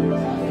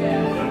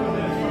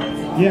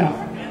 Yeah.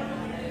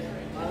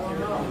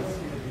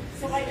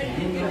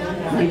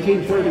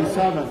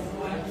 1937.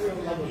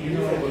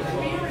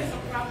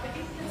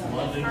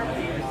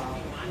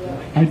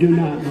 I do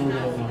not know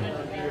that one.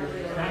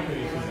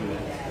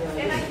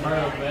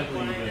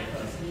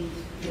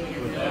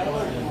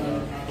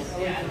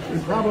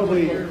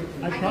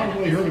 I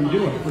probably heard him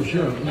do it for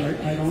sure, but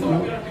I don't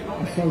know,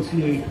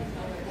 associate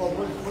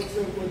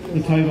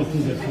the title to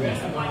this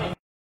one.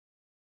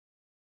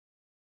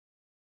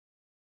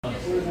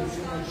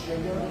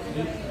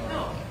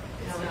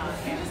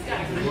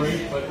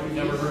 Great, but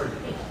never heard.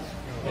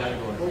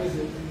 What is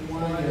it?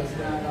 Wine that's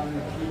not on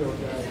the keto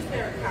diet.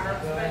 There are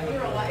carbs, but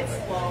you're allowed. It's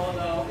slow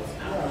though. It's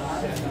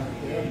not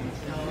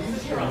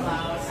you're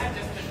allowed. I've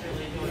just been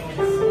really doing it.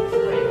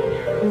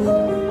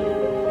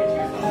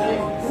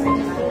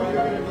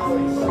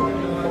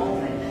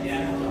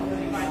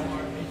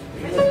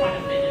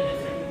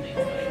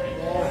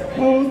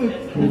 Oh, the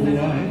cool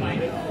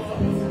light.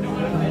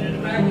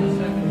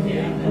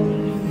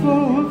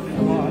 For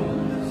what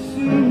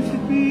seems to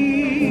be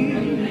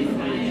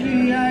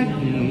the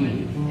idea.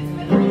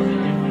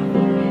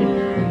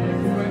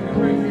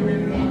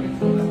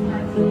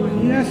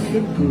 Yes,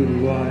 the good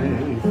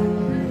wife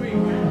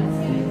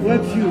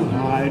lets you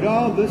hide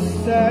all the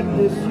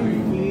sadness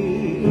you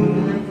feel.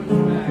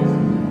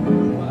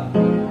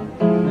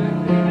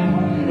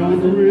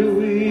 Don't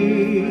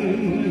really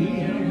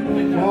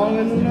fall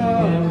in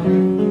love,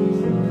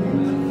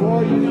 for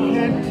you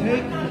can't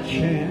take the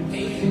chance.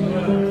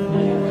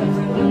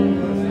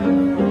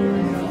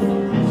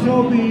 So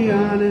be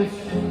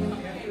honest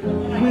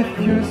with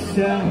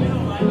yourself.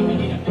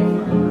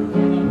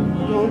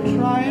 Don't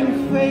try and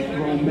fake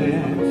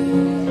romance.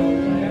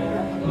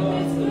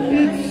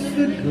 It's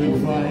the good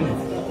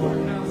life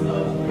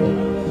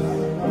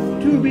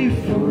to be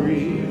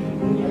free,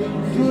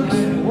 to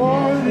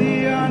explore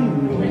the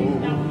unknown.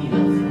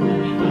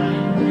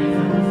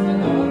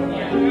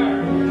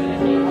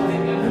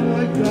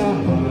 Like a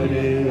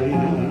heartache,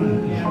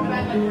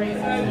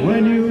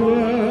 when you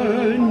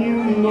learn you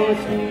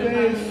must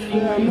face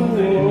them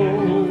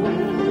alone.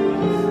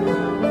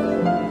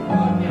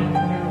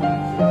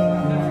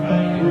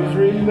 Just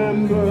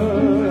remember,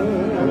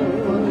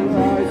 I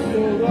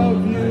still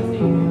love you,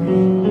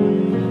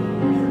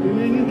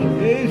 in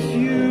case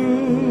you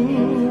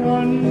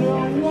wonder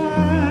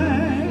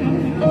why.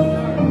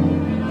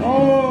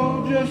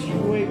 Oh, just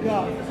wake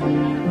up,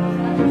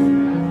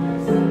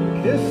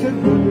 kiss a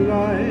good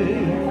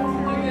night,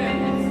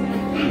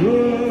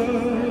 goodbye.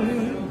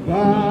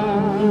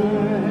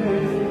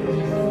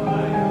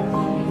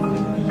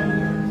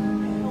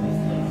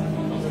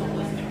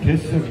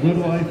 Kiss a good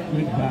life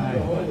goodbye.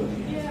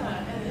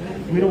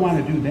 We don't want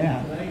to do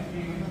that.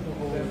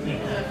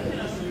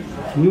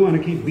 We want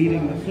to keep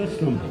beating the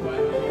system.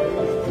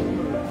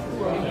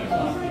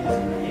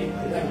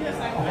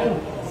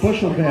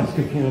 Bushel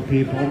basket full of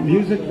people.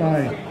 Music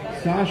by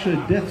Sasha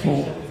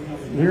Ditzel.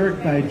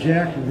 Lyric by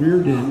Jack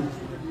Reardon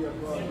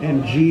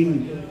and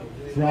Gene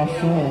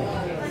Rossol.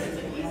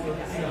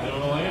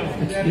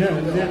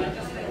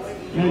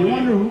 Now you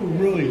wonder who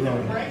really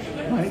wrote it,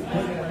 right?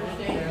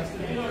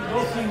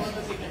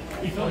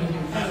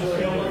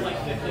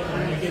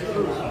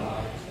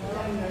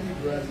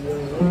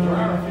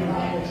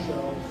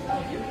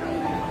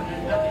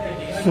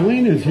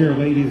 Celine is here,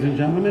 ladies and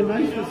gentlemen.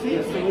 Nice to see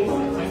you,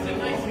 Celine.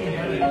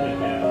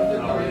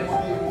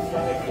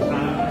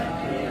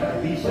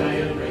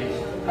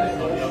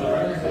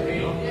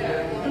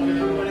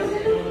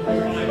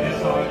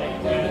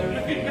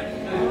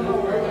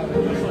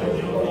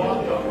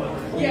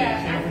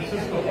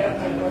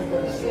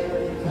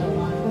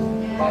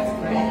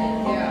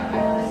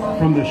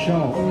 From the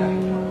show.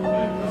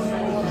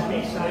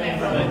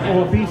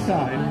 Oh, a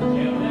B-side.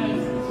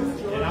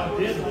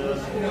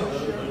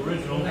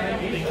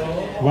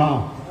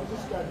 Wow.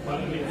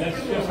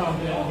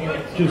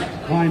 Just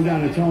climbed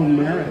on its own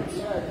merits.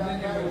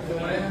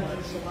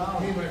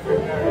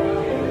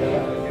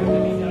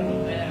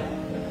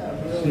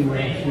 Let's see what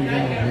else we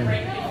got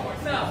here.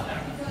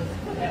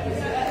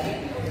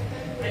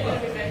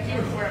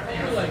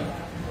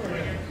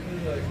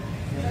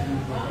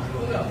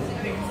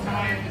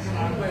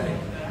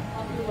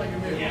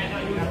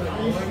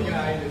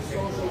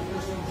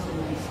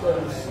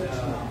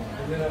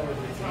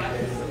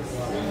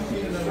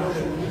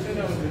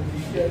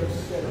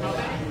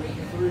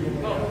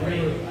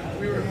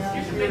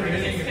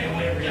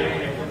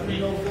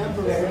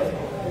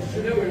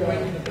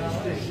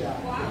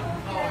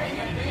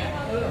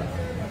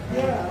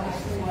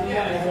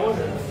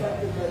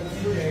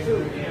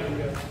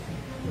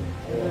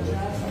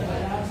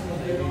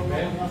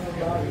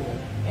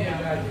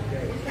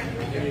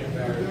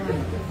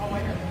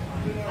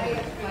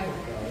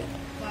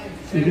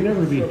 You can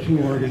never be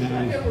too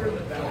organized.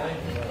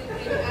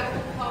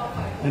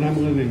 And I'm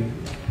living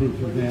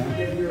proof of that.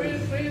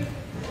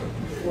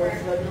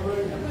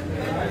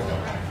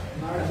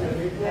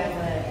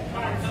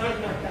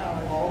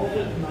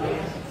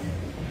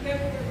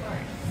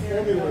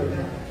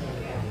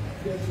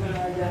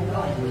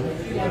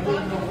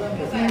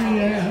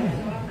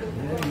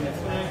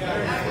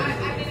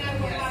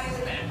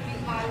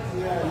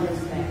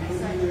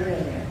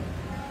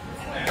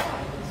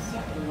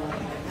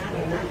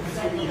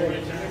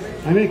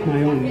 I make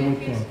my own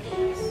notebooks.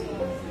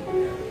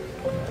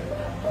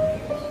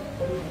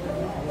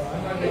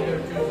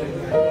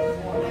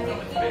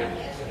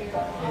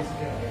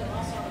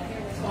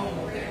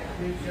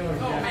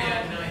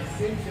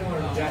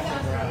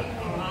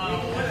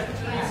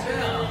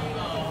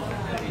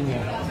 Yeah.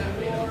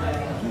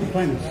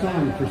 Find a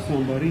song for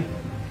somebody.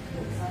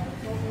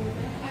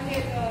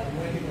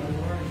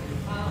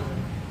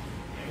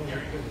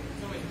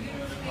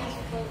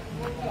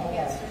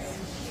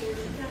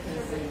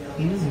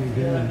 Oh my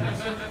God.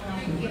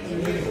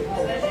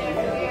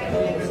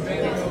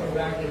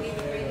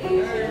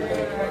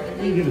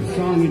 You get a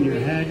song in your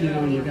head, you know,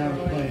 and you gotta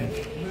play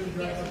it.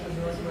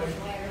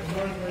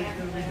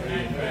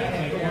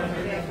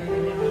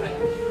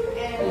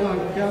 Oh,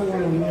 I've got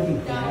one I'm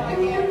looking for.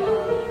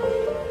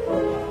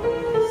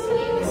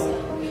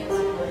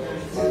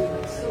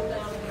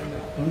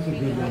 Oh, that's a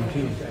good one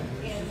too.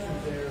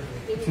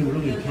 It's in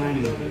really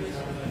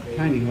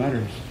tiny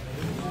letters.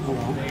 Oh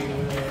well.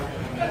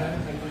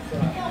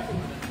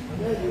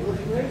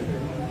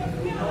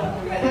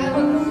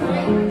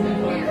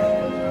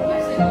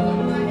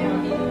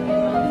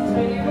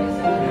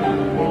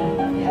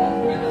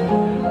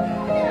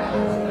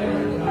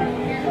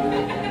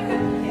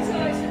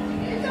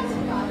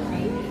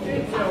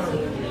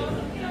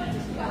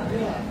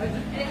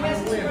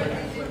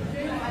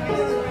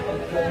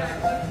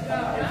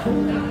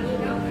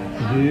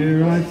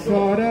 Here I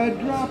thought I'd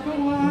drop a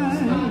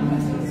line.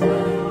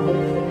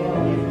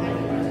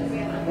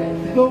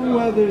 The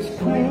weather's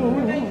cool.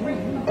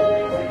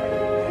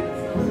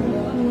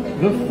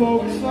 The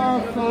folks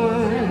are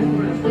fine.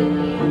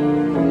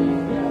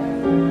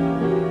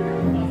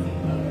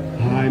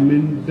 I'm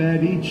in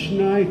bed each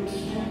night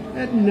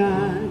at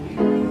 9.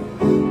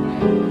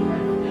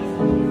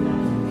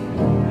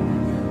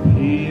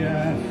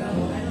 P.S.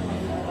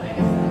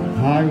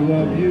 I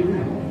love you.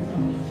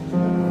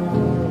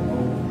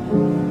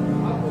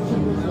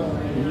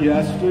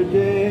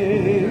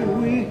 Yesterday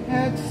we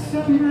had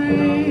some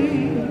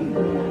rain,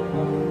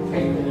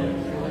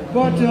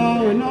 but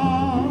all in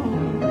all,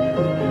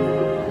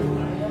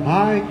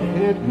 I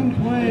can't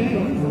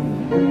complain.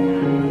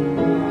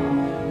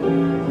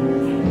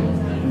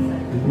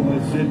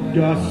 Was it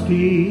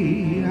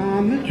dusty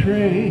on the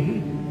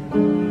train?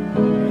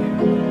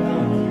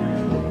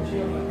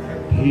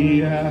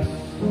 P.S.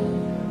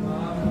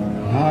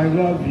 I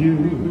love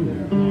you.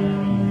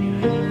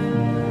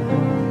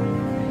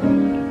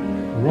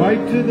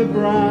 Right to the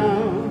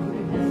brown,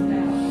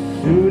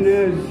 soon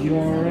as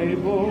you're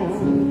able.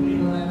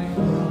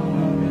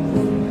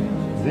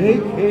 They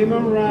came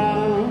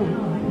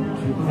around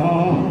to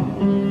call.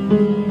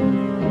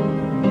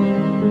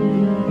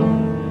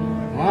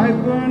 I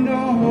burned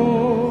a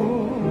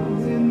hole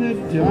in the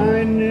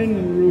dining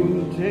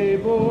room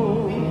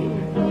table.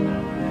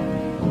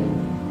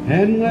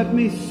 And let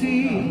me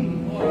see,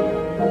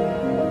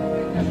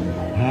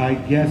 I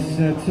guess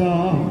that's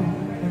all.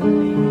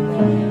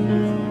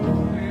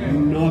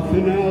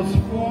 Nothing else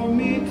for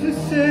me to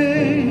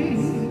say,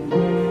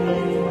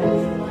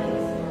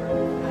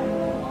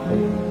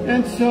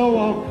 and so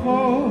I'll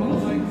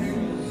close.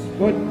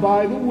 But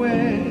by the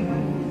way,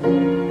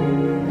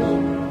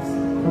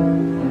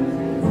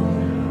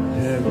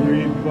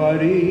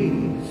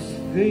 everybody's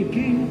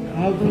thinking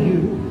of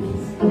you.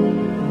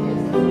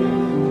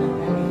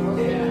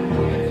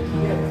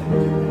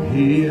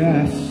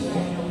 Yes,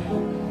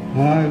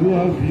 I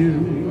love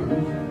you.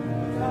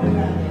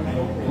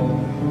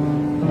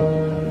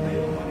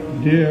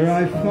 Dear,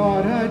 I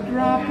thought I'd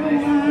drop a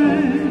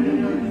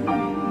line.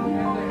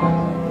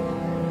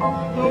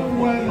 The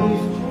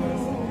weather's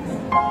cool.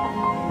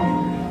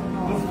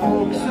 The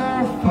folks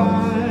are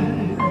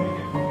fine.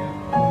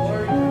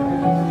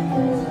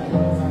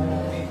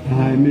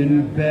 I'm in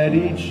bed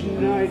each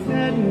night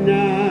at 9.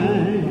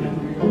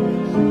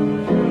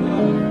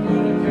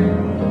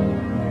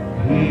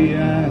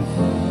 P.S.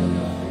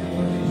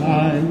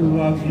 I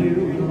love you.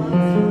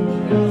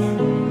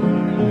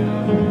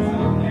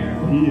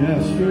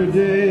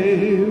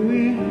 Yesterday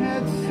we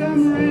had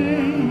some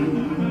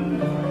rain,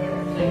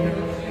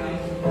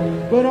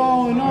 but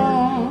all in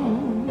all,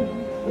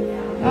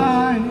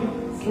 I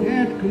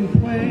can't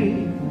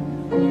complain.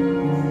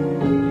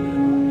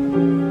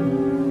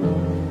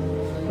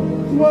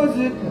 Was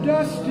it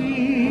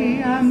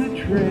dusty on the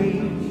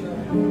train?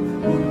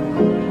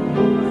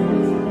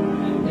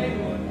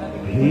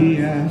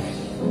 P.S.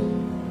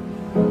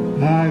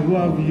 I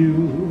love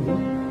you.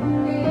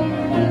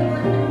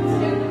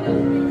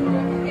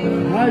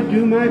 I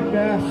do my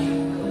best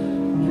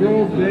to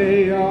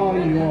obey all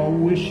your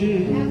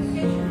wishes.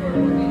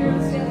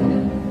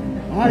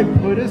 I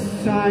put a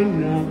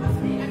sign up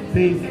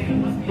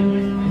thinking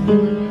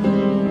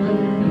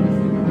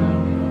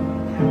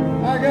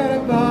I gotta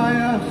buy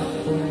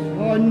us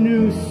a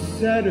new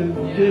set of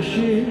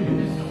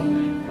dishes,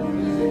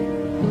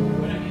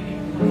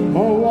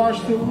 or wash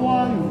the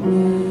ones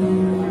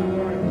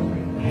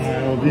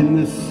piled in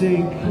the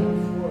sink.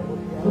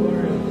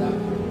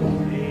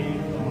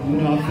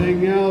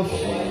 Nothing else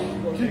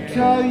to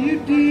tell you,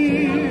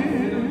 dear,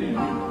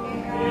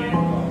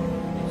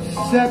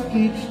 except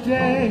each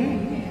day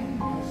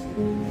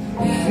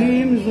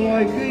seems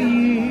like a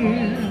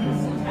year.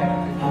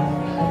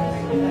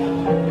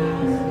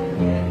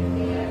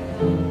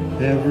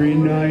 Every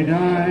night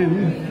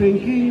I'm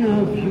thinking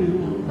of you.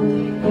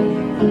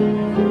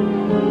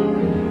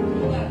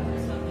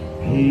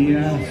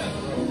 P.S.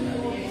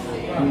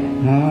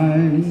 I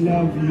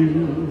love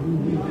you.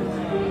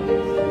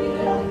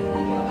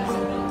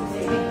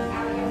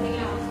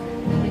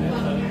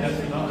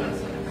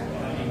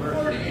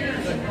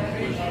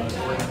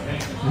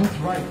 That's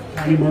right.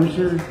 Connie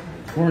Mercer,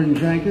 Gordon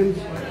Jenkins.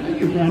 Thank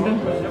you, Brenda.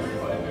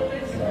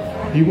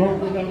 You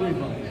work with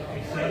everybody.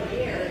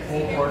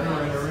 Full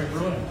partner in every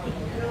room.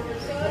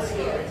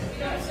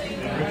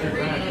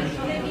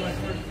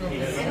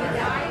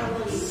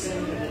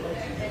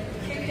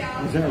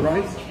 Is that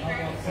right?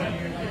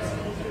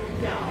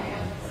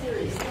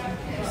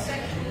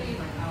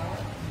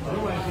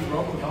 Otherwise, he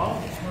wrote with all.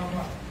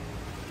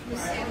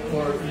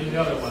 Or the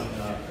other one,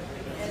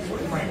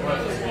 Frank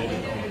West maybe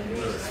no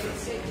lyrics.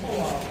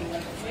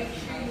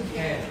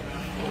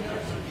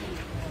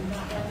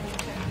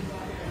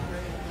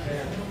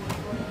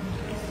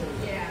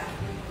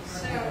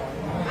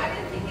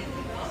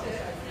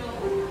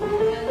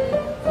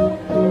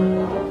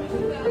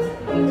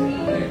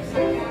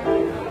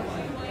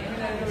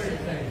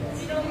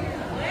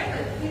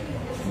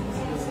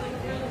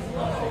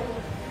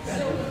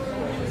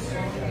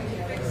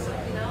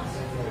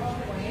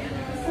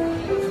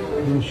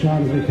 A little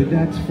shot of the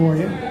cadets for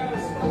you.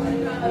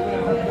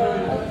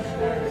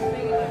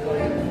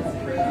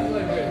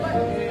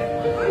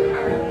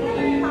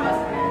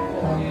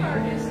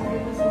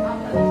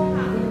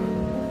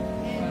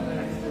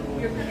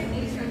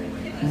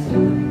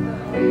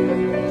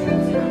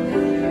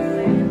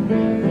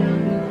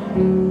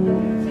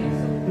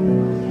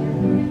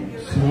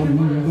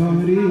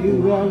 Somebody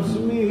loves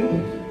me.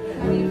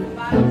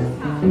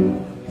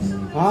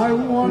 I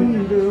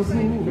wonder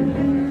who.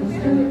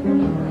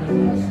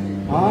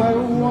 I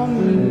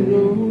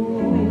wonder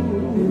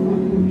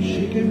who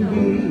she can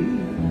be.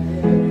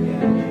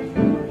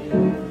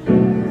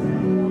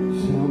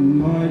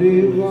 Somebody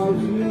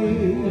loves me.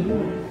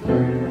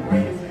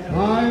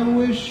 I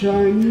wish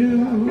I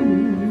knew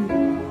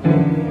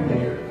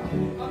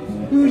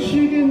who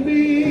she can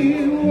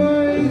be.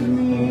 Worries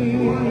me.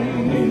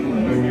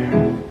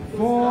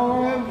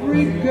 For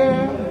every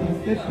girl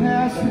that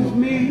passes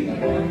me,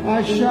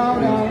 I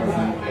shout out,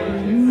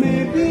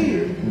 maybe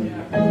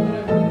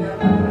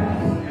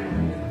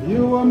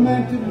you were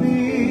meant to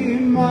be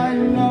my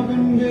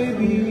loving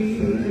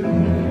baby.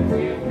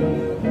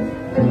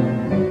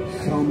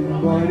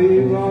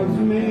 Somebody loves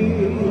me.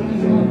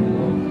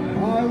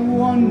 I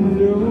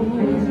wonder,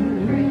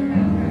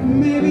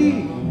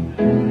 maybe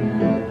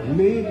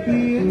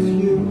it's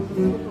you.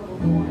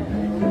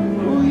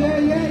 Oh yeah,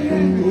 yeah,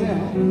 yeah, yeah.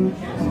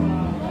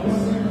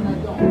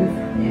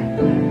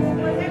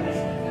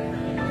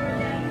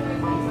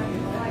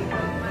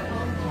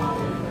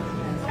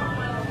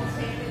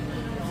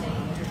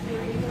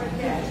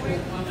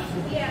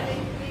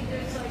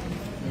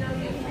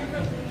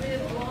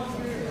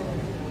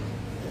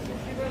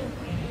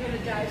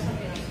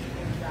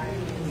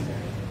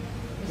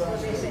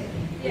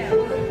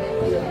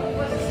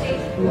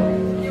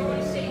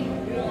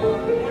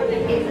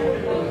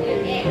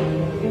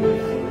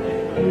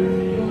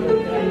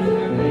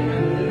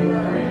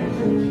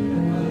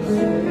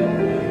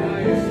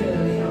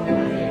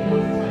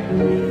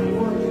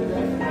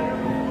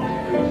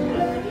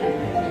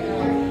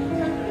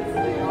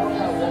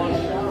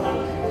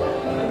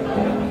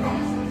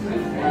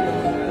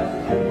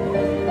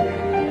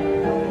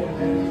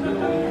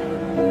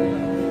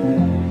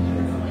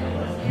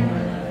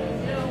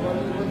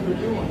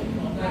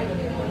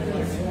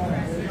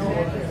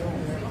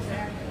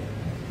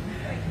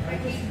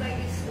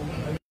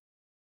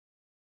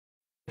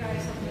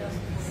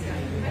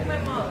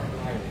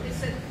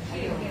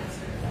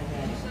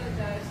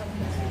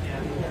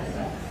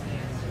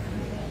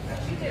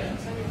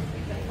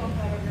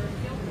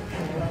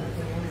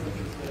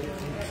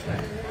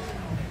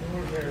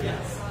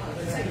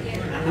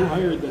 Who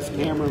hired this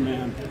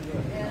cameraman?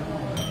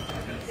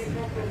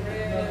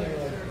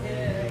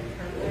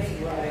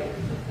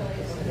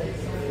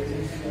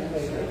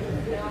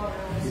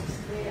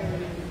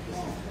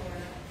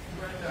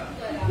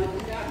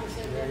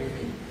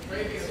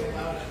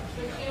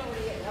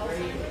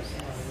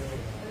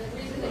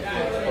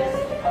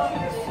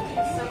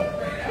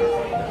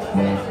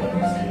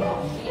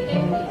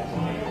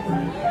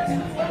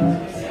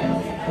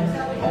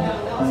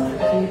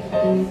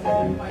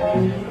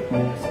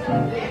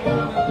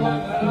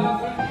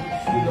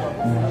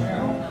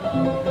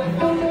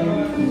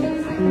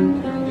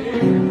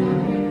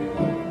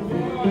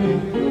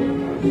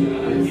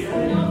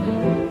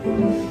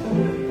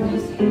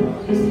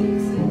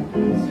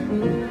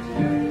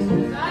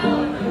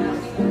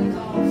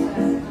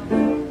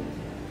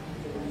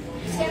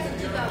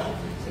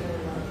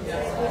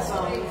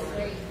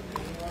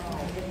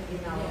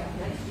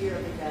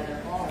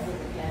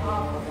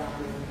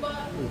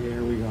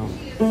 There we go.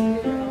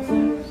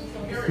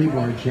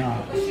 Keyboard job.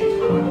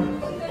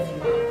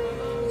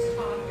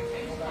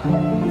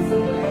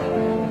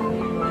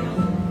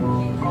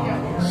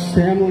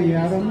 Stanley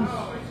Adams,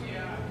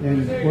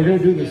 and we're going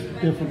to do this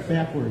different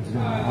backwards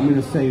now. I'm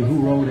going to say who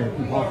wrote it,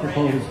 and Paul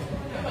Capone is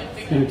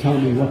going to tell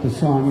me what the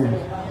song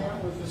is.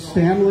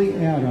 Stanley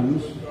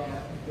Adams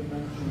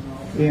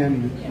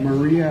and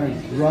Maria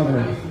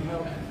Ruther.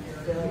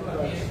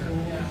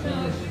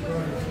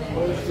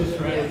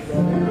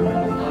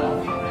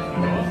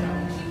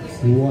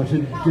 What a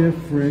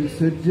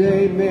difference a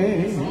day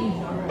made.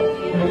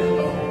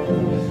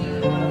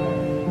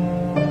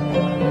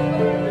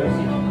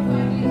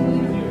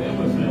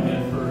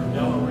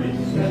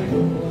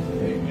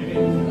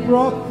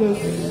 Brought the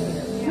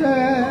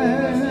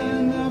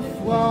scent of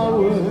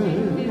flowers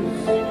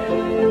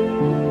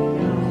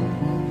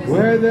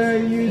where there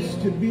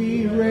used to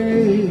be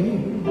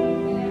rain.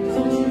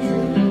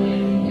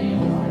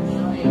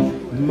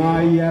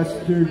 My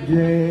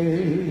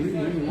yesterday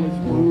was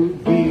blue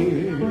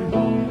dear.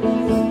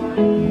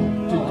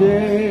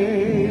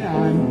 Today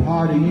I'm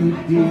part of you,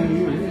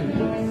 dear.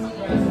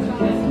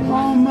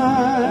 All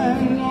my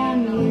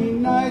lonely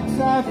nights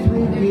are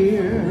through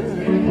here.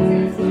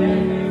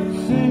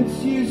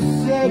 Since you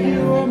said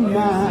you were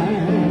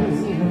mine,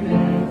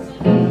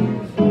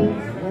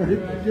 what a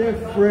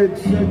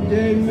difference a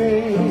day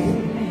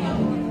made.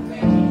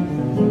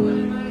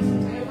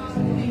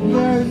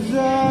 There's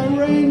a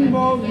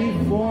rainbow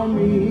before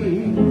me.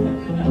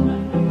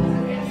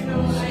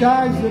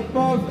 Skies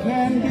above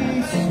can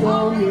be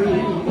stormy.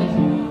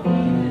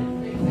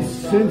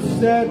 Since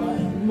that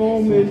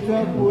moment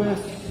of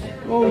bliss,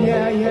 oh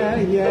yeah, yeah,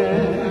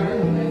 yeah,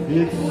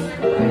 it's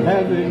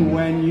heaven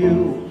when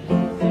you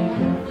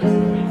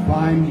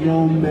find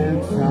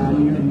romance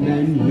on your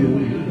menu.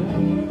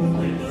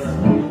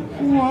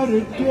 What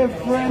a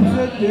difference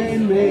a day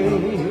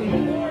made.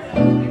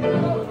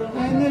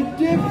 And the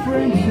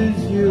difference is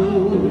you.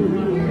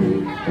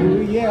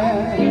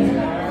 Yeah.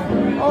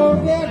 Oh,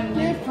 that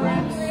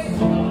difference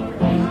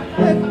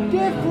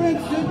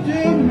a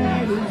day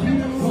made is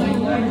you.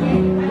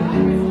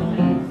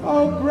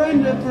 Oh,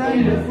 Brenda,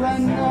 Brenda,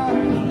 Brenda.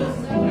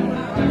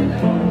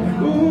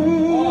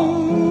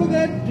 Ooh,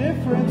 that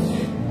difference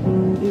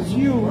is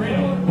you.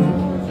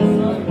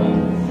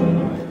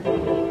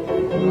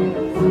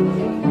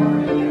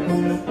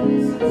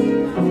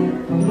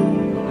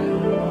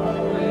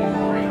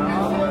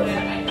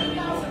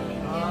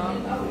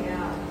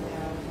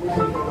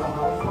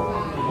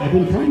 I've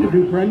been trying to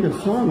do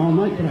Brenda's song all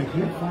night, but I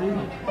can't find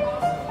it.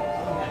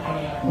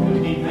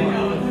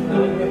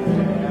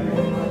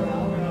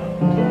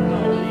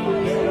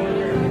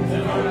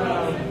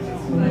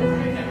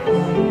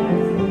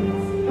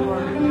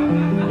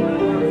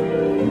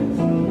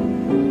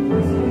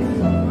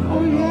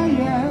 Oh yeah,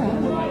 yeah.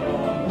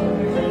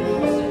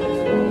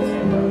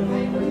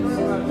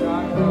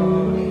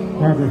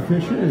 Barbara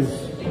Fisher is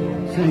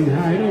saying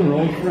hi to her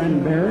old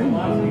friend Barry.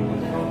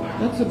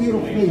 That's the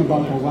beautiful thing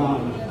about the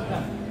lounge.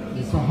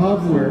 It's a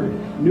hub where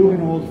new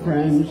and old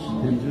friends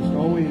can just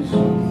always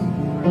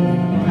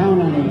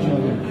count on each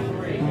other.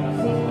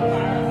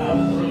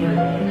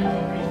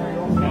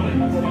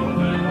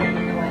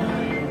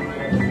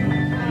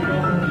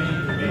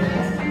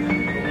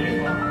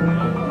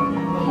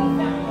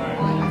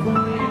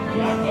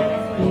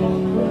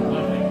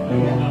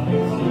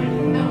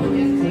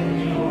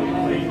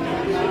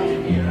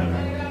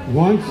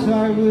 Once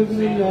I lived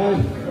the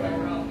life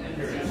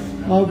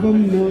of a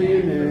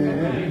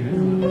millionaire.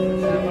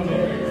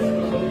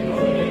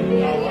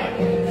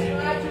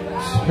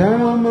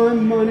 Spent all my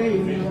money,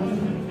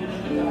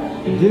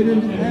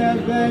 didn't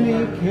have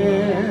any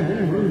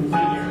care.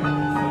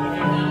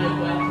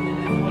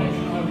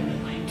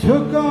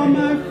 Took all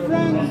my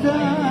friends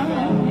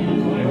out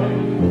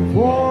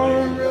for a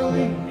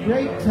really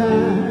great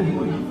time.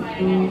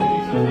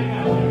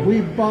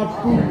 We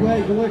bought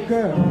bootleg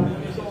liquor,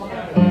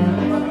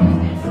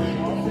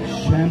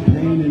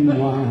 champagne and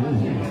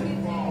wine.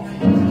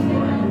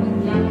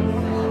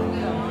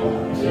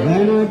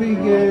 Then I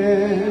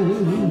began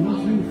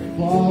to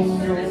fall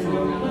so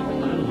low.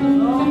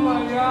 Oh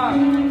my God!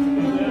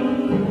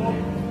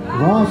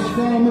 Lost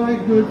all my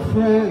good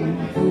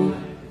friends,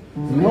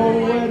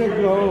 nowhere to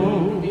go.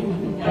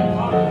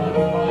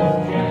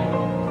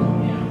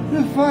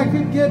 If I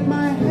could get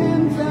my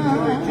hands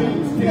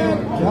on that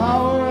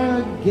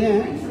dollar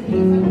again,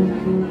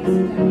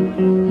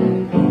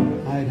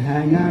 I'd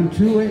hang on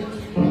to it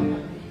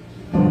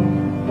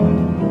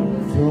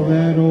till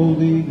that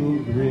old eagle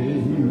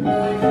grins.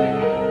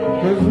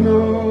 'Cause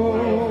nobody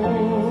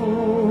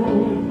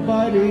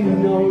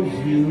knows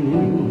you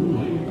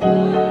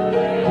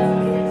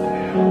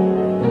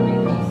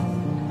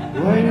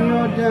when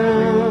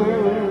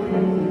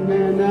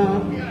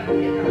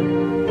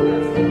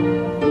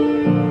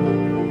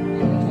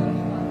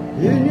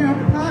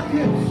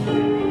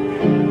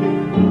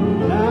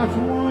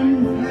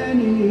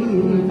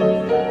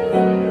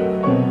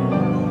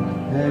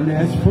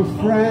for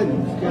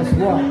friends, guess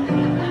what?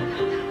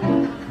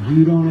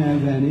 You don't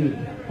have any.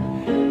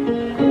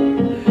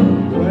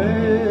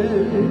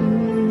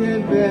 When you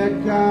get back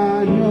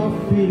on your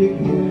feet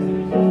again,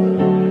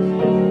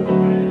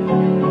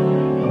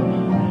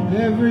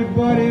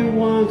 everybody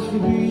wants to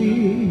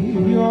be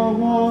your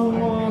long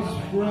lost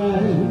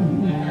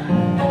friend.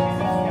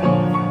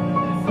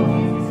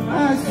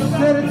 I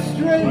said it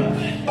straight,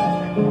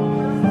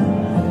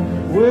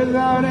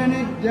 without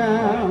any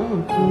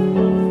doubt.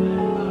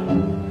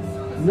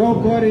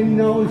 Nobody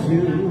knows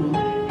you.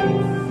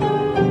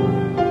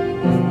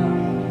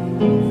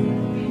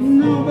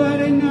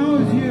 Nobody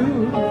knows you.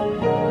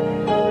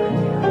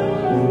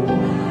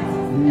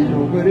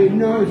 Nobody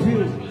knows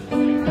you.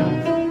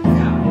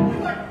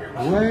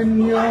 When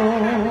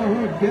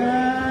you're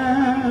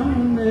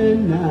down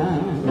and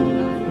out.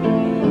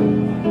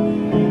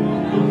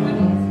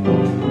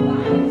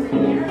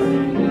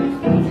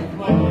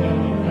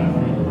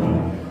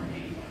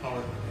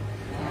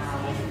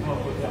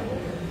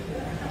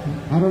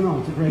 I don't know,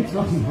 it's a great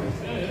song. Who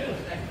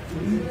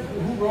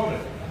wrote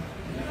it?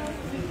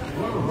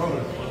 Whoever wrote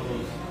it, one of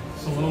those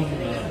saloon.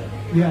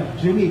 Yeah,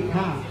 Jimmy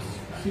Cox,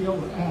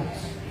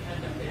 C-O-X.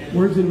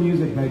 Words and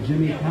Music by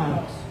Jimmy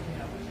Cox.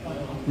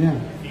 Yeah.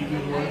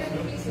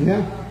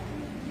 Yeah.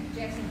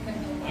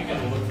 I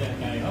gotta look that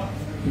guy up.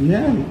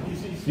 Yeah.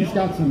 He's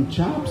got some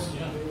chops.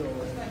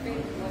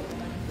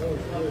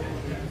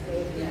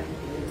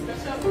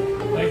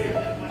 Thank you.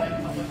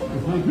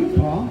 Thank you,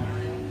 Paul.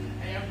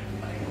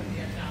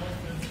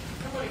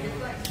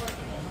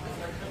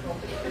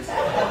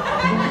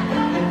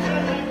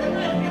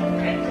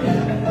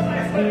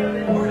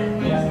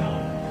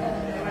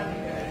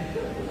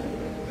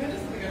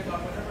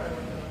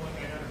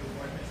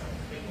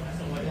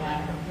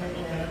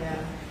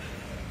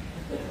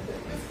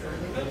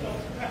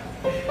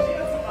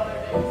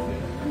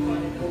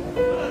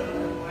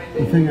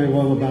 The thing I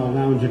love about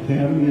Lounge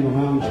Academy and the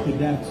Lounge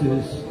Cadets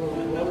is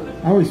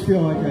I always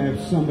feel like I have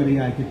somebody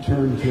I could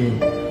turn to.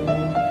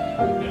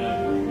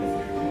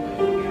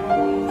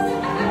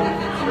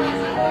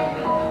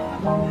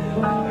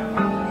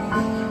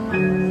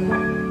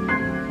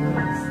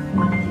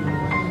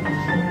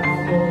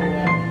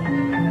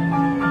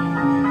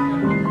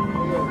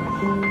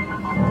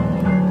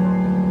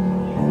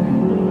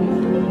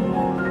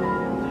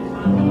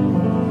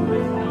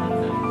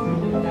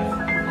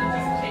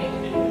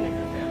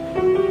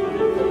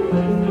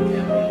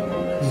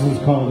 This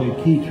is called a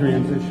key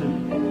transition.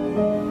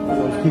 I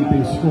was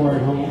keeping score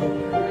at home.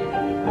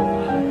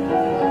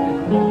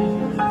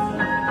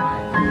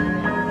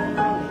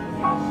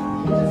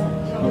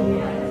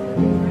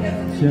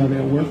 See how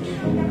that works?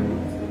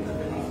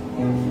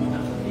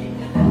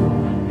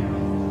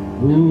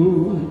 Who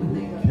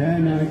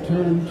can I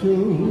turn to?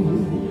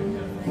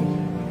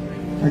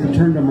 I can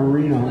turn to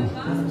Marino.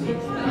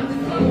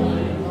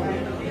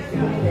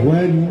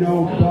 When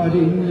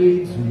nobody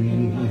needs me.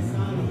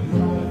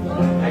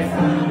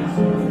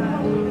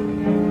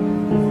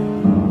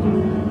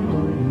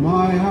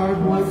 My heart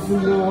wants to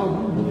know,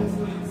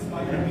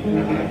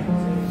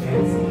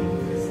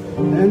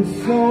 and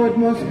so it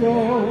must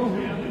go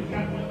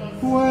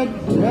where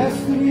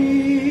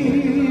destiny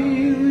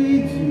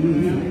leads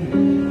me.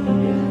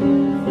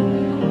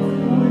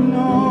 With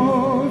no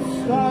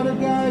star to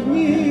guide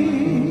me,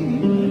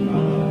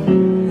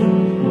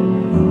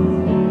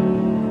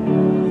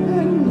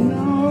 and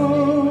no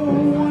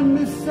one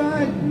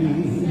beside me.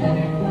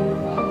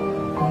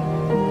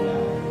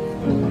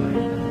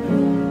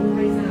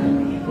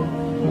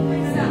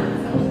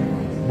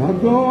 I'll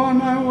go on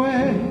my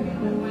way,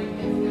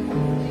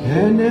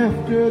 and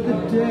after the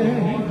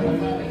day,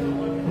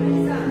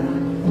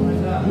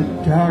 the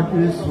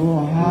darkness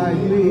will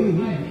hide me.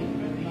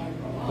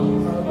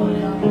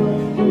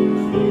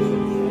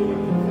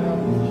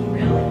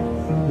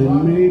 Then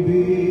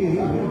maybe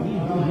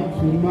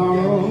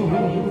tomorrow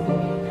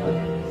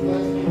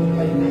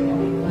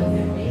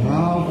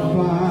I'll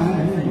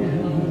find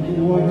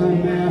what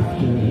I'm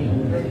after.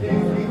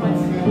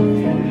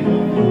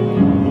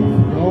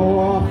 Go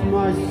off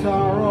my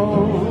sorrow,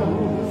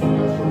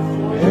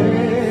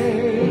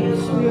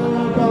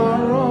 still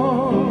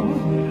borrow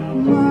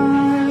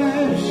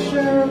my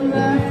share of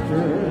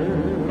laughter.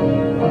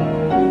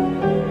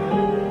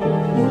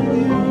 With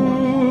you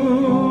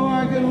I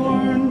can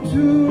learn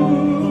to,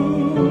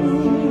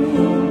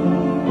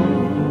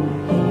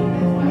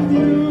 with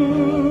you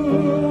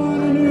on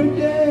a new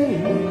day.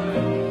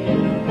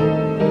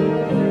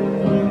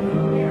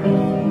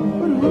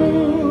 But who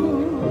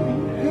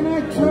can I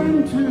turn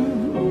to?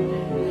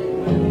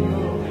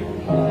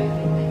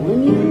 When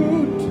you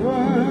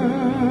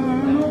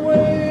turn away,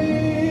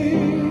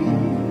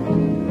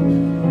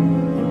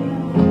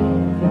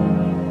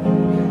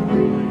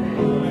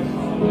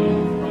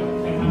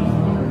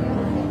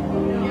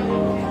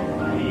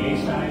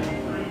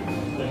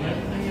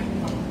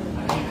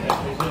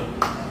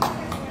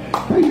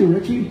 thank you,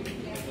 Richie.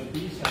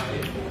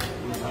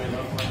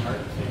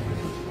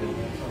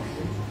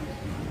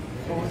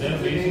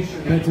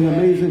 That's an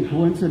amazing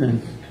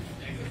coincidence.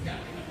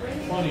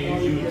 Well,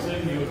 funny, you would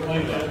sing, you would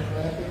play that.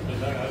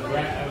 Because I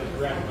was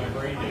racking my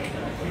brain down.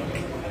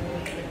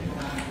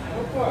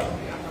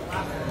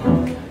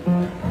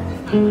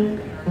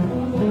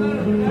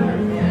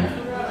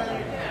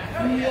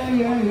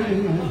 You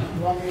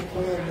want me to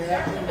play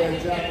Imagine by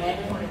John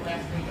Lennon?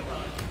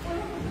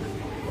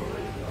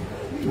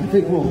 I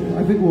think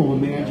we'll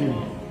imagine.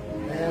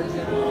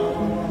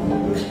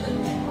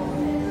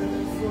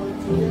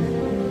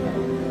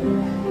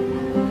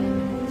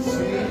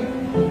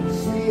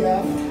 C,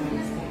 F,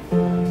 D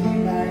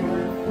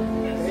minor,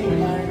 A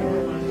minor,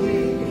 E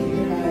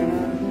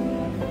minor.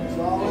 It's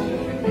all in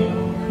there.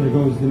 There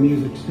goes the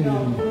music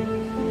stand.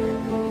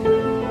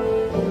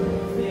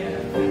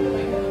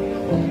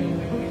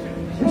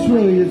 This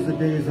really is the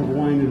days of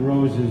wine and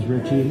roses,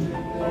 Richie.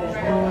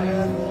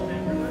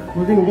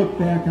 We're going to look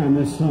back on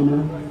this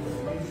summer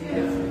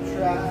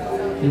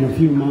in a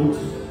few months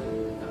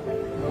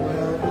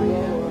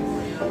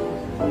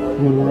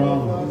when we're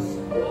all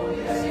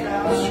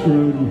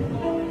screwed.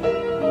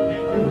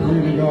 We're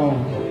going to go.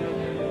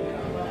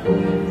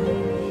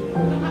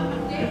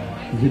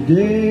 The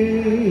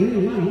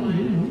days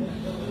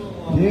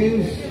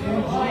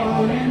of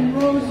wine and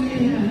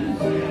roses,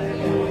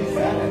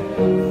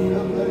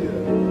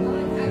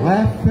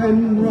 laugh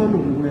and run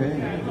away.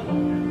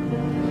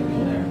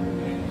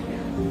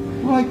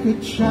 Like a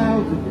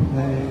child at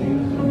play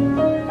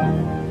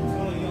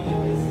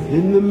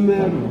in the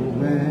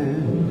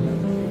meadowland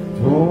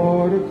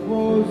toward a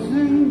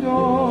closing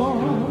door,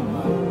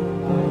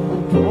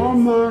 a door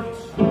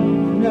marked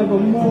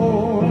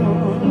nevermore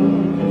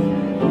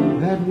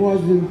that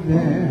wasn't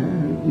there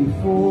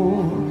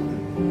before.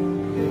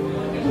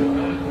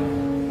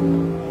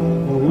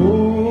 A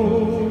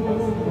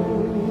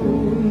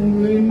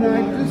lonely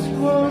night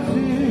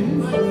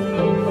discloses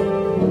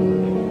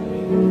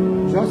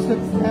just a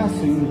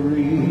passing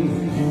breeze,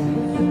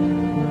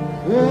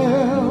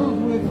 filled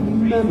with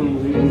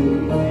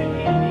memories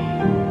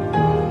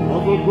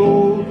of a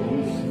golden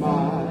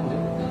smile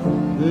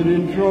that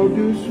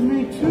introduced me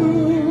to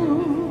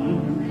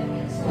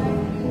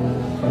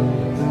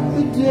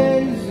the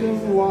days of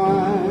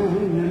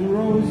wine and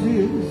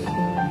roses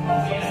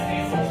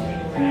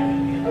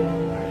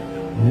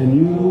and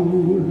you.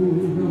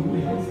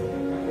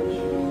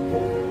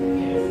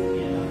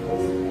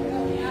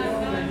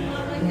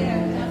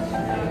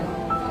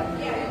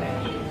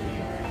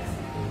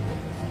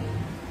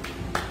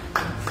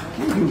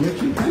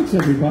 Richie, thanks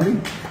everybody.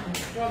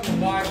 From the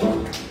Bible.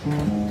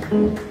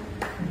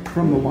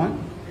 From the what?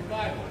 The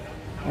Bible.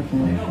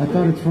 I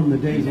thought it's from the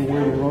days of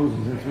wine and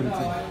roses. That's what it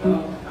says.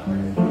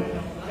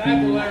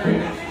 Vocabulary.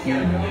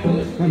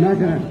 I'm not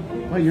gonna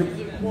play your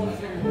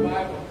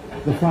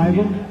the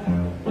Bible.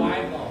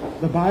 Bible.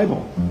 The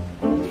Bible.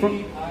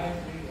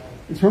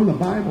 It's from the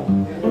Bible.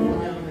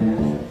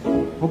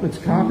 Hope it's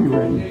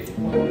copyrighted.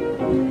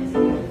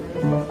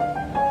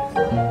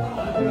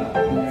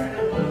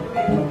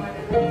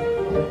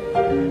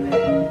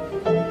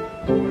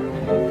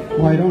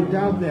 Well, I don't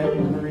doubt that,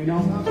 Marino.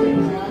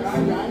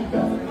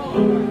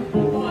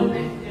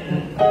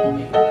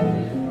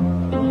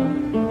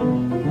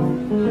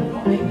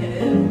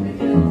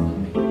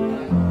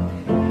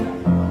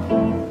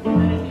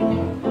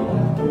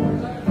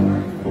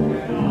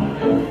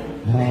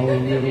 How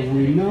little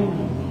we know,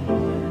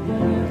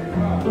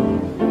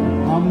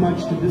 how much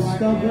to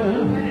discover,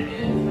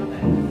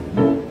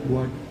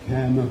 what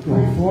chemical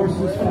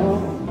forces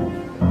fall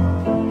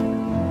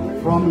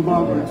from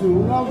lover to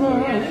lover.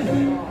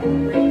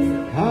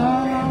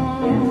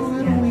 How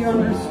little we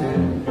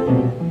understand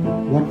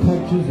what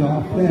touches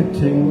off that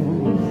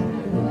tingle,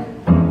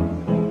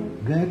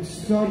 that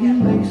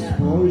sudden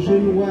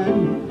explosion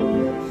when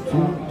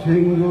two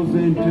tingles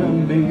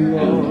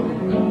intermingle.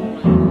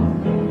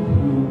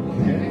 Who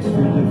cares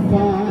to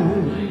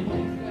define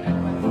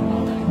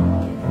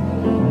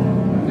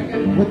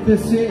what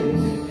this is?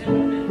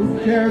 Who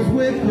cares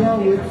with your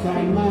wits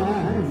on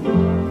mine?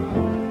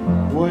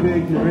 What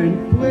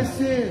ignorant bliss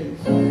is,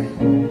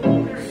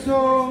 so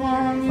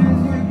long as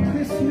you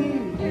kiss me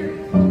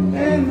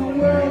and the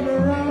world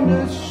around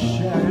us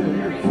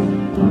shatters.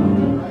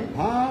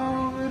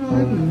 How little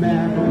it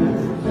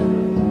matters,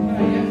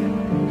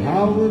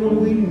 how little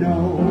we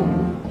know.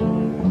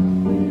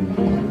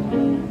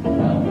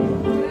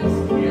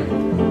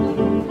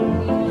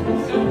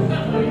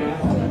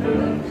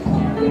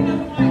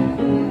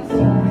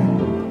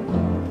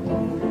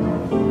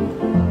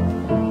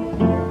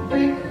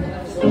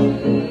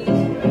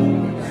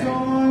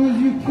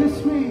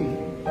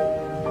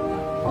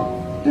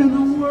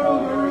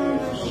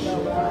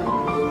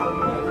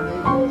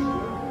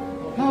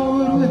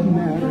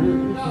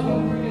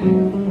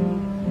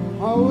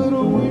 How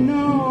little we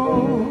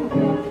know.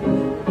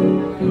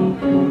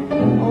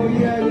 Oh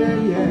yeah, yeah,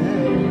 yeah.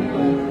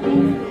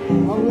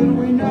 How little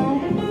we know.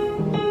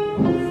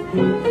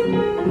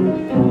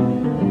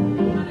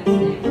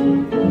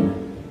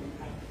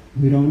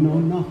 We don't know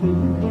nothing.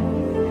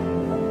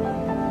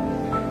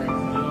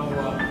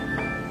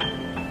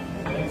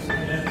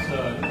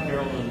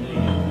 Carolyn Lee.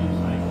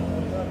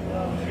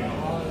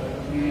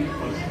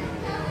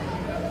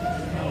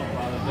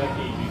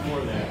 decade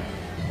before that,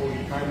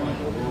 Cody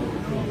Carmichael wrote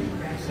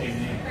the same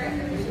name.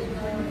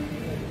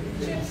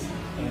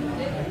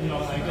 And, you know,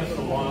 I guess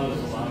the laws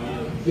allow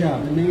you. Yeah,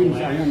 the names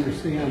I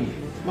understand.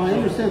 Well, I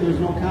understand there's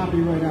no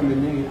copyright on the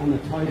name, on the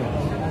title.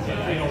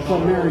 That's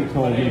what Mary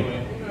told me.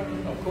 Anyway,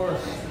 of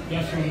course,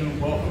 guess who knew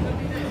Buffalo?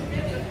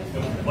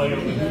 The player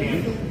with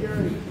Candy.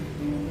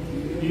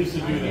 He used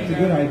to do that. It's a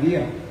good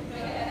idea.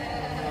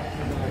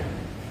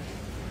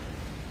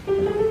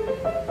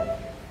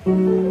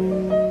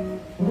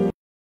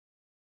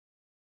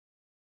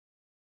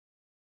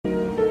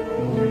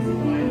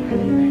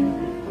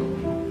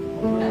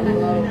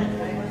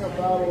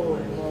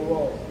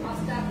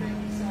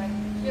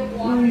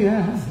 Oh,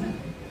 yeah.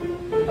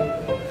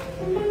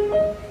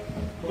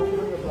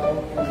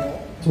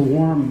 It's a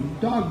warm,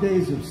 dog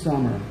days of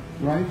summer,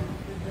 right?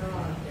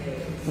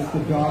 Like the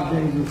dog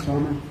days of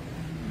summer.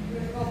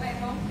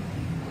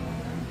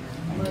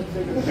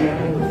 What's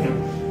that?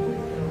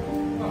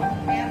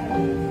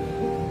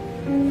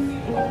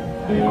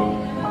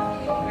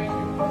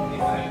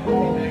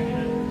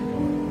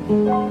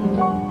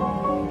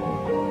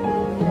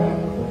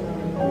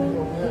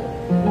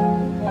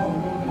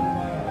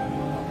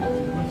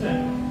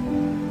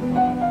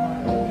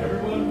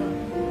 Everyone?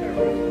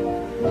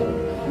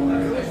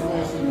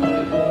 What's the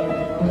number?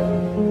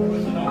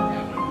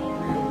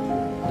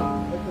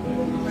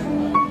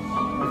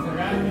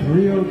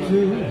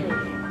 302.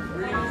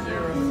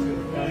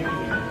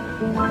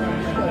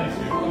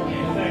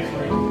 Thanks,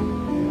 Ray.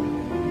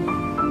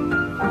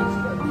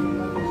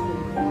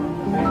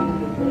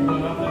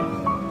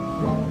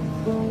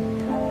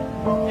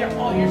 Yeah,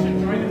 Paul, you should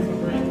join us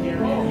over in here.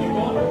 Oh, you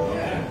going?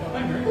 Yeah.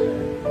 Hi, Mary.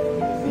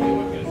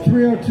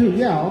 302,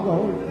 yeah, I'll go.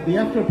 The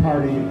after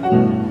party.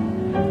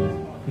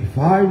 If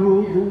I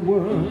ruled the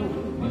world.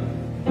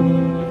 There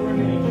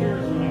weren't any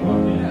chairs when I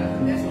walked in.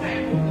 That's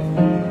fine.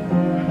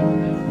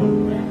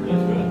 That's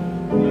good.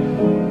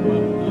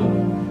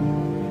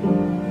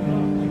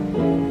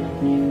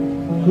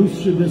 Who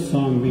should this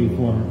song be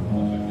for?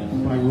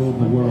 If I ruled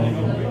the world.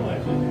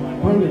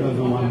 Brenda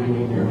doesn't want to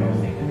rule the world.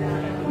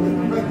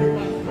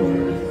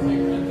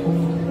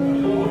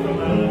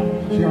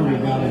 She already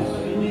got it.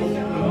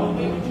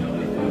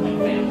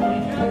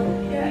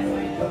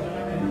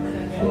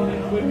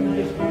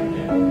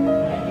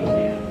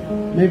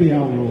 Maybe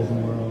I'll rule the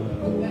world.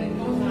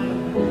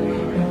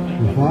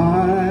 If I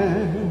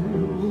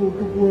ruled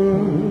the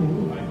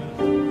world,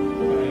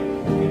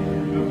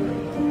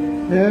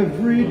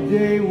 every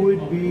day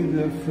would be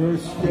the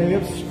first day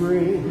of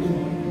spring.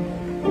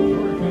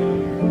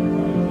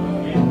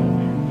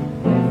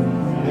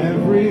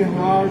 Every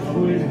heart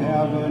would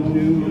have a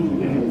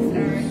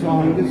new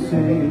song to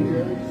sing.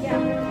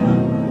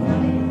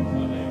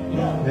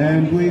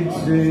 And we'd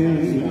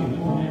sing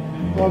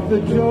of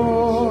the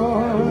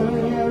joy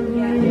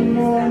every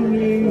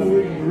morning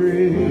would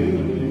bring.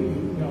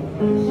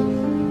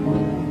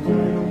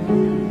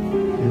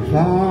 If I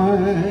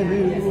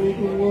ruled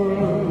the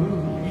world,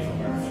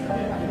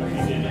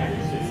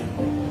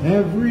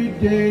 every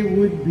day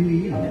would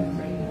be,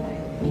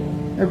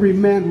 every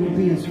man would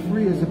be as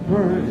free as a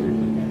bird.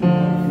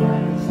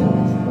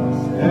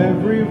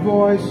 Every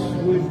voice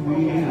would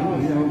be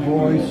a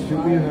voice to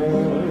be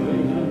heard.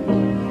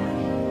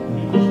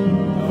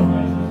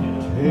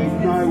 Take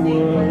my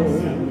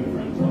word,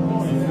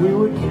 we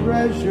would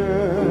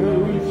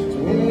treasure each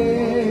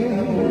day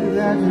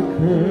that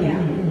occurred.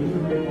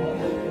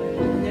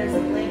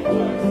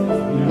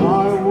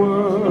 My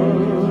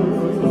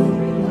world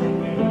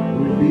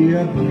would be a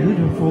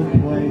beautiful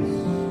place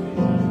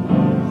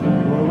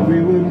where we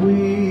would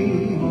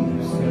weave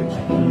such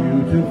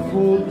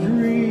beautiful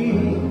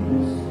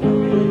dreams.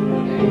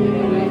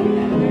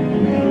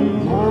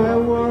 My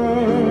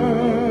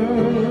world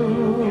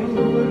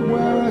would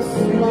wear a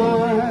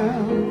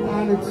smile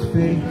on its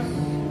face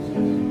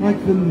like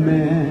the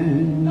man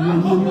in the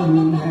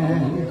moon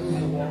has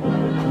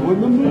when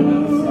the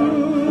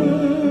moon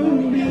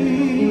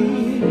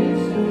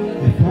beams.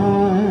 If I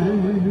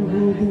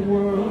ruled the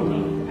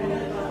world,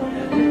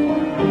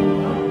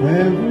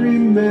 every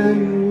man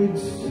would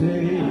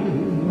say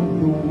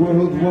the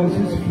world was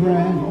his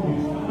friend.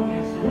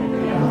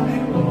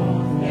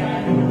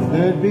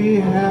 There'd be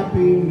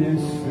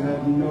happiness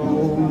that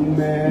no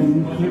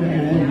man could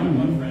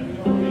end.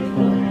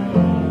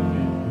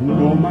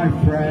 No, my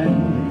friend,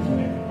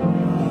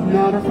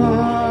 not if I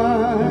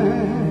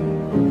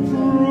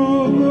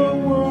ruled the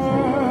world.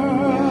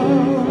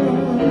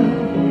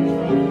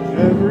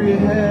 Every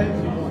head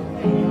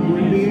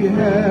would be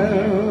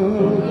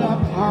held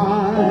up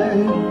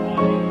high.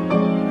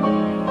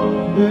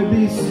 There'd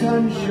be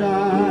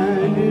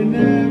sunshine in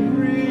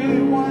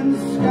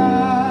everyone's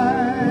sky.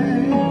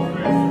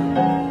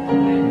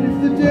 If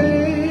the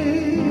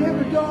day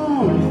ever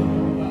dawned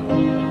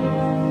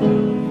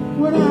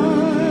when I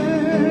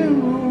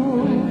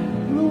rule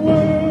the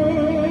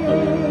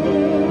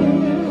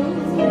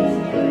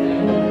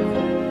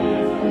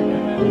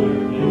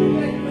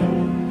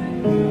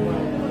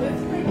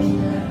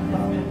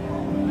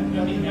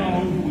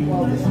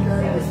Well, this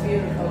guy is a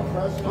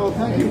president. Oh,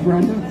 thank you,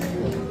 Brenda.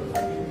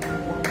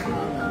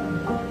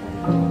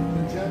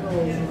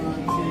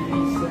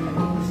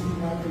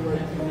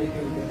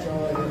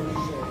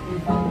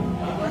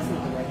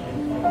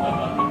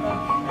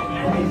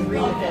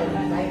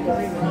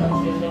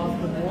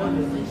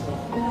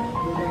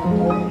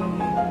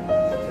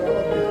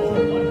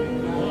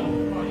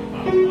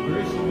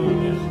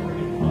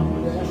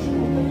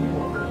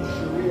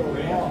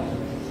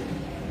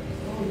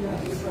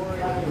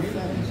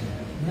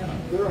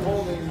 They're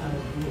holding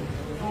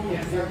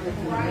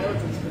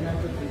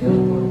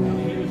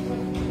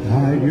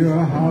hide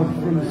your house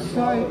from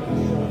sight.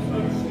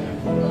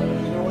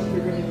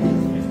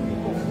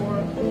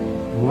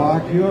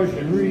 Lock your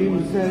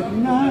dreams at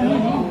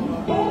night.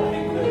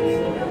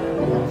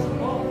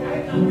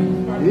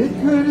 It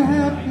could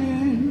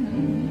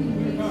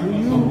happen to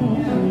you.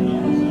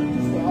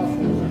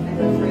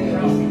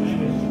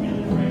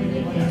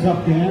 What's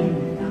up, Dan?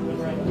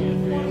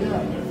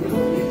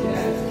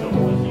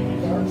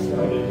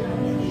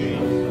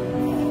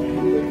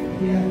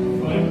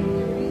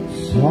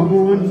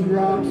 Someone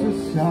drops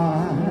a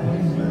sigh,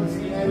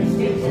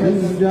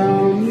 and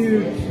down you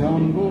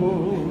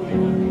tumble.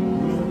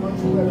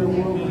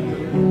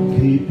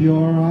 Keep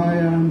your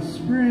eye on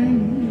spring.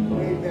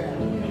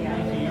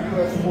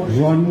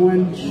 Run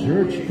when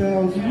church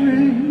bells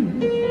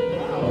ring.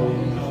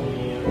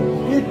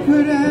 It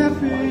could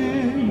happen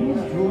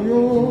to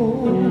you.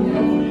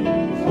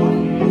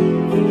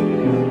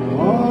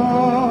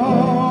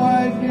 All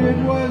I did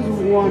was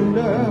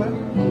wonder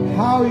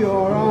how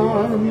your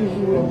arms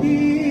would be.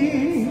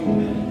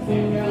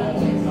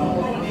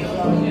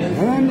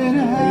 And it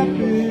happened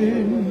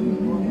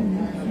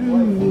to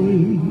me.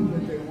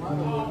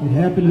 It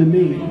happened to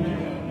me.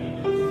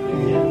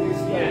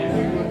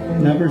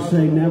 Never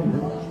say never.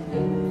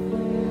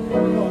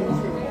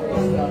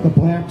 The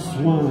black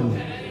swan.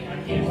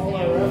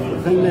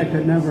 The thing that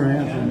could never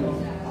happen.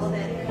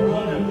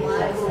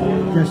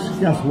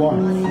 Guess what?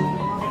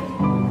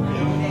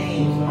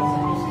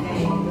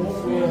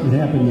 It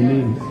happened to me.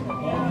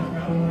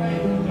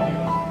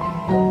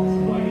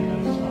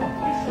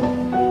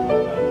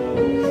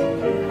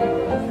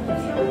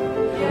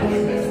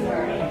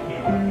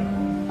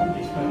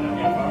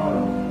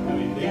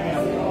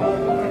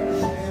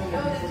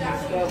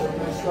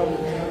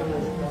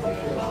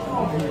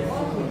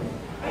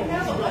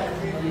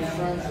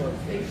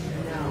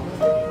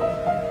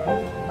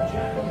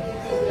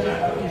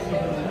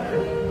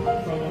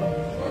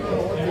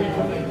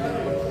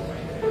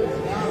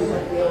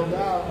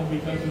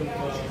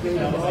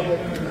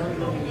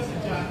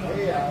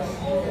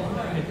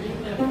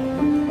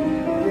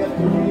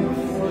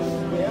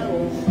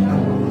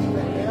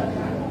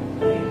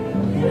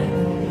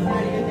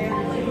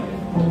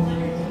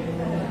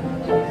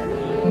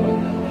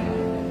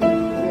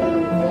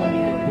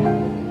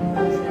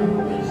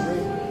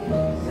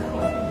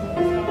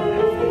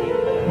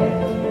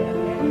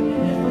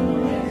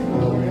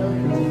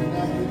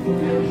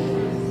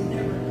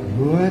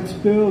 Let's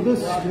build a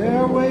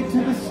stairway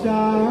to the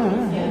stars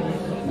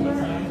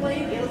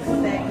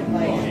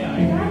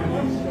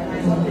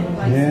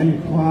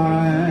and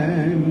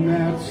climb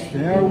that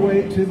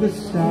stairway to the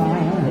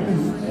stars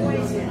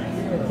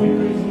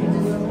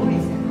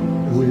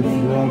with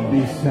love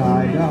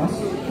beside us.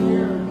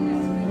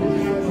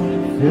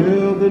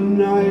 Fill the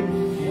night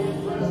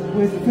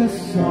with the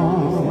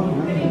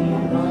song.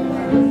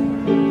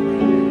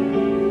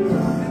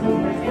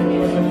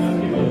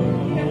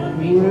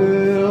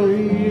 We'll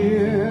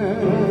hear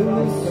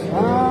the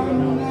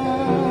sound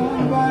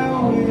of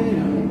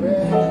violins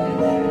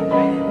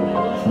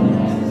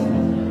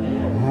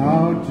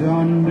out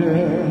under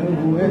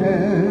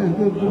where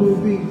the blue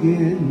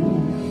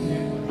begins.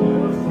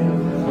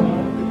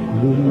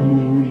 The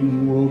moon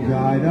will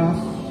guide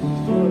us,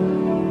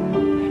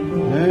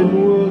 and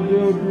we'll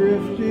go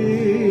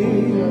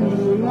drifting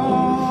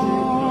along.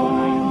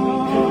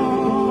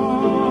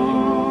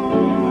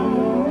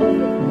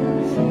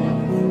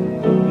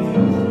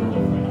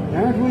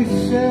 And we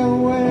sail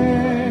away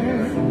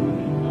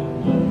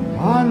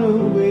on a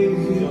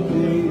lazy,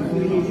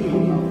 lazy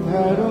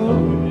paddle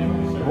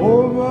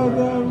over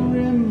the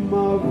rim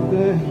of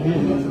the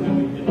hill.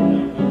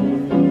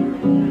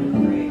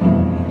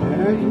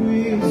 And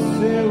we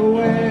sail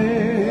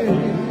away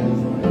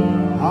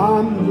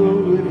on the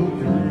little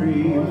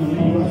dream,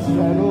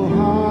 settle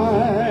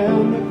high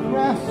on the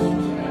crest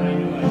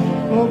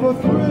of a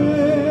thrill.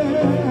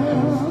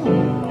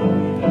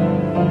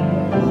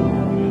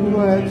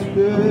 Let's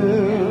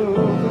build a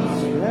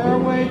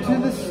stairway to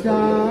the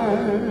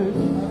stars.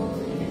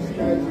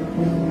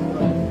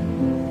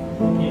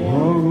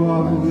 Oh,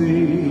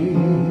 lovely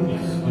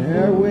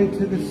stairway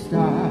to the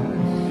stars.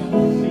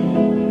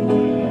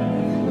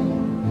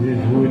 It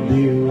would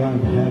be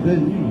like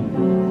heaven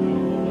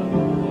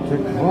to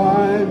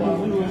climb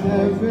to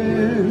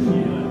heaven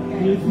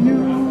with you.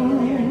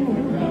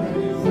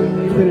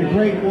 It's been a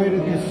great night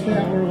at the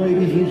Statler,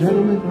 ladies and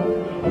gentlemen.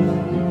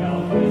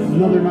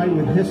 Another night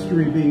with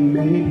history being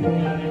made.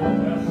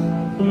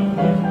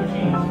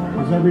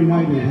 Because every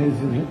night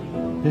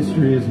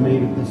history is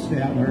made at the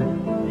Statler.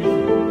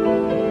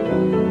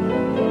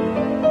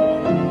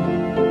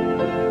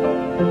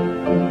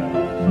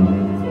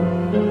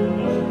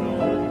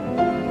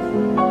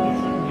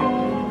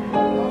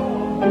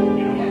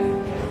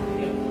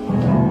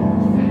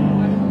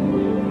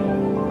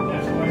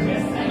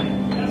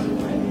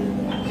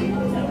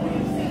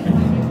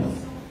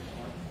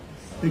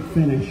 Big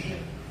finish.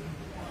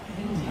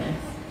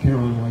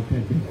 Carolyn liked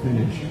that big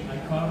finish.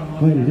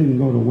 Glad it didn't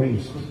go to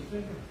waste.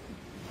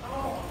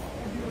 Well,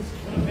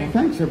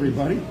 thanks,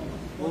 everybody.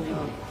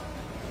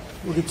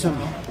 We'll get some.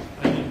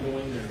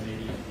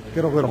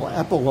 Get a little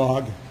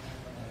epilogue.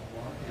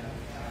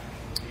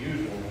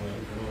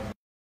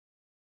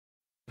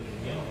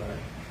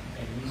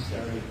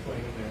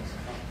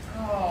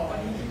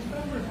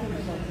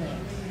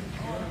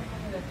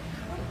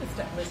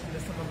 Listen to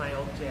some of my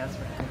old jazz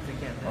records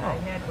again that I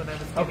had when I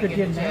was How could getting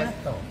you into jazz.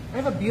 not, though?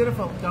 I have a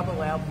beautiful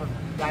double album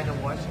of Dinah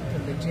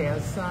Washington, the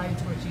jazz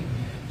sides, where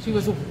she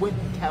was with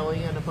Wynton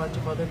Kelly and a bunch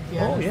of other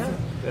pianists.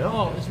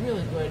 Oh, it was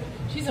really good.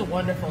 She's a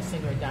wonderful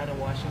singer, Dinah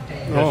Washington.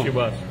 Yes, she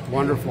was.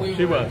 Wonderful. We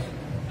She were was.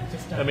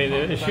 just I mean,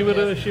 talking she about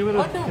would've- jazz. she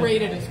would've-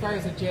 Underrated as far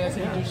as a jazz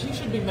singer. She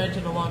should be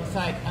mentioned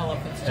alongside Ella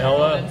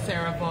Fitzgerald Ella. and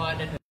Sarah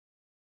Vaughan and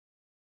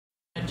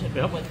mentioned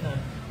Yep. with them.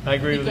 I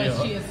agree with you.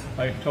 Because she is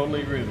I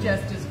totally agree with you.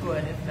 just as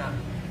good, if not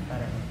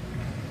better.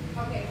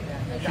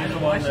 She's Dinah the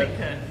one that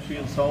Washington. she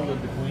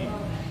insulted the Queen.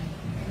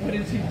 What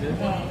did she do?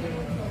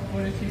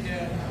 What did she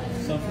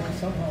do?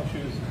 Somehow she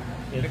was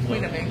in The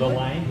Queen of the England?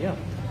 line. Yeah.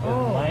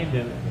 Oh. The line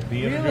to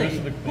be introduced Really?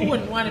 to the Who Queen.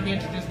 wouldn't want to be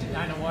introduced to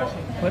Dinah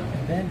Washington? But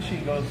then she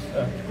goes,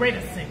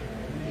 Greatest singer.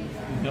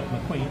 the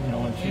Queen, you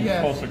know, and she's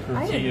Yes. supposed to I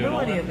curtsy didn't you know and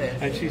all any that. of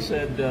this. And she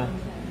said,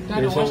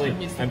 there's Washington only,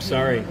 means the I'm Queen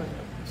sorry,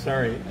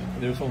 of England.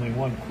 there's only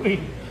one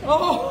Queen.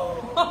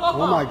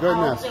 Oh my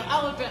goodness.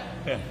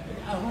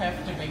 I'll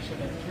have to make sure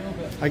that's true.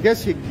 But I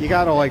guess you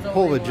gotta like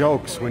pull the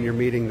jokes when you're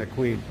meeting the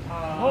Queen.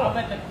 I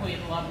bet the Queen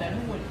loved that.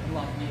 Who wouldn't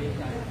love meeting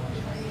Dinah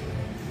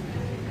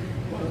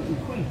Washington? Well,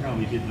 the Queen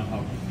probably didn't know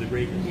how the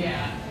great was.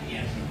 Yeah.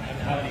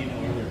 How do you know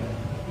everything?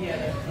 Yeah,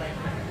 that's right.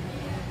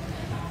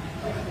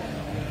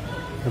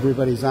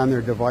 Everybody's on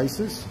their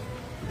devices,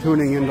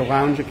 tuning into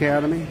Lounge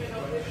Academy.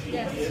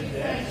 Yes.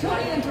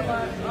 Tuning into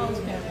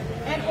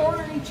LoungeACADEMY and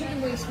ordering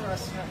chicken wings for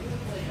us.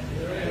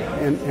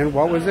 And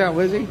what was that,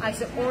 Lizzie? I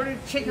said ordered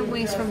chicken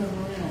wings from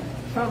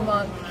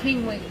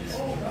King Wings.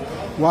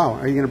 Wow,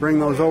 are you going to bring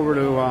those over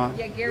to?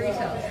 Yeah, Gary's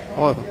house.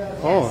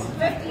 Oh,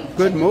 50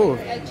 good chicken move.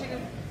 And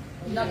chicken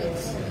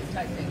nuggets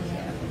type things.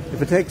 Yeah.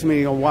 If it takes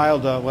me a while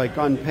to like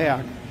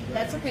unpack,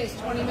 That's okay. It's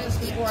 20 minutes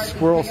before I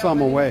squirrel pick up some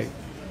my- away.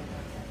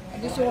 I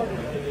just ordered.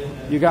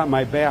 You got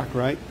my back,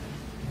 right?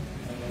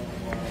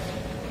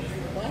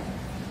 What?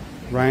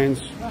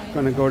 Ryan's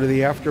going to go to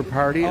the after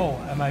party. Oh,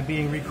 am I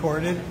being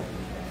recorded?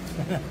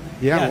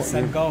 Yeah, Yes,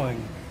 I'm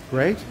going.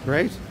 Great,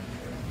 great.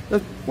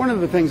 That's one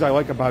of the things I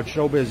like about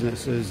show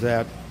business is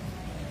that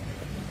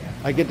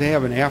I get to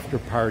have an after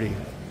party,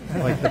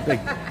 like the big,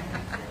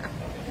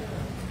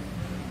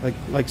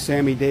 like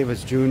Sammy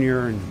Davis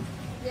Jr. and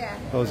Yeah.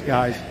 those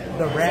guys.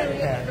 The Rat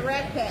Pack. The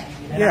Rat Pack.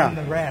 And Yeah. I'm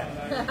the rat.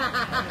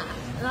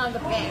 And on the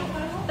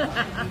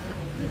pack.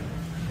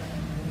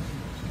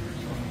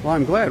 Well,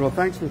 I'm glad. Well,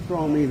 thanks for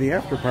throwing me the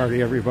after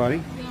party,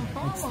 everybody.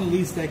 It's the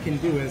least I can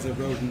do as a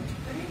rodent.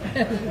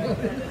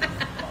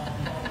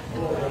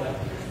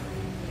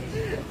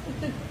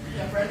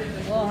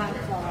 We'll have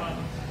fun.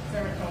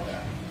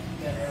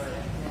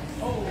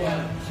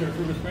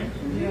 Surfer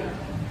Springs? Yeah.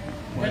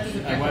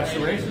 I watched the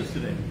races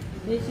today.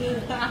 Did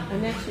you?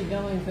 I'm actually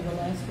going for the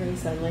last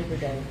race on Labor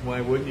Day.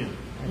 Why wouldn't you?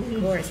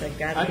 Of course, I've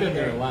got to I've be been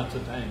there there. lots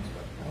of times.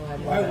 Oh, I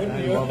Why love it.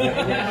 wouldn't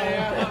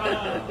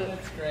you?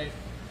 That's great.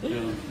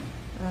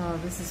 Oh,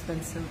 this has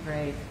been so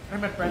great. I'm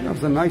a That friend.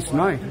 was a nice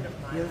night.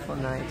 Beautiful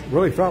night.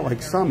 Really felt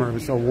like summer. It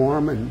was so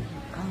warm and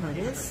Oh, it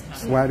is.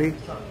 sweaty.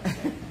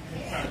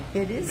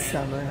 It is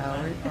summer,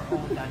 Howard.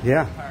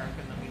 Yeah.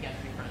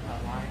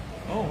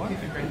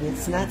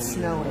 It's not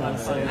snowing,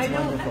 so it's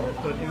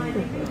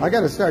wonderful. I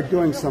got to start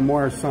doing some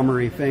more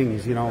summery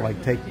things, you know,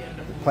 like take the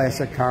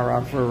classic car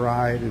out for a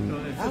ride and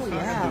Oh,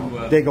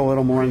 yeah. dig a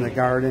little more in the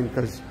garden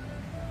because,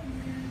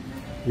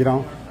 you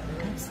know,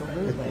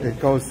 Absolutely. it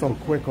goes so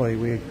quickly.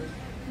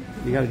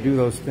 You got to do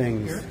those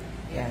things.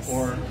 Yes.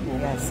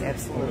 Yes,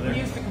 absolutely.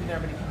 Used to come there,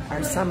 but he comes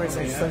Our summers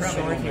are so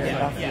short here in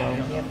Buffalo.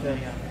 We have to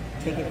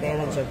take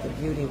advantage of the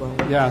beauty while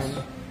we Yes,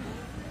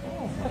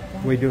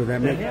 can. we do.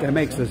 That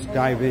makes us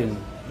dive in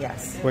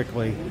Yes.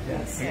 quickly.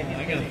 Yes.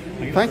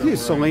 Thank you,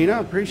 Selena.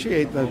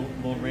 Appreciate the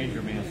Lone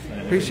Ranger man.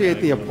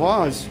 appreciate the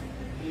applause.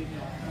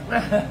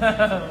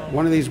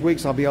 One of these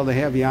weeks, I'll be able to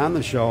have you on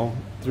the show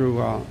through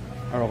our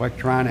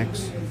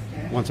electronics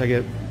once I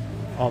get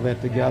all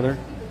that together.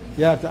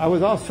 Yeah, I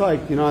was all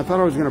psyched. You know, I thought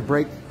I was going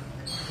to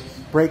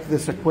break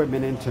this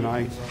equipment in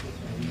tonight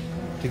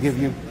to give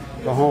you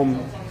the home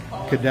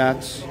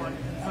cadets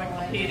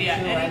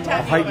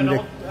a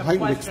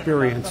heightened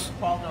experience,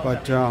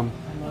 but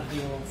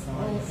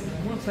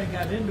Once I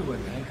got into it,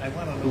 I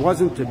wanted it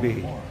wasn't to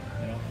be.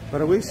 But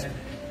at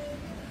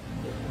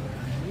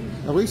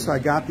least I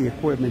got the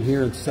equipment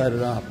here and set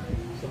it up.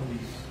 some of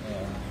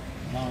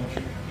these lounge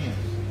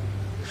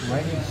pianists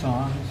writing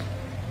songs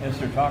as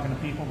they're talking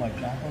to people like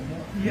Jocko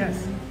did.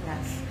 Yes.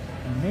 Yes.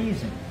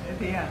 Amazing.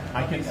 Yeah.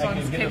 I can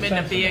Songs get a came sense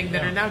into of being it,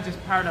 that yeah. are now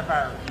just part of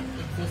our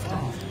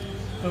existence.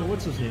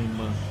 What's his name?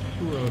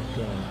 Who wrote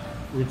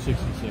Route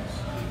 66?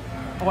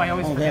 Oh, I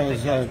always Oh, forget that that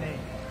was, guy's name.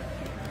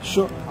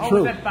 Sure, Oh, true.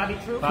 was that Bobby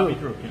Troop? Bobby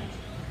Troop, yeah.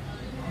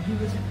 He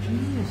was a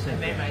genius at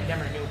Name that. I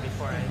never knew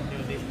before I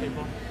knew these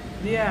people.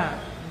 Yeah,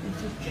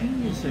 he's a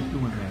genius at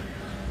doing that.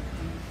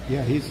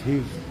 Yeah, he's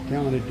a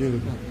talented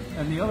dude.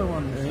 And the other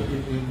one,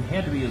 it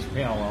had to be his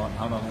pal out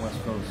on the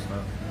West Coast,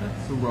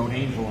 who wrote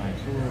Angel Eyes.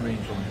 Who wrote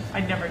Angel Eyes? I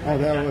never. Oh,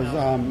 that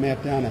was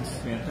Matt Dennis.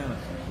 Matt Dennis.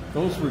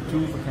 Those were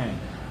two of a kind.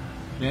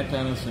 Matt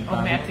Dennis and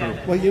Bobby Matt Troop.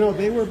 Dennis. Well, you know,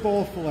 they were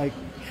both like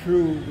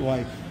true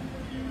like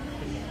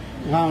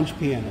lounge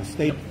pianists.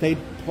 They'd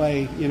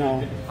play, you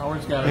know.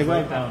 Howard's got They it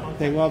right love down.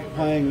 they love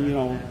playing, you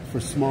know, for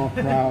small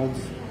crowds,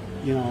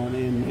 you know,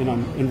 in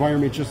an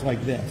environment just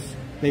like this.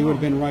 They would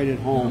have been right at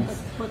home,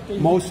 But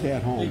most at They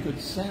home. could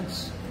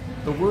sense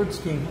the words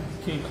came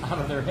out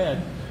of their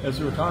head as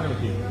they were talking to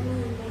people.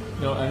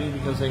 You know, I mean,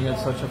 because they had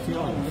such a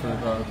feeling for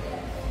the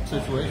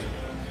situation.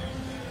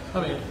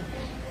 I mean,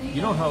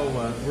 you know how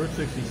Word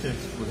 66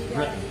 was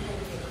written?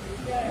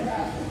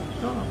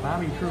 No,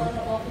 Bobby Troop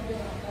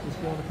was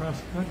going across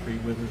the country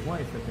with his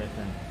wife at that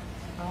time.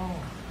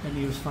 Oh. And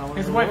he was following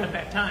His her wife around. at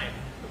that time.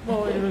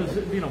 Well, it was,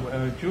 you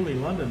know, Julie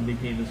London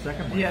became his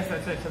second wife. Yes,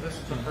 that's it. So this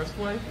is the first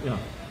wife. Yeah.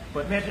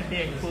 But Imagine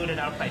being booted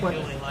out by Julie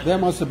London. That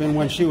must have been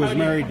when she was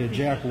married to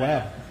Jack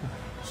Webb.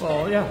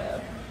 well, yeah.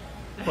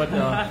 But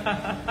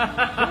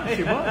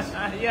she was.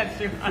 Yes,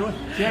 she was.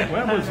 Jack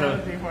Webb was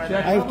a.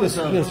 Jack I have Webb was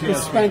a to jazz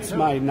dispense fan,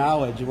 my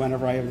knowledge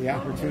whenever I have the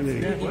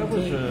opportunity. Jack Webb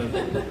was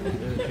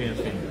a jazz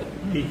fan.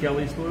 Pete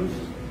Kelly's Blues.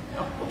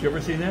 Did you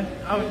ever see that?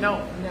 Oh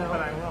no,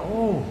 but I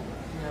will. Oh,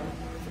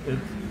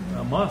 it's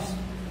a must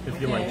if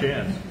you like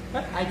jazz.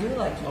 I do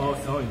like jazz.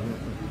 Oh,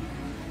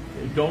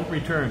 don't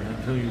return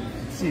until you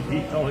see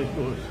Pete Kelly's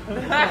Blues.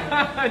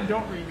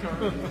 Don't return.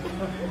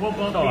 We'll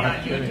both No, be on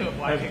I'm kidding. YouTube I'm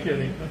watching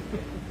kidding.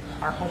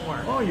 our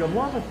homework. Oh, you'll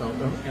love it though.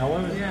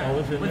 Ella's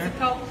in What's there. it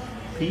called?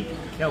 Pete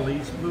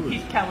Kelly's Blues.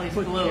 Pete Kelly's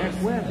But Blues.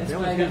 Jack Webb, that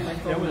was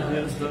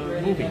his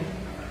movie.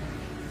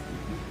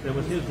 That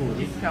was his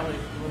movie. Pete Kelly's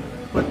Blues.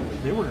 But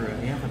there were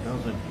half a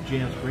dozen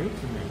jazz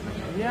greats in there.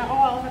 Yeah, oh,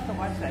 I'll have to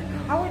watch that.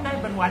 Howard and I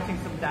have been watching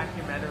some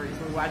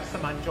documentaries. We watched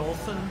some on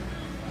Jolson.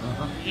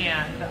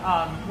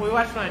 And we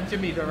watched one on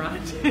Jimmy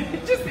Durant.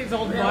 Just these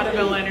old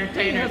vaudeville He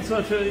entertainers. had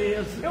such a,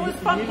 It was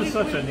fun. He was We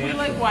such a we natural.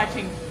 like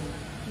watching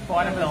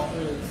vaudeville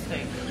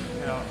things,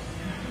 you know,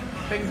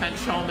 things on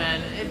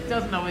showmen. It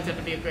doesn't always have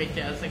to be a great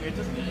jazz singer,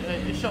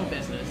 just show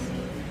business.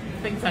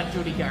 Things on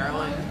Judy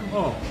Garland.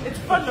 Oh, It's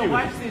fun she to was-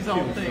 watch these she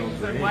old was so things.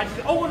 great.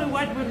 And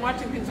we've been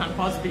watching things on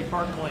Busby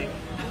Berkeley.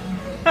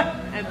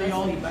 And the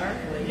old,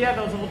 yeah,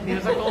 those old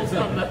musicals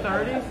from the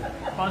 30s.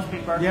 Busby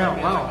Berkeley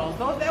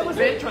musicals. That was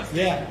interesting.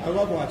 Yeah, I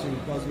love watching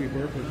Busby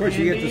Berkeley. Of course,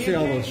 you get to see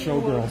all those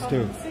showgirls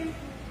too.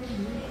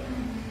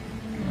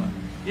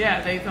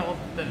 Yeah, they told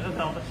the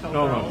showgirls.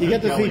 No. You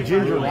get to see Kelly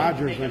Ginger Blues.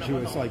 Rogers when she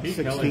was like Pete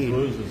Kelly's 16.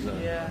 Blues is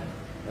Yeah.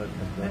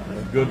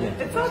 a good one.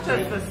 It's not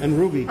just this And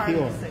Ruby part of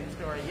Keeler. the same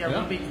story. Yeah,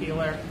 Yeah. Ruby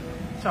Keeler,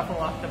 Shuffle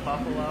Off to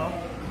Buffalo.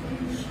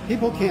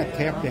 People can't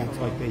tap dance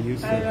like they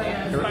used to.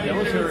 That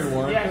was Harry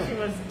Warren. Yeah, she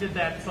did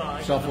that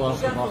song. Shuffle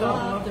Off the Buffalo.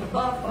 Off the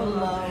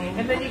buffalo.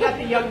 And then you got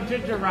the young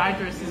Ginger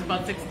Rogers, who's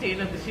about 16,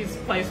 and she's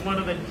plays one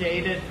of the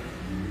jaded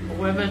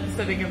women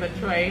sitting in the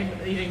train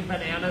eating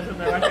bananas in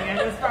the rushing. And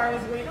as far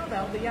as we know,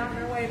 they'll be on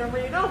their way to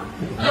Reno.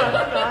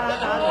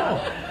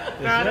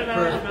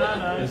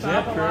 Is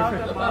that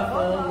perfect?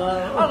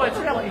 Oh, it's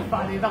really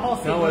funny. The whole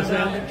scene No, was was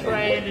on that- the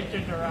train and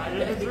Ginger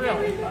Rogers. It's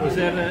really funny. Was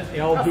that an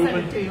Al I'll send it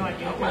Dubin? to you on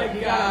YouTube.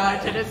 You gotta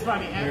watch it. It's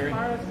funny. As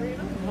far as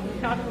Reno, we'll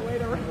be on the way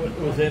to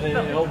Reno. Was that an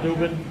Al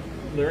Dubin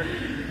lyric?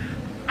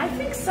 I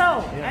think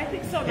so. I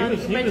think so. Now that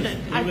you mention it,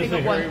 I he was think a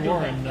it was Harry Dubin.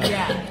 Warren.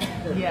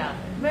 Yeah.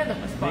 Man,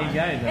 that was fun. Big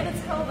guy, though. And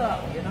it's held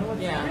up, you know.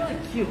 It's Yeah. really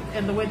cute.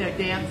 And the way they're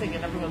dancing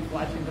and everyone's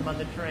watching them on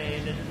the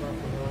train. And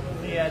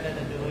yeah, then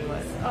it really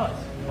was. Oh,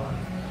 it's fun.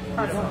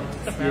 Part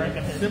of it's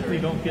American history. Simply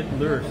don't get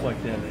lyrics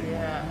like that.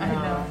 Yeah, I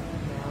know.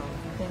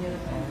 Thing of the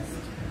past.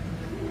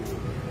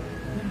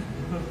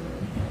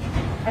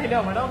 I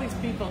know, but all these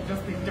people,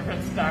 just these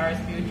different stars,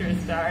 future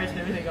stars, and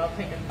everything, all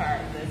taking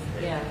part in this.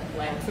 Yeah.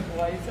 Lance and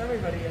Boyce,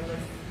 everybody in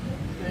this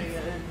thing,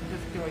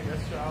 just doing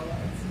this show.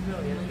 It's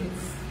really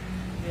interesting.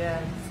 Yeah,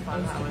 it's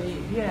fun how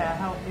it,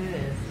 how it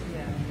is.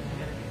 Yeah,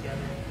 get it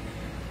together.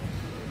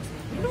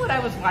 You know what I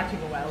was watching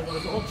a while ago?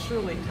 Those old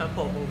Shirley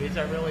Temple movies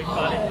are really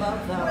funny. I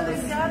love those. Where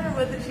they got her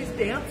with it, she's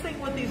dancing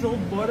with these old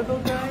vaudeville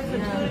guys.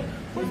 And Yeah.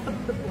 who's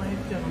the black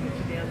gentleman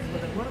she danced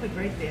with? One of the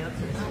great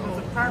dancers. She was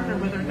a partner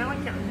with her. Now I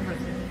can't remember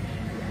his name.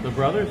 The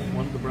brothers?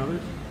 One of the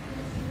brothers?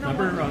 No,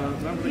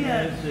 Remember the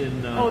yeah. guys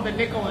in... Oh, the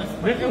Nicholas.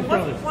 Nicholas It wasn't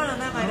brothers. one of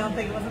them, I don't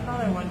think. It was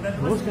another one. But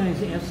it was, Those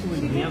guys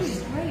absolutely She did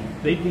danced. be great.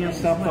 They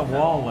danced up the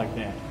wall like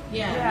that.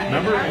 Yeah. yeah,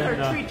 Remember and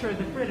Arthur in, Treacher,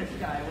 the British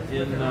guy, was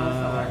in, with her also.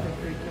 Arthur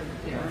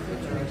Treacher, yeah,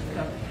 Treacher and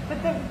stuff.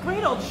 But the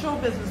great old show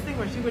business thing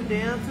where she would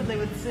dance and they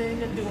would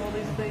sing and do all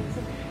these things.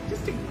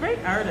 Just a great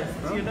artist,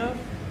 you know?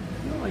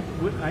 You know, like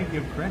what I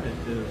give credit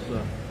is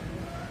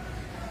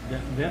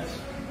that's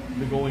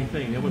the going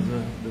thing. That was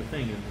the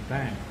thing at the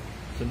time.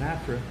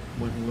 Sinatra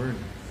was learning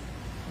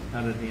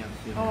how to dance.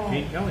 You know,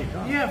 Gene Kelly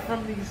taught. Yeah,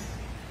 from these.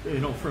 You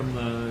know, from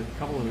the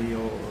couple of the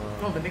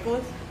Oh, the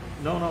Nicholas?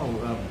 No. I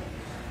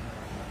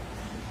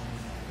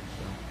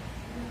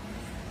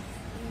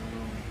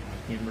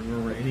can't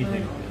remember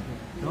anything.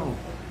 No.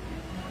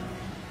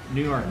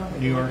 New York.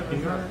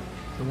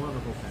 The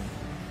wonderful thing.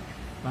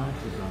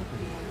 Boxes on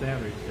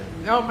Saturday.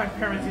 Oh, my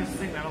parents used to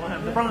sing that all the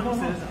time. The Bronx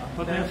is.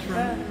 But that's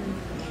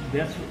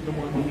the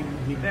one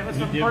he That was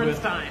he from did with,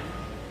 Bernstein.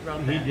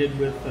 he did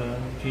with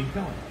Gene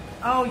Kelly.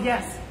 Oh,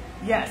 yes.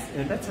 Yes,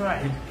 And- that's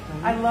right. and-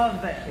 I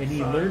love that. And he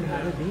song. learned how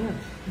to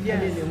dance.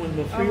 Yes. And when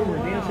the three Oh, were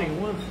wow. dancing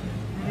at once,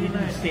 he didn't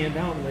Nice. stand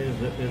out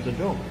as a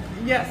dope.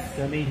 Yes.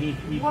 I mean, he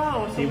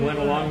Wow, so he we went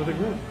were- along with the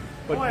group.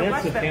 But Oh, I that's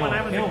watched the that when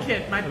I was talent. a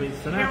kid. My I mean,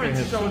 Sinatra parents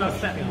had so showed us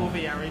much that talent.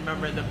 movie. I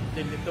remember the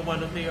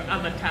one of New York,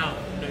 on the town,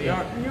 New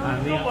York. New York, On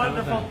the- the on the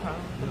wonderful town. town.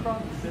 The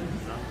Bronx is.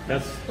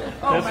 That's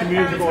Oh, that's my the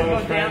parents musical would I go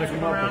was trying to dancing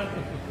come up around.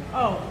 with.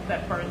 Oh,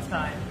 that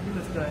Bernstein. He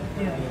was good.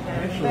 Yeah.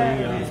 Actually,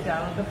 That is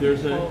down the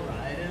there's a- people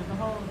right in the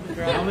hole.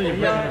 Now that you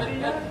bring it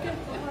up.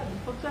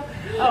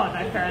 Oh, and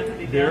my parents would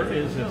be There dancing.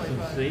 It is was a really fun.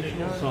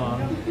 sensational song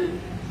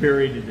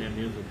buried in that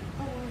music.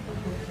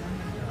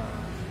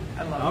 I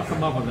love I'll it.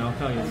 come up with it. I'll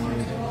tell you one of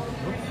these.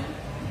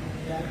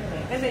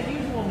 And the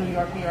usual New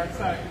York.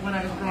 So when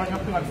I was growing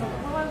up, I was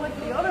like, well, I like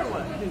the other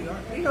one. New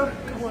York, a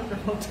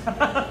wonderful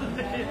town.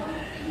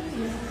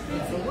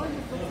 It's a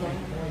wonderful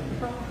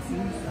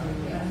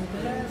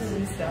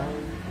town.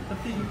 The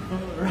people.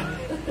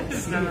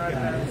 It's not right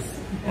there.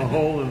 A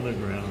hole in the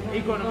ground. Are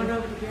you going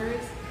over? to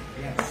Gary's?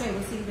 Yes. Okay,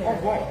 we'll see you there.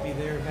 Oh, boy. Be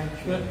there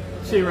eventually.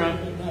 See you around.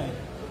 Good night.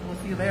 We'll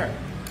see you there.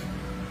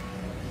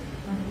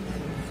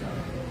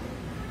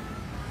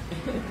 I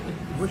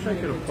wish I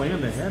could have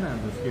planned ahead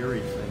on this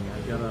Gary's thing. I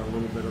got a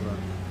little bit of a.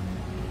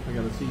 I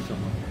got to see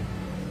someone.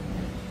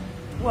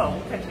 Well,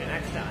 we'll catch you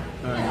next time.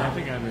 All right, I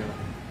think I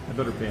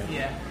better pass.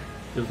 Yeah.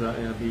 Because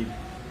I'll be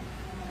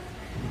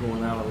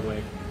going out of the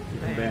way to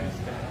come back.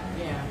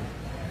 Yeah.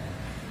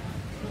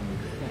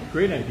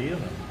 Great idea,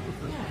 though.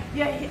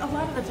 Yeah, a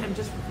lot of the time,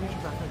 just for future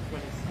reference,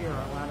 when he's here,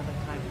 a lot of the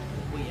time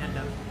we end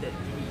up that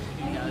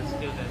he does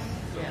do this.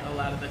 A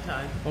lot of the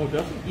time. Oh,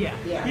 does he? Yeah.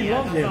 Yeah. He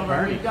loves comes that over.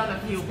 party. We've done a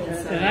few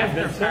And I've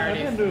been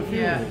to a few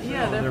Yeah, of these.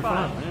 yeah, Oh, they're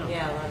fun. Yeah.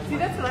 Yeah, a lot of See,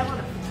 that's what I want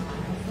to.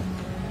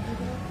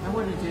 I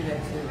want to do that I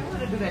too. want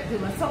to do that too.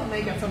 Let's all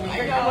make it so we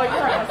get oh, your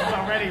house is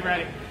already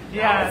ready.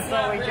 Yeah,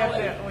 so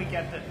we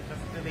get to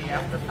just do the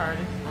after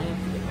party. I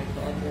have to get my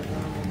patio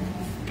done.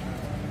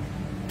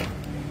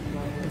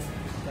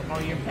 Oh,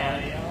 your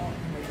patio.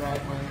 My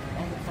driveway. I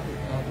have a couple of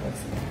patios that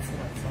sit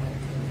outside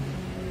too.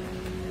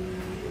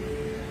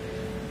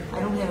 I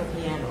don't have a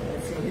piano.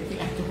 That's the only thing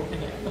I don't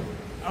have.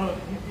 Oh,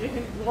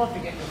 we'll have to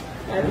get you.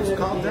 What's it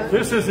called that?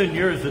 This isn't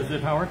yours, is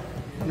it, Howard?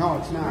 No,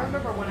 it's I not.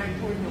 remember when I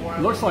toured New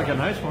Orleans. Looks like a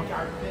nice one.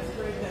 Art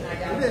district, and I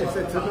got It is.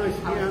 It's a nice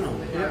piano.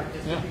 Yeah.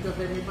 because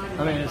they reminded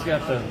I mean, me it's of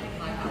got my the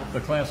house. the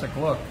classic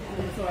look.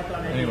 So I thought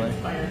I'd Anyway. be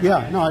inspired.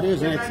 Yeah, no, it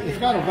is. And it's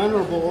got a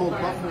venerable old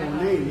Buffalo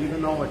name,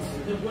 even though it's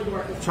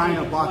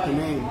China bought the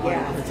name. But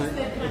it's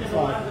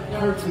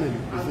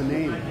Kurtzman is the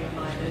name.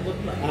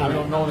 I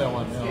don't know that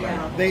one. No.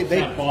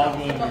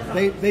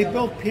 They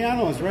built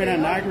pianos right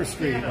on Niagara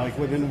Street, like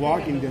within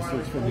walking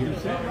distance from here.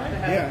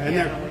 Yeah,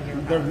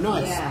 and they're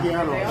nice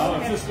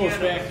pianos. If this goes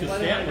back to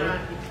Statler,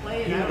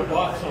 he would have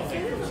bought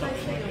something from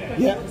something like that.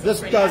 Yeah,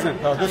 this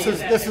doesn't though.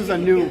 This is a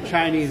new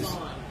Chinese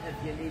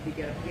If you need to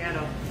get a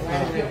piano.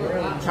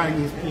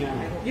 Chinese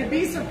piano. You'd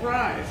be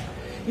surprised.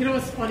 You know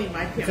what's funny?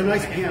 My piano. It's a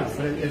nice piano,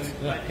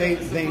 but they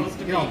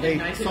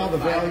saw the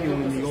value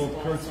in the old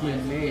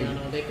Kurtzman name.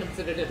 They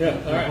considered it. They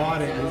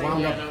bought it and it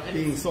wound up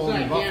being sold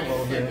in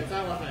Buffalo here.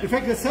 In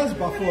fact, it says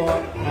Buffalo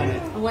on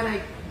it. When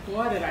I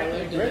bought it, I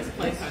lived in this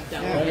place on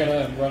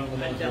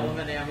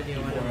Delavan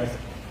Avenue, and it was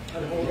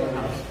an older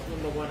house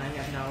than the one I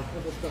have now.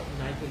 It was built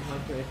in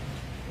 1900,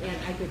 and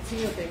I could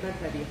see what they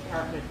meant by the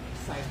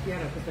apartment-sized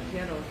piano, because the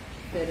piano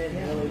fit in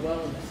really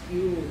well in this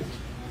huge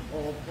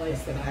old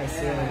place that I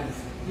had.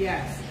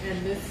 Yes,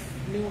 and this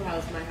new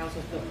house, my house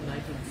was built in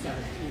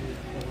 1917,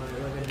 the one I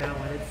live in now,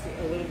 and it's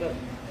a little bit,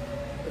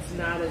 it's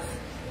not as,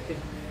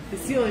 the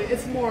ceiling,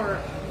 it's more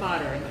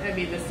modern. I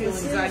mean, the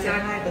ceilings are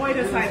not quite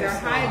as high. They're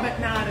high, but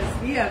not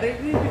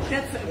as,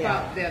 that's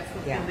about, the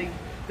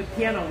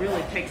piano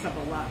really takes up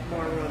a lot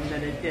more room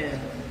than it did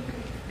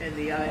in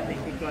the other thing,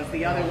 because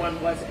the other one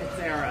was its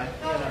era,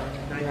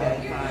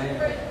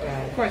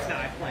 1905. Of course, now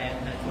I play it,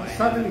 and that's why.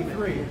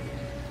 73.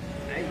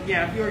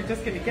 Yeah, if you were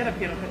just going to get a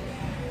piano,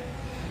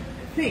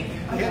 think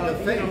about,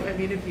 I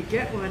mean, if you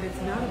get one,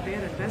 it's not a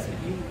bad investment.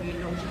 You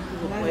know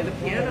people will play the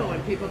piano,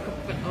 and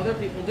but other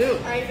people do.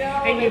 I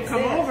know. And you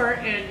come over,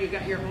 and you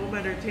got your home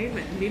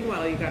entertainment.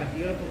 Meanwhile, you got a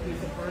beautiful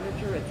piece of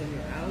furniture. It's in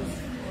your house.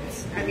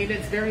 I mean,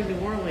 it's very New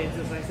Orleans,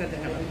 as I said, to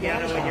have a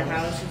piano in your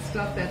house and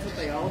stuff. That's what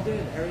they all did.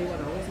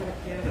 Everyone always had a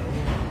piano.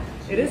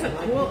 It is a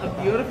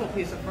beautiful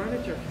piece of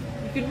furniture.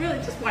 You can really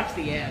just watch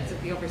the ads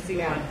if you ever see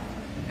one.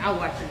 I'll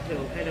watch it too,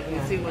 and if we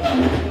see what's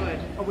good.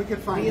 Oh, we could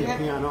find you a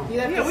piano.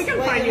 Yeah, we can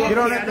find you a You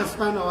don't piano. have to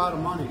spend a lot of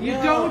money. You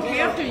don't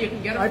have to. You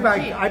can get them for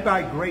cheap. I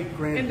buy great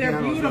grand And they're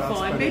pianos beautiful,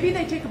 without and spending- maybe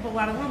they take up a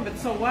lot of room, but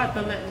so what?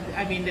 Then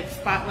I mean, the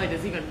spotlight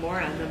is even more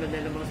on them, and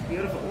they're the most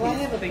beautiful Well, I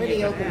have a thing pretty you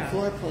can open have.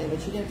 floor plan,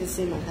 but you'd have to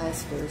see my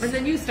house first. And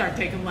then you start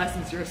taking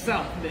lessons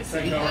yourself, Missy.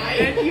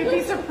 And you'd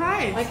be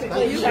surprised. I could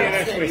play You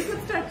chopsticks.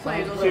 could start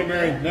playing a See you, little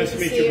Mary. bit. Nice to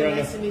meet you, See brother.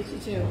 Nice to meet you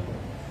too.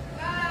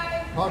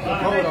 Talk to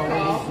Kodo,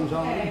 ladies and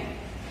gentlemen.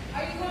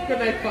 Good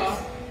night, Paul.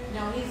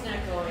 No, he's not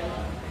going.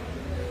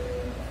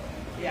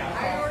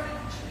 Yeah.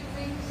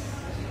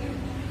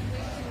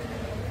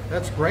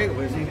 That's great,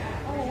 Lizzie.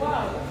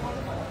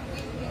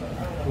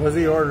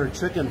 Lizzie ordered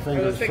chicken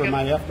fingers for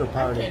my after I can't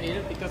party. eat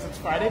it because it's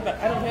Friday, but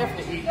I don't have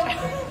to eat.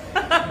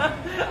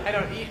 I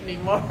don't eat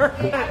anymore.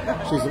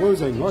 She's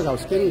losing. Look how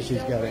skinny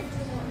she's getting.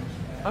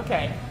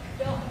 Okay.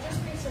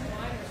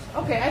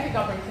 Okay, I think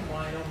I'll bring some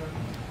wine over.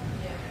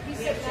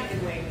 We have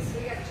chicken wings.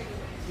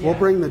 We'll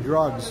bring the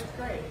drugs.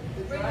 Great.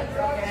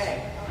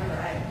 Okay. All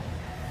right.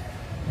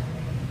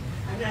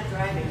 I'm not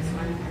driving, so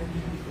I'm.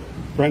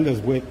 Brenda's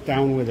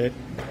down with it.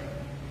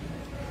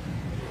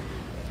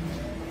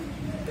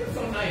 It's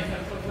so nice.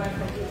 I'm so glad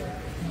for you.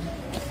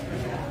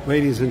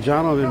 Ladies and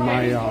gentlemen,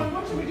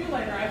 What should we do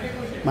later? I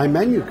think we should. my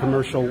menu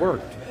commercial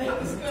worked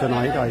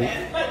tonight.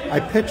 I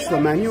pitched the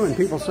menu and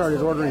people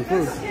started ordering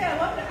food. Yeah, I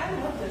love it. I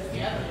love this.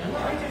 Yeah,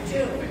 I do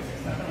too.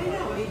 I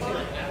know, me too.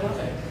 I love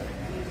it.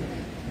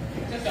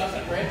 Just us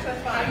and Rich,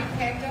 that's fine. Are you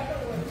packed up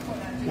or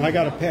what? I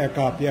got to pack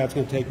up. Yeah, it's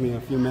going to take me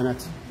a few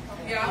minutes.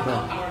 Yeah, I'll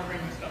help Howard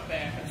bring the stuff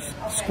back.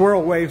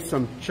 Squirrel away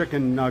some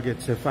chicken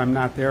nuggets if I'm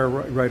not there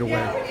right away.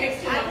 It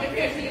takes too long.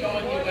 Maybe I should go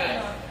with you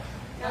guys.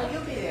 No,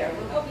 you'll be there.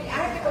 I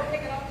have to go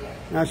pick it up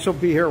yet. Now she'll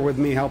be here with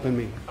me, helping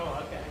me.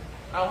 Oh, okay.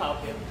 I'll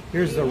help you.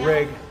 Here's the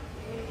rig.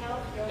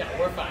 Yeah,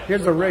 we're fine.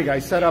 Here's the rig. I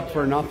set up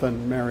for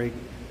nothing, Mary,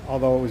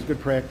 although it was good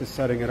practice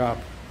setting it up.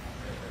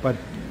 But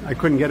I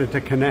couldn't get it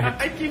to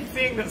connect. I keep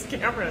seeing this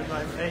camera in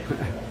my face.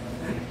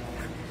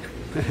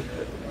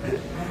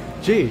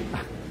 Gee,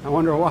 I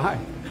wonder why.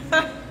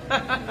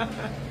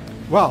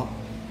 Well,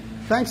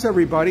 thanks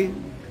everybody.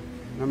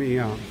 Let me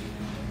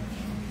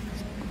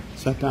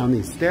set down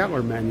these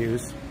Statler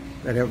menus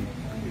that have...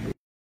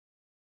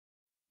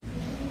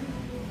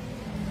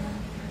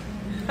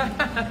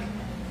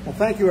 Well,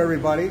 thank you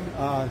everybody.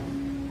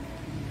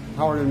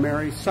 Howard and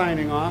Mary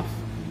signing off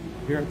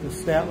here at the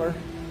Statler.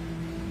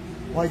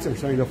 Lights are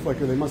starting to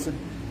flicker.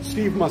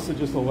 Steve must have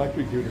just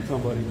electrocuted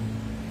somebody.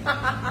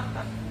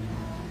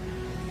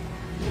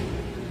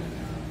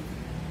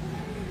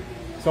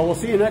 So we'll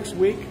see you next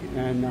week,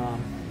 and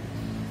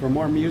for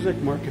more music,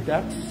 more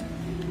cadets,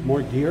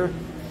 more gear,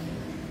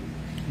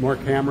 more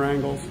camera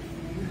angles,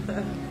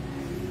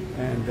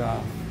 and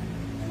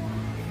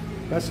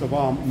best of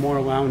all,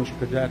 more lounge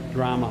cadet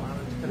drama,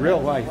 real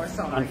life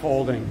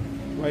unfolding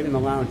right in the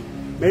lounge.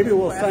 Maybe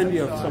we'll send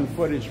you some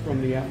footage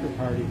from the after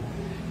party.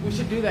 We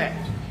should do that.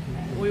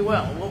 We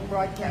will. We'll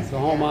broadcast The it.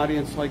 home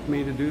audience like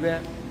me to do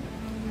that?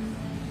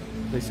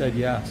 They said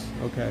yes.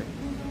 Okay.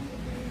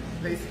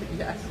 They said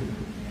yes.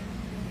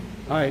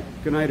 All right.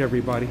 Good night,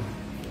 everybody.